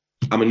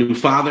a new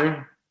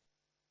father.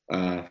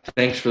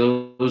 Thanks for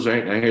those,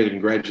 right? I hear the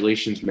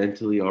congratulations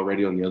mentally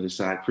already on the other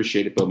side.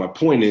 Appreciate it. But my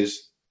point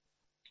is,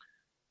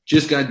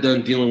 just got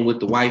done dealing with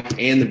the wife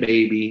and the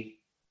baby,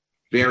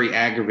 very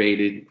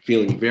aggravated,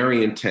 feeling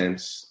very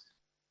intense.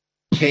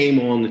 Came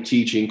on the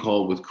teaching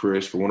call with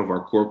Chris for one of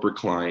our corporate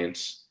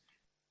clients,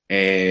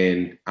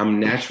 and I'm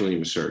naturally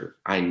assertive.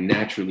 I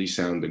naturally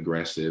sound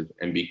aggressive,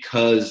 and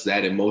because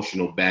that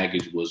emotional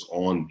baggage was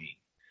on me,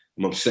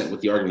 I'm upset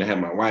with the argument I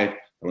had with my wife.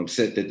 I'm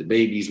upset that the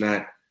baby's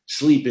not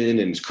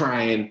sleeping and is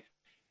crying,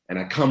 and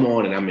I come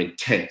on and I'm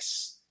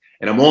intense.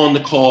 And I'm on the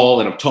call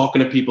and I'm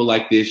talking to people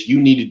like this.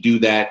 You need to do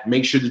that.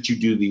 Make sure that you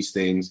do these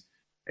things.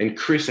 And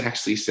Chris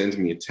actually sends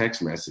me a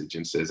text message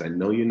and says, I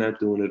know you're not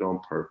doing it on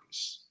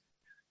purpose.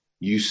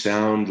 You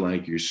sound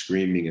like you're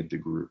screaming at the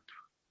group.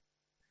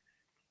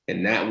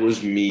 And that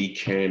was me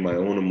carrying my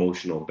own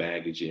emotional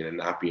baggage in and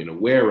not being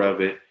aware of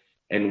it.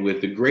 And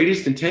with the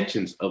greatest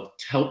intentions of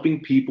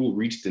helping people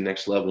reach the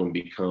next level and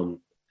become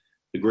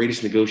the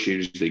greatest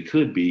negotiators they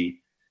could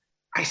be,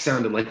 I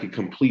sounded like a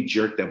complete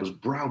jerk that was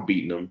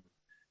browbeating them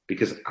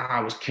because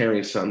I was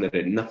carrying something that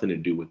had nothing to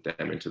do with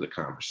them into the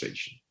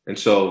conversation. And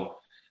so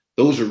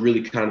those are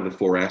really kind of the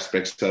four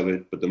aspects of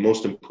it. But the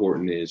most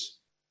important is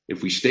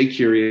if we stay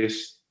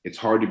curious, it's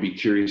hard to be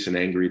curious and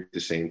angry at the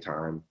same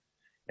time.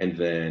 And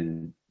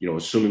then,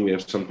 assuming we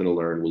have something to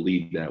learn, we'll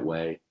lead that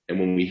way. And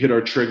when we hit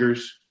our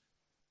triggers,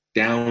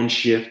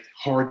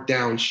 hard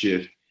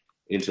downshift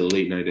into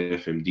late night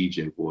FM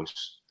DJ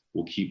voice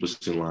will keep us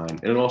in line.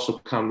 And it also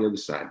calm the other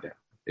side down.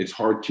 It's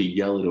hard to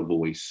yell at a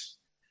voice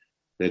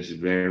that's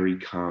very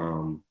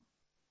calm,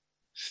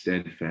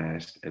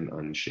 steadfast, and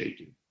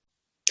unshaken.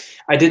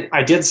 I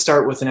did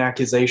start with an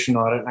accusation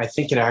on it, and I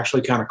think it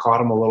actually kind of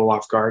caught him a little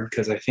off guard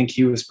because I think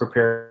he was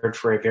prepared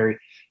for a very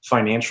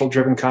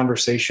financial-driven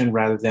conversation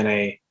rather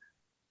than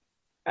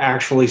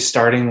actually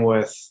starting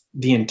with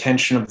the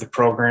intention of the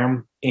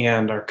program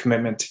and our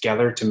commitment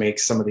together to make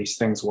some of these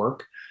things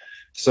work.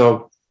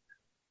 So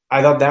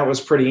I thought that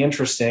was pretty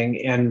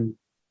interesting, and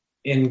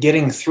in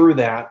getting through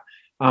that,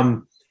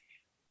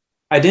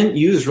 I didn't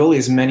use really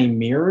as many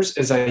mirrors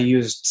as I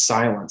used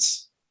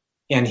silence.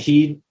 And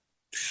he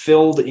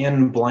filled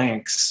in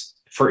blanks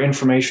for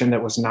information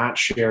that was not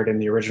shared in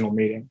the original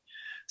meeting.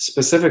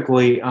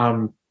 Specifically,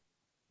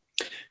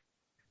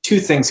 two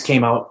things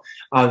came out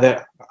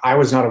that I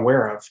was not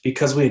aware of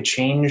because we had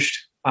changed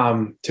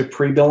to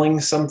pre-billing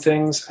some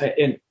things.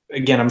 And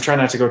again, I'm trying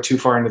not to go too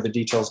far into the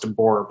details to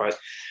bore, but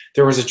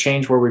there was a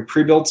change where we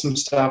pre-billed some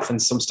stuff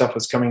and some stuff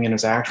was coming in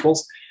as actuals.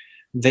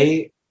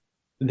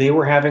 They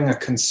were having a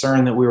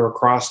concern that we were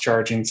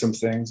cross-charging some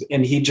things,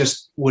 and he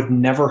just would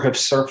never have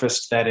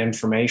surfaced that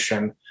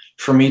information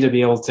for me to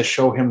be able to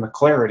show him the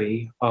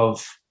clarity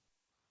of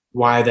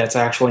why that's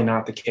actually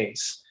not the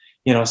case.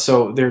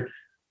 So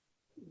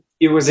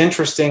it was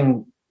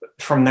interesting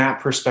from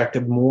that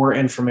perspective, more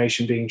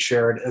information being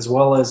shared, as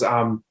well as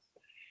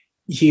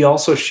he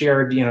also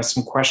shared,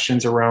 some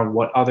questions around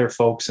what other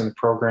folks in the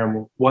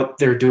program, what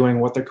they're doing,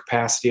 what their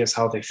capacity is,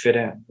 how they fit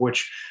in,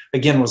 which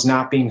again was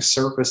not being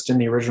surfaced in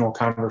the original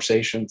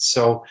conversation.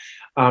 So,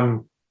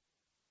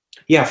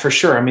 yeah, for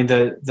sure. I mean,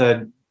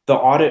 the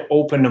audit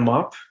opened them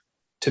up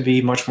to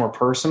be much more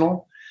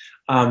personal,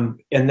 and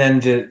then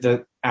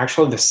the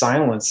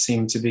silence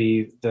seemed to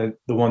be the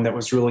one that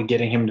was really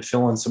getting him to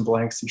fill in some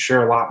blanks and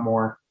share a lot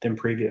more than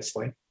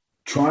previously.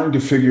 Trying to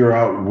figure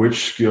out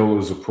which skill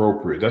is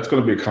appropriate. That's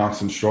going to be a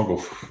constant struggle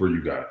for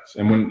you guys.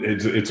 And when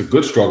it's a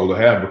good struggle to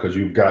have because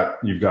you've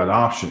got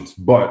options.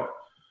 But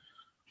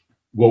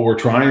what we're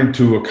trying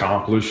to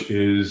accomplish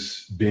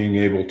is being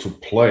able to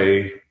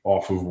play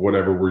off of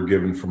whatever we're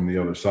given from the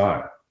other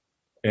side.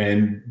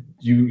 And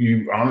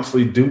you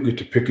honestly do get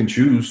to pick and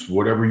choose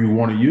whatever you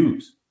want to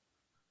use.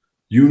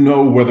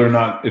 Whether or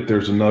not if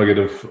there's a nugget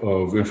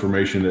of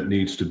information that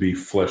needs to be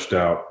fleshed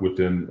out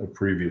within a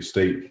previous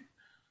statement.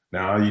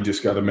 Now you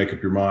just got to make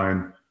up your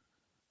mind.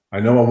 I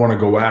know I want to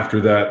go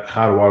after that.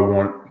 How do I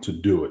want to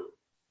do it?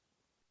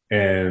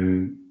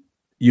 And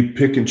you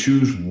pick and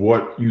choose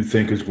what you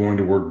think is going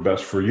to work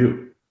best for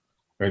you.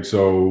 And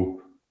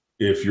so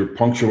if you're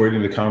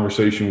punctuating the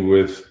conversation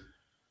with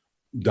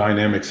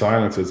dynamic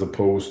silence as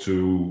opposed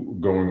to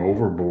going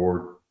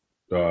overboard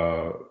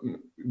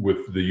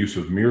with the use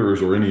of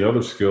mirrors or any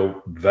other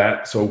skill,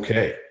 that's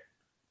okay.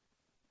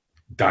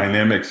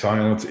 Dynamic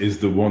silence is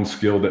the one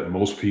skill that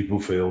most people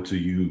fail to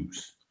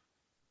use.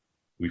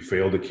 We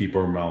fail to keep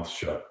our mouths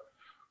shut.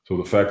 So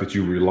the fact that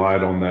you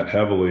relied on that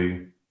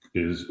heavily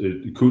is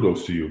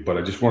kudos to you. But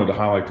I just wanted to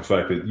highlight the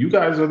fact that you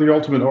guys are the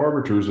ultimate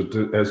arbiters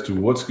as to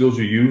what skills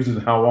you use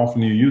and how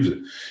often you use it.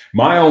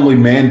 My only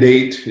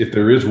mandate, if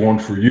there is one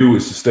for you,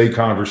 is to stay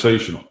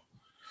conversational.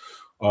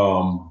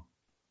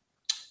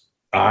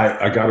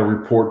 I got a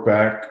report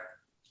back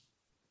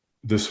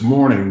this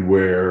morning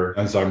where,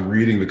 as I'm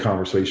reading the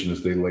conversation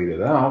as they laid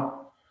it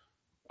out,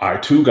 I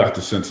too got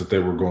the sense that they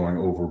were going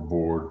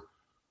overboard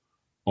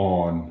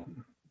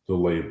on the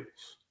labels.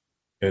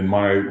 And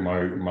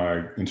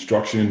my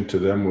instruction to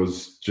them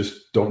was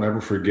just don't ever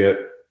forget,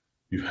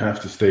 you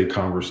have to stay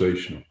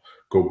conversational.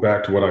 Go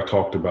back to what I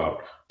talked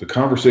about. The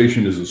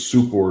conversation is a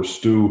soup or a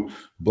stew.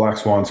 Black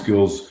Swan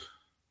skills,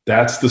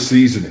 that's the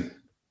seasoning.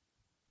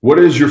 What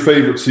is your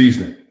favorite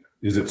seasoning?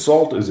 Is it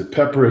salt? Is it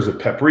pepper? Is it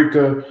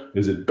paprika?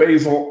 Is it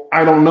basil?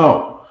 I don't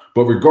know.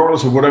 But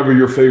regardless of whatever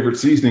your favorite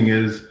seasoning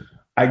is,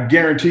 I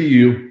guarantee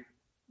you,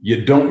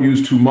 you don't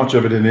use too much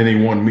of it in any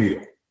one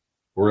meal,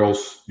 or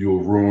else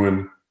you'll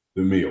ruin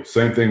the meal.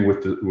 Same thing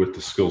with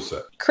the skill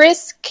set.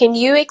 Chris, can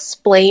you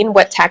explain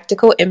what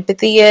tactical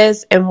empathy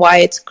is and why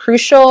it's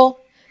crucial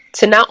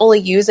to not only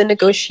use in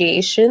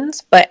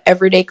negotiations, but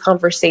everyday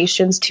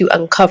conversations to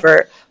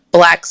uncover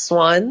black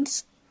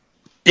swans?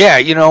 Yeah,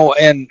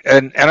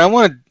 and I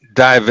want to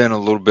dive in a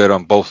little bit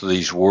on both of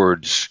these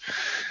words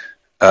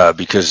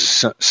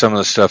because some of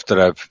the stuff that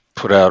I've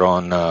put out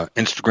on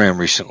Instagram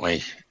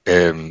recently,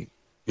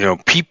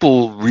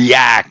 people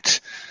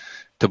react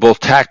to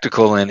both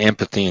tactical and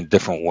empathy in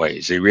different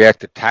ways. They react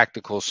to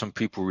tactical. Some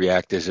people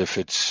react as if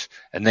it's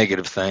a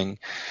negative thing,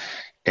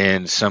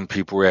 and some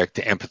people react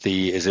to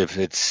empathy as if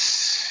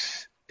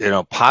it's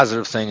a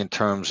positive thing in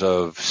terms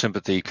of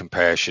sympathy,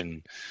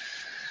 compassion,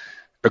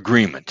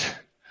 agreement.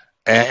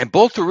 And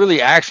both are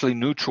really actually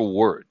neutral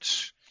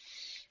words.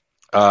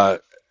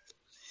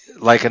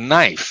 Like a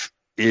knife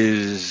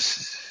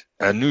is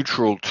a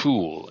neutral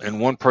tool. In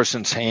one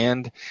person's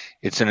hand,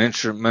 it's an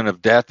instrument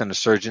of death. In a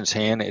surgeon's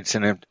hand, it's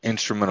an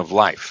instrument of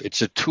life.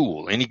 It's a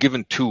tool. Any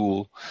given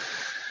tool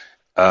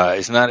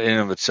is not in and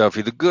of itself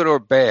either good or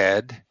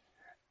bad.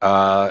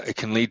 It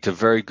can lead to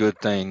very good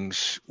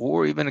things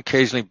or even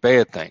occasionally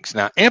bad things.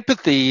 Now,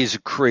 empathy is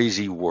a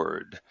crazy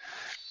word.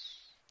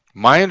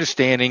 My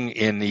understanding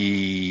in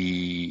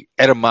the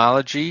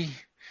etymology,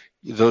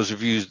 those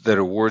of you that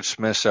are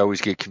wordsmiths always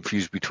get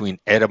confused between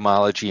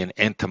etymology and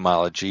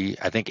entomology.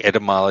 I think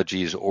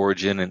etymology is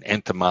origin and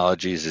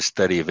entomology is the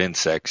study of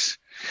insects.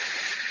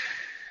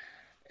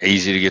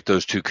 Easy to get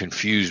those two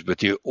confused, but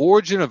the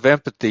origin of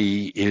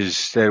empathy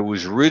is that it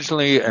was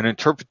originally an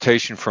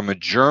interpretation from a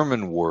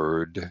German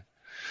word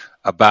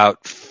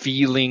about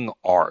feeling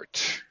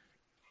art.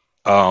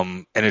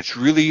 And it's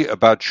really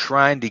about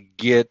trying to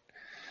get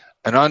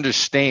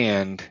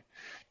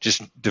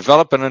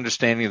develop an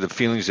understanding of the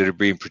feelings that are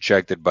being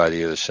projected by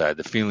the other side,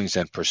 the feelings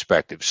and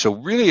perspectives. So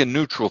really a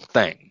neutral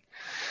thing.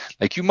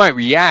 Like you might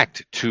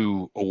react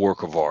to a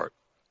work of art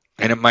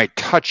and it might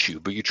touch you,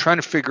 but you're trying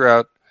to figure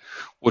out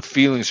what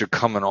feelings are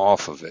coming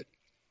off of it.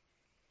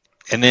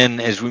 And then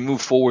as we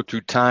move forward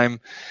through time,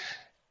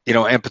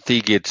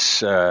 empathy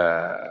gets,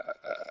 interpreted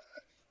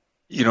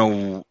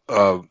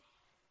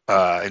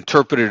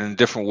in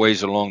different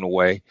ways along the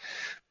way.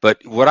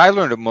 But what I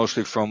learned it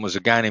mostly from was a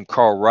guy named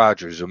Carl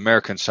Rogers, an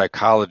American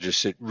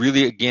psychologist that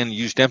really, again,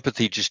 used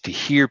empathy just to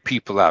hear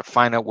people out,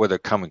 find out where they're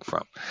coming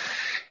from.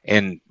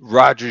 And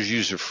Rogers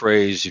used a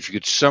phrase, if you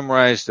could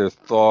summarize their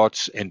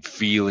thoughts and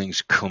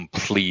feelings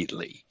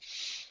completely,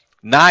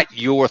 not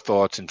your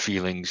thoughts and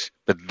feelings,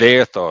 but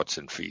their thoughts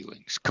and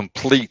feelings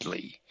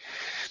completely,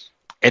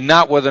 and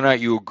not whether or not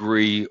you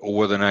agree or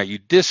whether or not you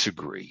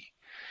disagree,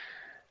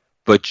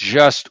 but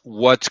just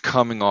what's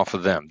coming off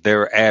of them,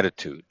 their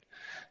attitude.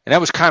 And that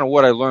was kind of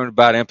what I learned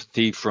about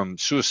empathy from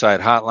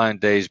suicide hotline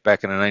days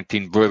back in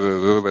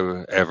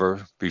the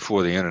ever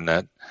before the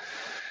internet,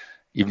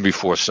 even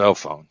before cell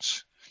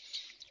phones.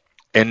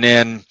 And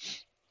then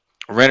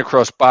I ran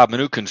across Bob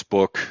Mnookin's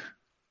book,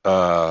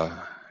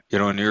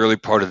 in the early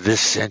part of this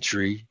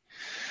century,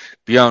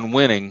 Beyond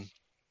Winning.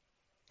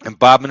 And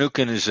Bob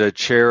Mnookin is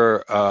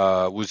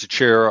was the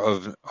chair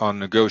on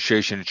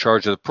negotiation, in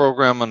charge of the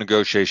program on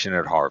negotiation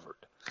at Harvard.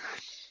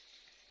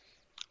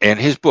 And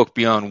his book,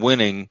 Beyond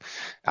Winning,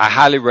 I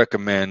highly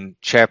recommend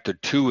chapter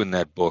 2 in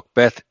that book.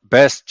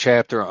 Best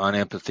chapter on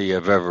empathy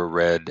I've ever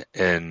read.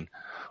 And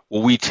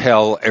what we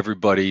tell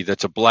everybody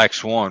that's a black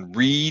swan,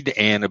 read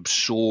and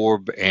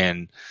absorb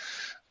and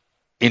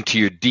into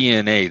your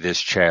DNA this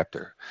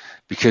chapter.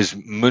 Because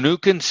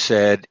Mnookin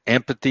said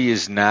empathy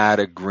is not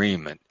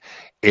agreement.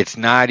 It's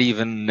not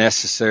even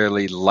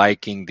necessarily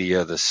liking the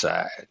other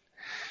side.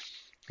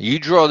 You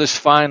draw this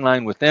fine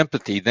line with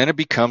empathy, then it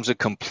becomes a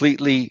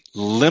completely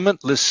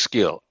limitless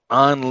skill,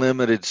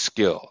 unlimited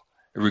skill.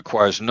 It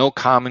requires no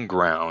common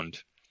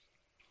ground.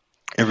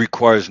 It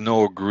requires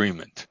no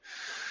agreement.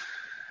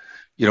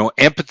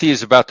 Empathy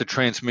is about the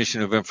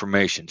transmission of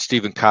information.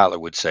 Stephen Kotler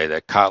would say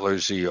that. Kotler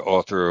is the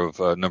author of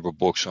a number of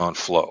books on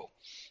flow.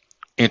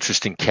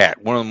 Interesting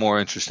cat, one of the more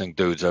interesting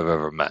dudes I've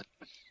ever met.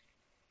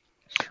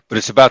 But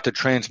it's about the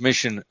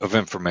transmission of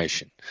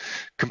information.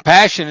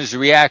 Compassion is a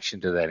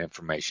reaction to that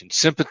information.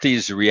 Sympathy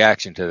is a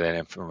reaction to that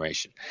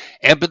information.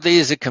 Empathy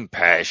is a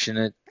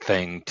compassionate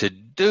thing to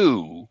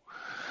do,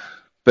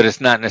 but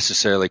it's not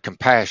necessarily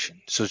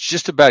compassion. So it's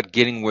just about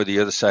getting where the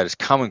other side is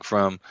coming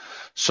from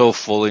so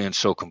fully and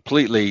so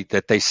completely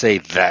that they say,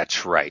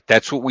 that's right.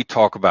 That's what we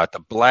talk about. The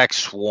Black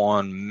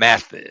Swan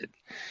method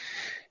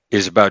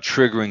is about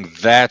triggering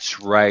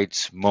that's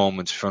right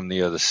moments from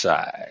the other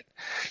side.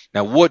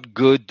 Now, what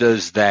good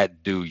does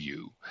that do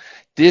you?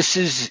 This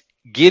is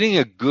getting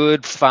a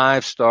good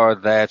 5-star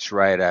that's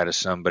right out of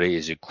somebody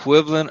is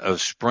equivalent of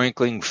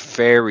sprinkling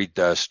fairy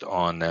dust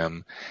on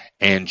them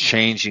and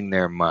changing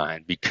their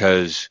mind,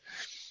 because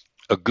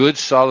a good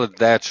solid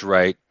that's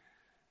right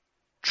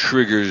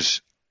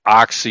triggers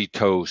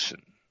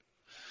oxytocin.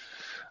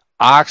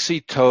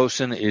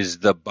 Oxytocin is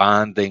the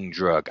bonding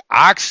drug.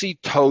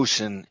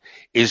 Oxytocin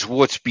is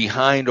what's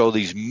behind all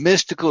these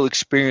mystical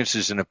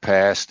experiences in the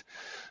past,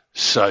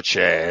 such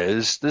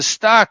as the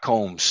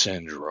Stockholm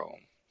Syndrome.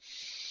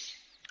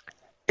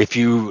 If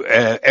you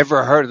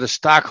ever heard of the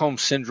Stockholm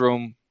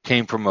Syndrome,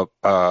 came from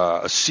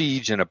a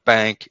siege in a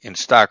bank in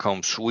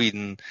Stockholm,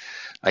 Sweden,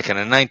 like in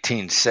the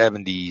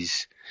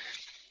 1970s.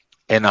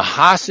 And the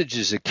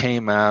hostages that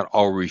came out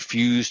all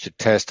refused to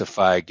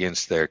testify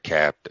against their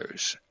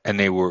captors. And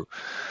the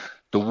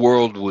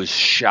world was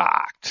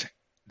shocked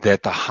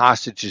that the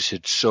hostages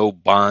had so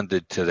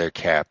bonded to their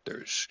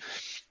captors.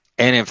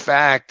 And in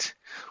fact,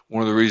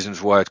 one of the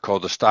reasons why it's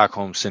called the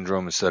Stockholm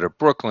Syndrome instead of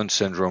Brooklyn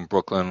Syndrome,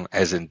 Brooklyn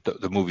as in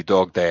the movie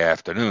Dog Day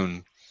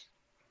Afternoon,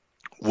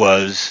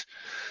 was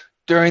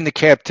during the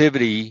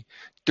captivity,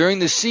 during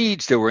the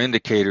siege, there were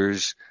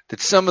indicators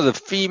that some of the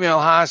female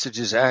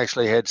hostages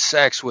actually had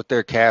sex with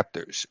their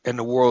captors. And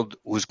the world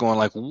was going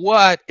like,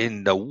 what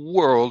in the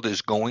world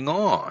is going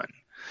on?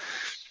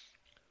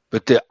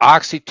 But the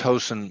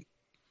oxytocin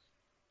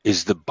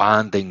is the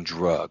bonding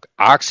drug.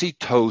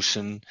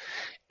 Oxytocin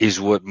is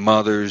what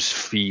mothers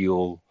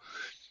feel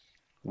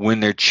when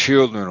their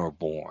children are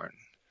born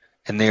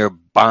and they are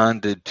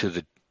bonded to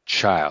the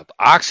child.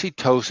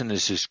 Oxytocin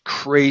is this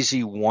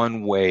crazy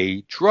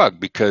one-way drug,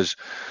 because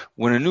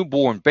when a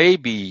newborn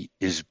baby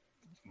is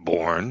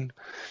born,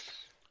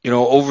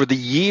 over the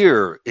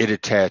year it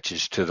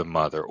attaches to the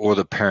mother or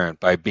the parent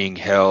by being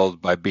held,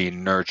 by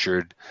being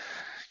nurtured.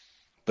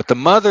 But the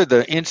mother,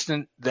 the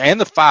instant, and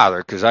the father,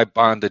 because I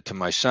bonded to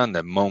my son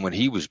the moment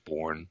he was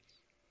born,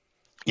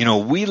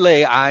 we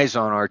lay eyes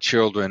on our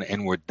children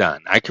and we're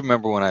done. I can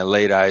remember when I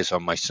laid eyes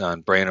on my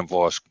son, Brandon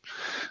Voss,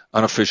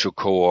 unofficial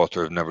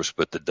co-author of Never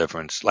Split the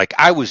Difference. Like,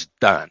 I was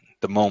done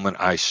the moment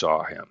I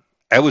saw him.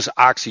 That was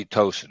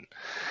oxytocin.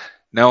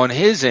 Now, on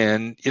his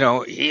end, he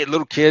a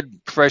little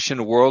kid, fresh in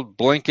the world,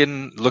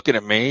 blinking, looking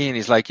at me, and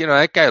he's like,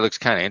 that guy looks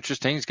kind of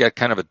interesting. He's got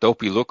kind of a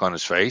dopey look on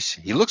his face.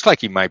 He looks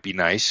like he might be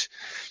nice.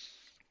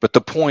 But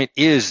the point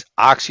is,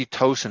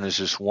 oxytocin is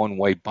this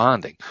one-way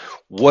bonding.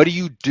 What do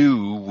you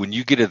do when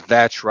you get a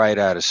that's right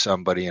out of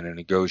somebody in a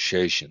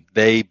negotiation?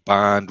 They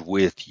bond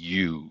with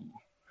you.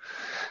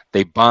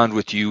 They bond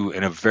with you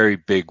in a very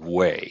big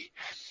way.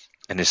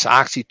 And this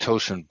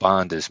oxytocin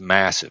bond is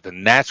massive.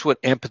 And that's what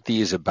empathy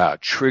is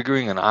about,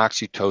 triggering an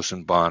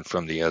oxytocin bond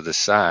from the other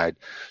side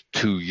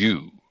to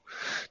you.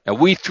 Now,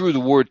 we threw the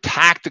word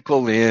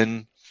tactical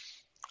in,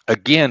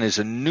 again, as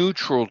a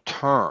neutral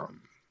term.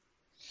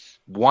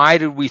 Why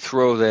did we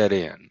throw that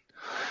in?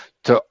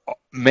 To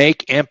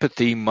make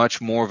empathy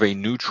much more of a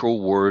neutral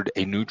word,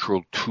 a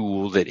neutral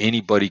tool that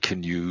anybody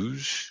can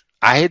use.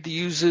 I had to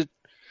use it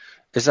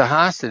as a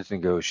hostage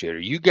negotiator.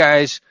 You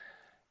guys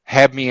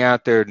have me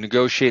out there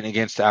negotiating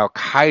against Al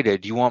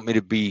Qaeda. Do you want me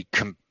to be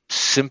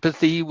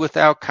sympathy with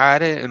Al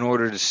Qaeda in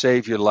order to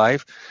save your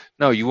life?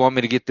 No, you want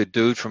me to get the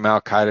dude from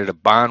Al Qaeda to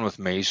bond with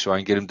me so I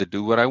can get him to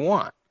do what I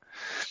want.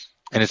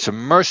 And it's a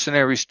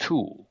mercenary's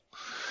tool.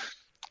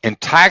 And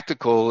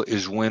tactical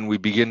is when we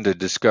begin to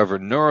discover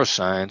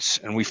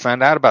neuroscience, and we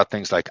find out about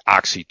things like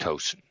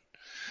oxytocin.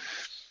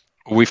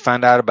 We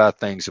find out about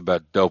things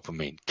about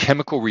dopamine,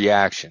 chemical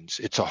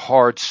reactions. It's a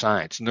hard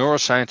science.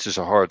 Neuroscience is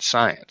a hard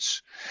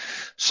science.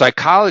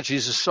 Psychology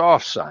is a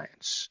soft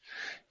science.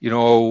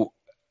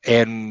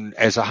 And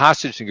as a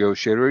hostage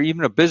negotiator or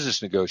even a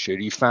business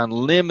negotiator, you found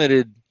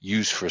limited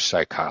use for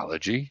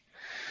psychology.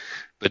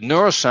 But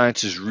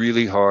neuroscience is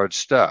really hard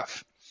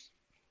stuff.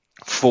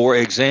 For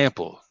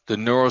example, the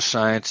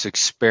neuroscience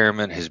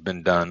experiment has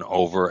been done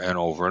over and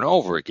over and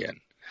over again.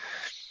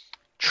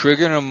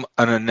 Triggering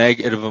a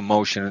negative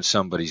emotion in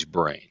somebody's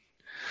brain.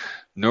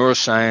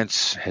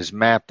 Neuroscience has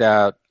mapped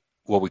out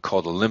what we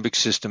call the limbic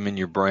system in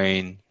your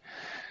brain,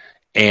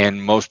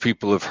 and most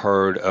people have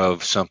heard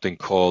of something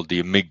called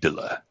the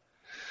amygdala.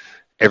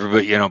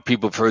 Everybody,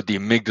 people have heard the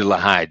amygdala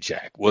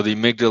hijack. Well, the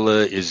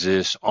amygdala is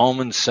this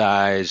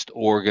almond-sized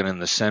organ in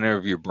the center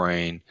of your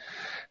brain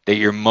that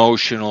you're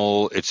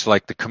emotional. It's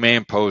like the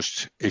command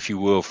post, if you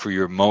will, for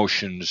your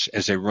emotions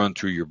as they run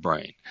through your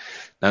brain.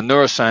 Now,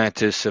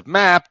 neuroscientists have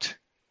mapped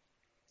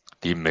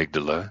the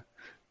amygdala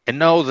and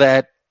know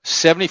that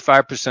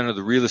 75% of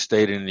the real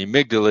estate in the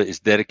amygdala is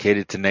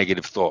dedicated to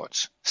negative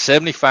thoughts.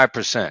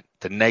 75%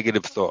 to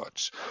negative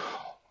thoughts.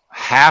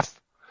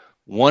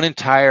 One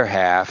entire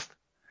half,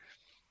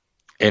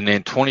 and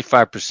then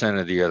 25%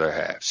 of the other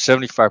half.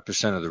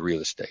 75% of the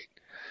real estate.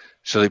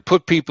 So they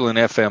put people in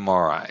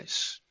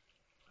fMRIs.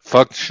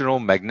 Functional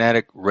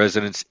magnetic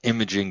resonance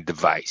imaging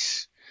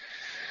device,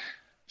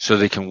 so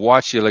they can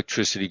watch the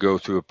electricity go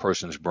through a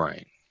person's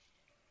brain.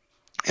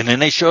 And then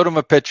they showed them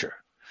a picture,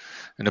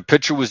 and the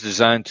picture was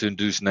designed to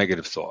induce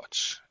negative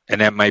thoughts.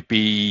 And that might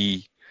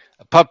be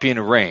a puppy in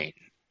the rain,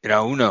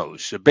 who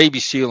knows, a baby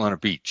seal on a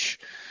beach,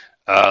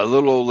 a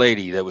little old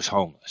lady that was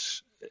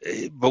homeless.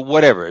 But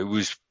whatever, it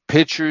was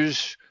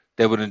pictures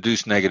that would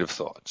induce negative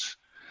thoughts.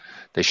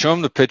 They show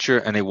them the picture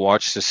and they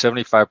watch the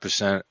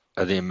 75%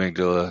 of the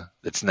amygdala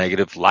that's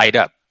negative light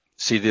up,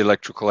 see the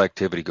electrical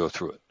activity go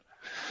through it.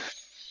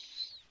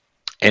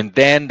 And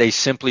then they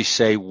simply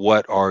say,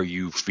 what are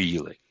you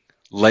feeling?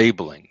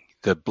 Labeling,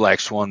 the Black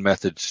Swan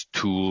Method's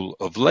tool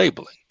of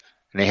labeling.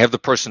 And they have the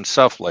person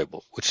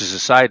self-label, which is a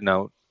side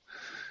note.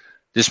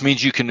 This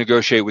means you can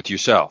negotiate with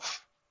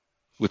yourself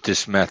with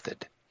this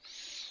method.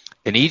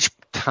 And each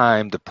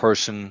time the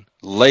person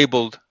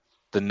labeled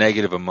the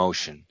negative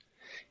emotion,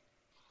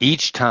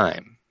 each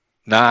time,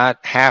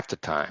 not half the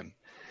time,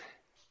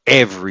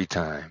 every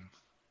time,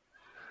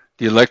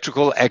 the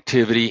electrical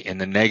activity in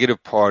the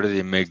negative part of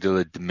the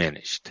amygdala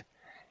diminished.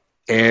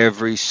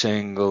 Every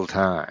single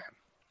time.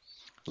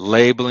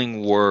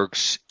 Labeling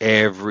works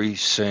every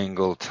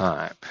single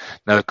time.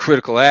 Now, the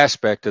critical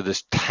aspect of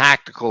this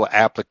tactical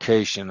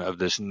application of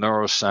this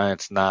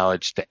neuroscience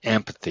knowledge to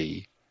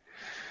empathy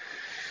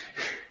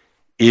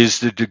is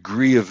the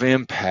degree of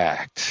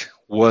impact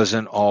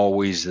wasn't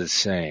always the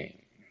same.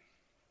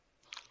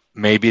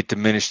 Maybe it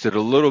diminished it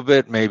a little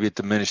bit, maybe it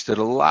diminished it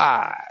a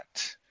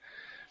lot.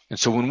 And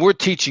so when we're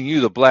teaching you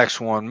the Black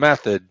Swan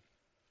method,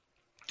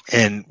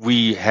 and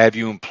we have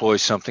you employ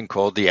something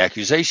called the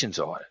accusations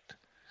audit,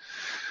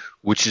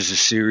 which is a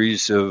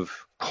series of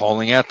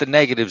calling out the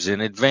negatives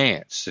in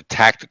advance, the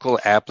tactical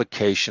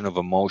application of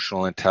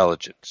emotional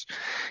intelligence.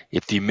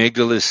 If the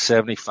amygdala is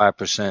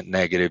 75%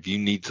 negative, you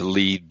need to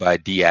lead by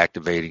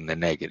deactivating the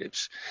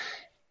negatives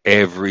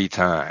every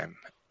time.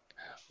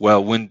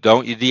 Well, when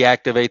don't you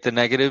deactivate the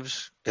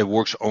negatives? It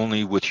works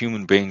only with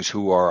human beings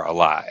who are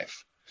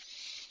alive.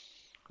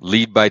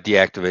 Lead by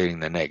deactivating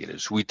the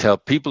negatives. We tell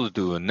people to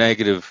do a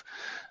negative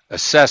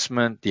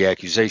assessment, the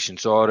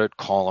accusations audit,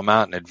 call them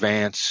out in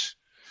advance.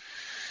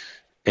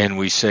 And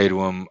we say to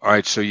them, all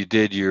right, so you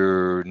did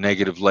your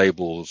negative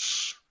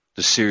labels,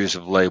 the series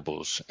of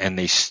labels, and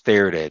they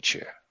stared at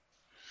you.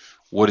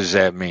 What does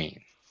that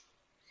mean?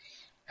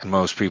 And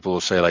most people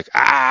will say like,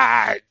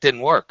 it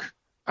didn't work.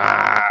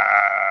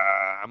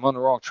 I'm on the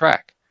wrong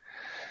track.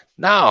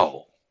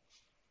 No.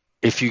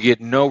 If you get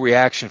no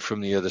reaction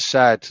from the other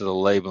side to the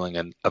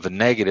labeling of a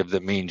negative,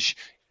 that means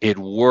it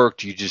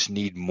worked. You just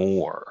need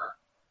more.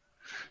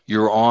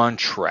 You're on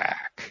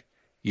track.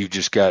 You've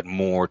just got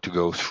more to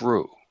go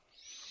through.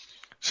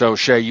 So,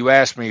 Shay, you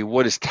asked me,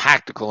 what is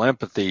tactical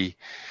empathy?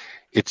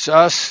 It's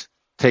us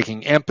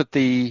taking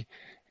empathy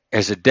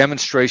as a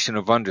demonstration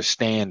of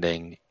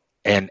understanding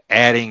and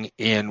adding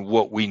in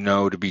what we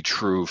know to be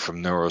true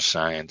from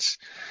neuroscience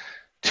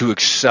to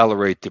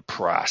accelerate the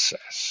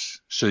process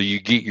so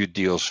you get your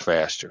deals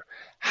faster.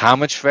 How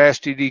much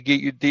faster do you get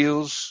your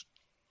deals?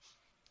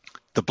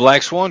 The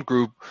Black Swan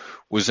Group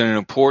was in an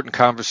important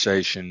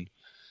conversation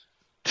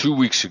 2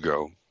 weeks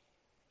ago.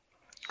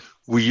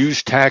 We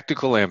used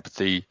tactical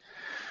empathy.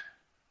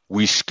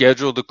 We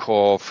scheduled a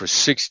call for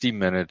 60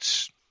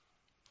 minutes.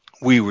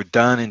 We were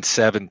done in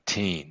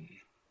 17.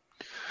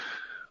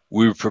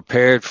 We were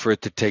prepared for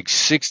it to take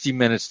 60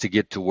 minutes to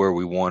get to where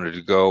we wanted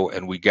to go,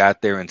 and we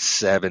got there in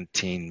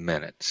 17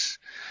 minutes.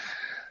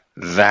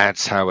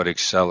 That's how it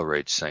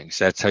accelerates things.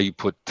 That's how you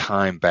put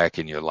time back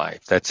in your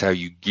life. That's how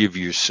you give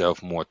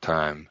yourself more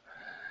time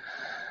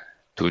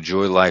to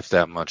enjoy life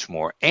that much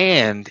more.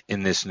 And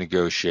in this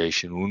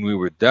negotiation, when we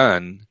were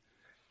done,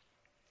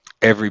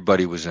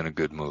 everybody was in a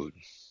good mood.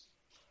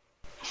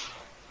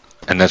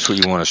 And that's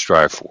what you want to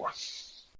strive for.